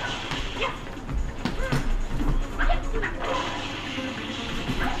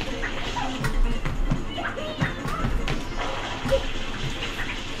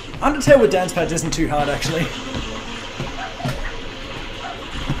 Undertale with DancePad isn't too hard, actually.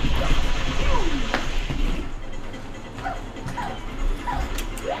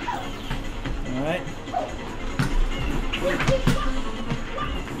 Alright.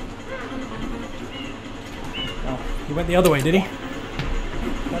 Oh, he went the other way, did he?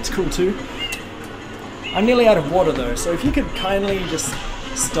 That's cool too. I'm nearly out of water though, so if you could kindly just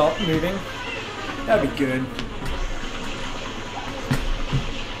stop moving, that'd be good.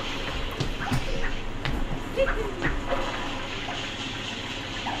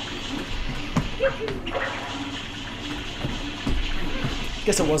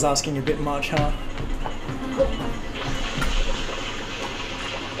 Guess I was asking a bit much, huh?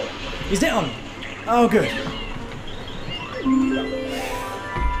 He's down! Oh, good.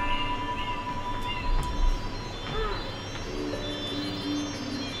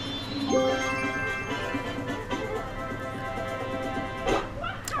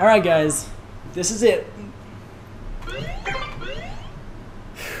 Alright guys, this is it.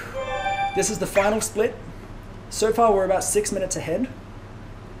 This is the final split. So far we're about 6 minutes ahead.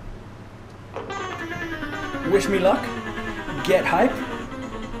 Wish me luck, get hype,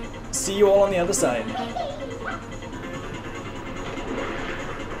 see you all on the other side.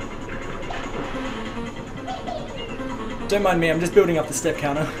 Don't mind me, I'm just building up the step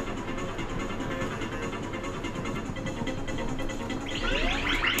counter.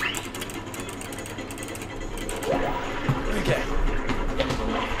 Okay.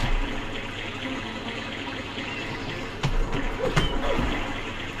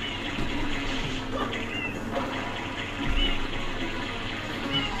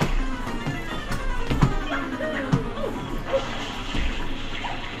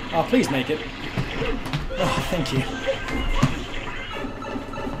 Oh, please make it. Oh, thank you.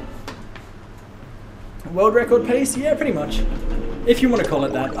 World record pace? Yeah, pretty much. If you want to call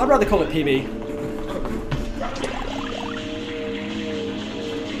it that. I'd rather call it PB.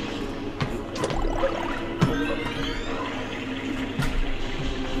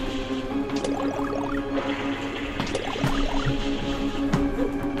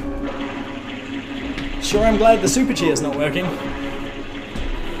 Sure, I'm glad the super cheer's not working.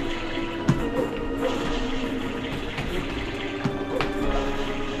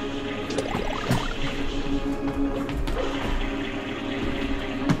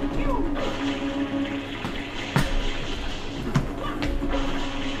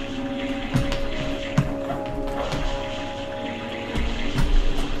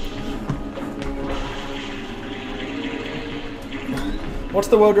 What's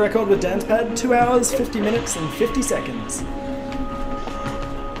the world record with DancePad? 2 hours, 50 minutes, and 50 seconds.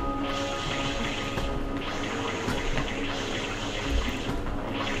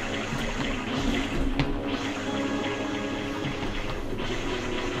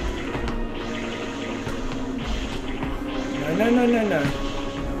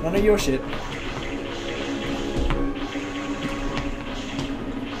 None of your shit.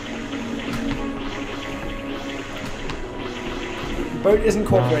 The boat isn't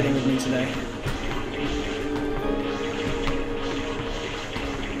cooperating with me today.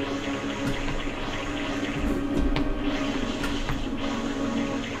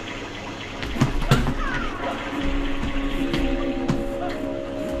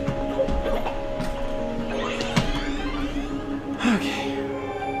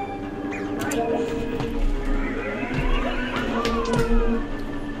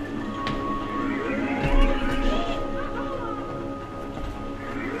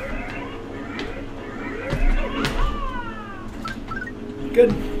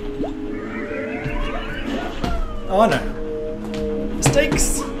 Good. Oh no.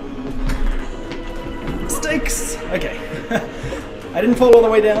 Mistakes! Mistakes! Okay. I didn't fall all the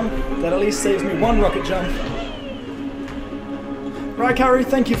way down. That at least saves me one rocket jump. Raikaru,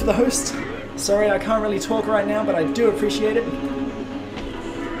 thank you for the host. Sorry I can't really talk right now, but I do appreciate it.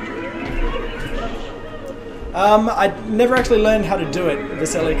 I never actually learned how to do it,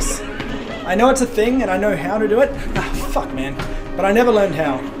 this Elix. I know it's a thing and I know how to do it. Ah, fuck man. But I never learned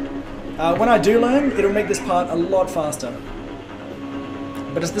how. When I do learn, it'll make this part a lot faster.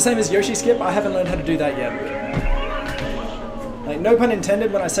 But it's the same as Yoshi Skip, I haven't learned how to do that yet. Like, no pun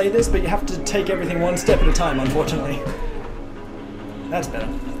intended when I say this, but you have to take everything one step at a time, unfortunately. That's better.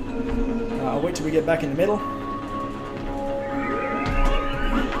 I'll wait till we get back in the middle.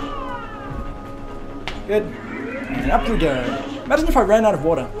 Good. And up we go. Imagine if I ran out of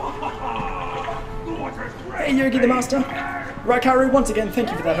water. Hey Yogi the Master. Raikaru, once again,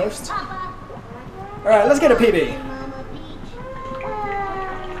 thank you for that host. Alright, let's get a PB.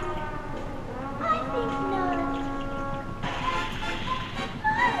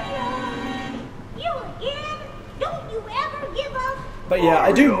 But yeah,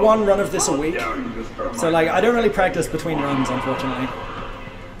 I do one run of this a week. So like, I don't really practice between runs, unfortunately.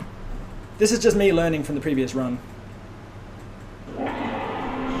 This is just me learning from the previous run.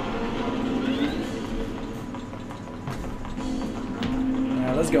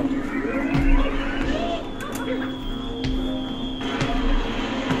 Let's go.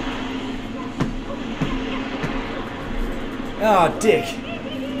 Oh, dick.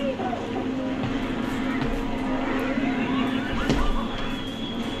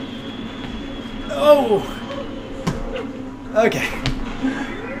 Oh! Okay.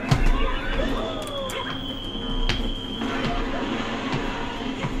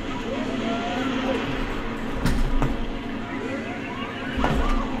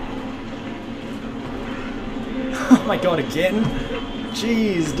 Oh my god, again?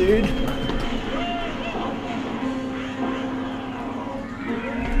 Jeez, dude.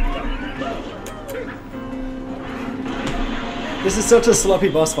 This is such a sloppy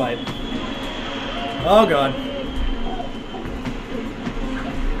boss fight. Oh god.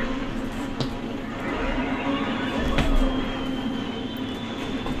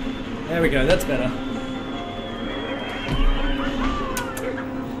 There we go, that's better.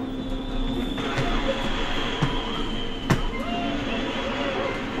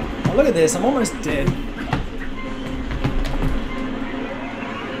 Oh, look at this, I'm almost dead.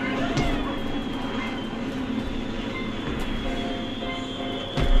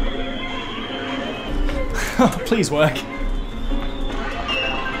 Please work.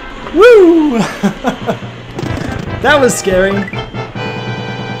 Woo! That was scary.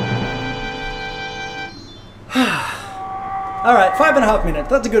 Alright, 5.5 minutes.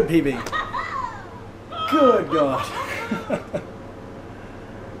 That's a good PB. Good God.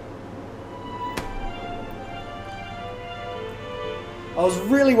 I was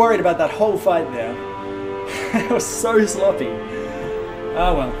really worried about that whole fight there. It was so sloppy.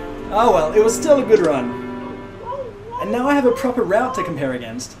 Oh well. Oh well, it was still a good run. And now I have a proper route to compare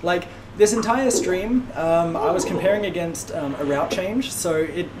against. Like, this entire stream, I was comparing against a route change, so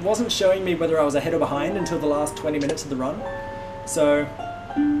it wasn't showing me whether I was ahead or behind until the last 20 minutes of the run. So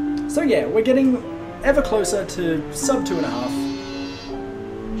yeah, we're getting ever closer to sub 2.5.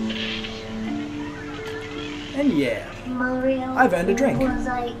 And yeah, I've earned a drink.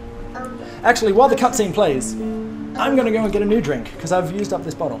 Actually, while the cutscene plays, I'm gonna go and get a new drink, because I've used up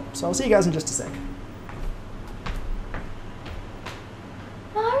this bottle. So I'll see you guys in just a sec.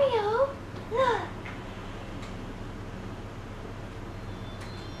 Mario, look.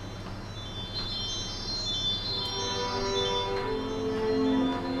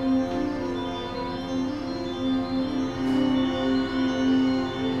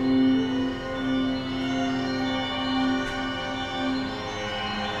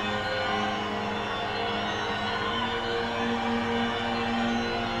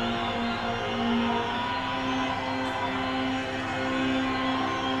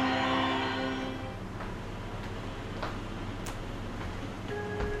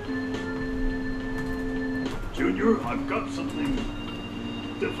 I've got something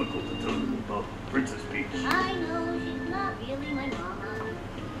difficult to tell you about Princess Peach. I know she's not really my mama.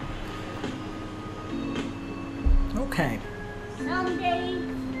 Okay. Someday,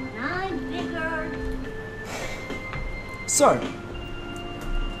 when I'm bigger, So,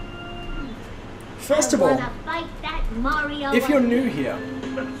 first of I all, wanna fight that Mario. if you're new here,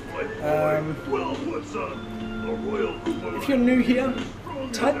 That's my boy. Well, what's a royal boy? if you're new here,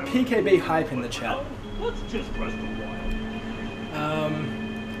 type PKB hype in the chat. Let's just rest a while.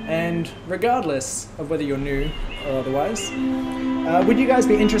 And regardless of whether you're new or otherwise, would you guys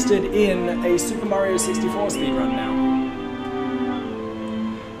be interested in a Super Mario 64 speedrun now?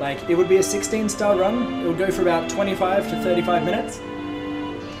 Like, it would be a 16-star run. It would go for about 25 to 35 minutes.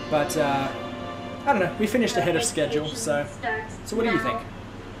 But, I don't know, we finished ahead of schedule, so what do you think?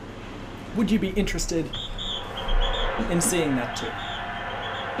 Would you be interested in seeing that too?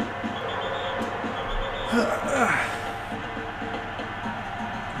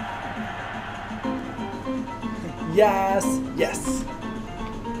 Yes, yes.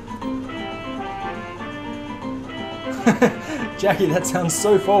 Jackie, that sounds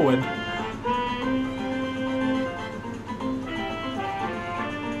so forward.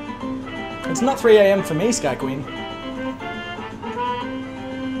 It's not 3 AM for me, Sky Queen.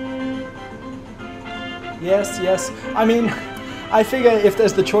 Yes, yes. I mean, I figure if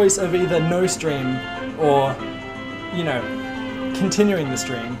there's the choice of either no stream or, you know, continuing the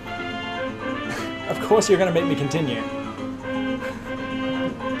stream, of course you're gonna make me continue.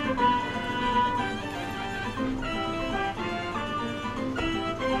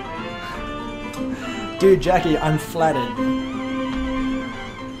 Dude, Jackie, I'm flattered.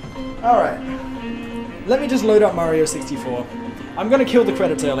 Alright. Let me just load up Mario 64. I'm gonna kill the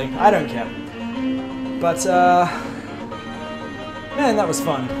credits early, I don't care. But, man, that was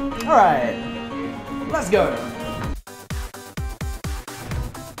fun. Alright. Let's go.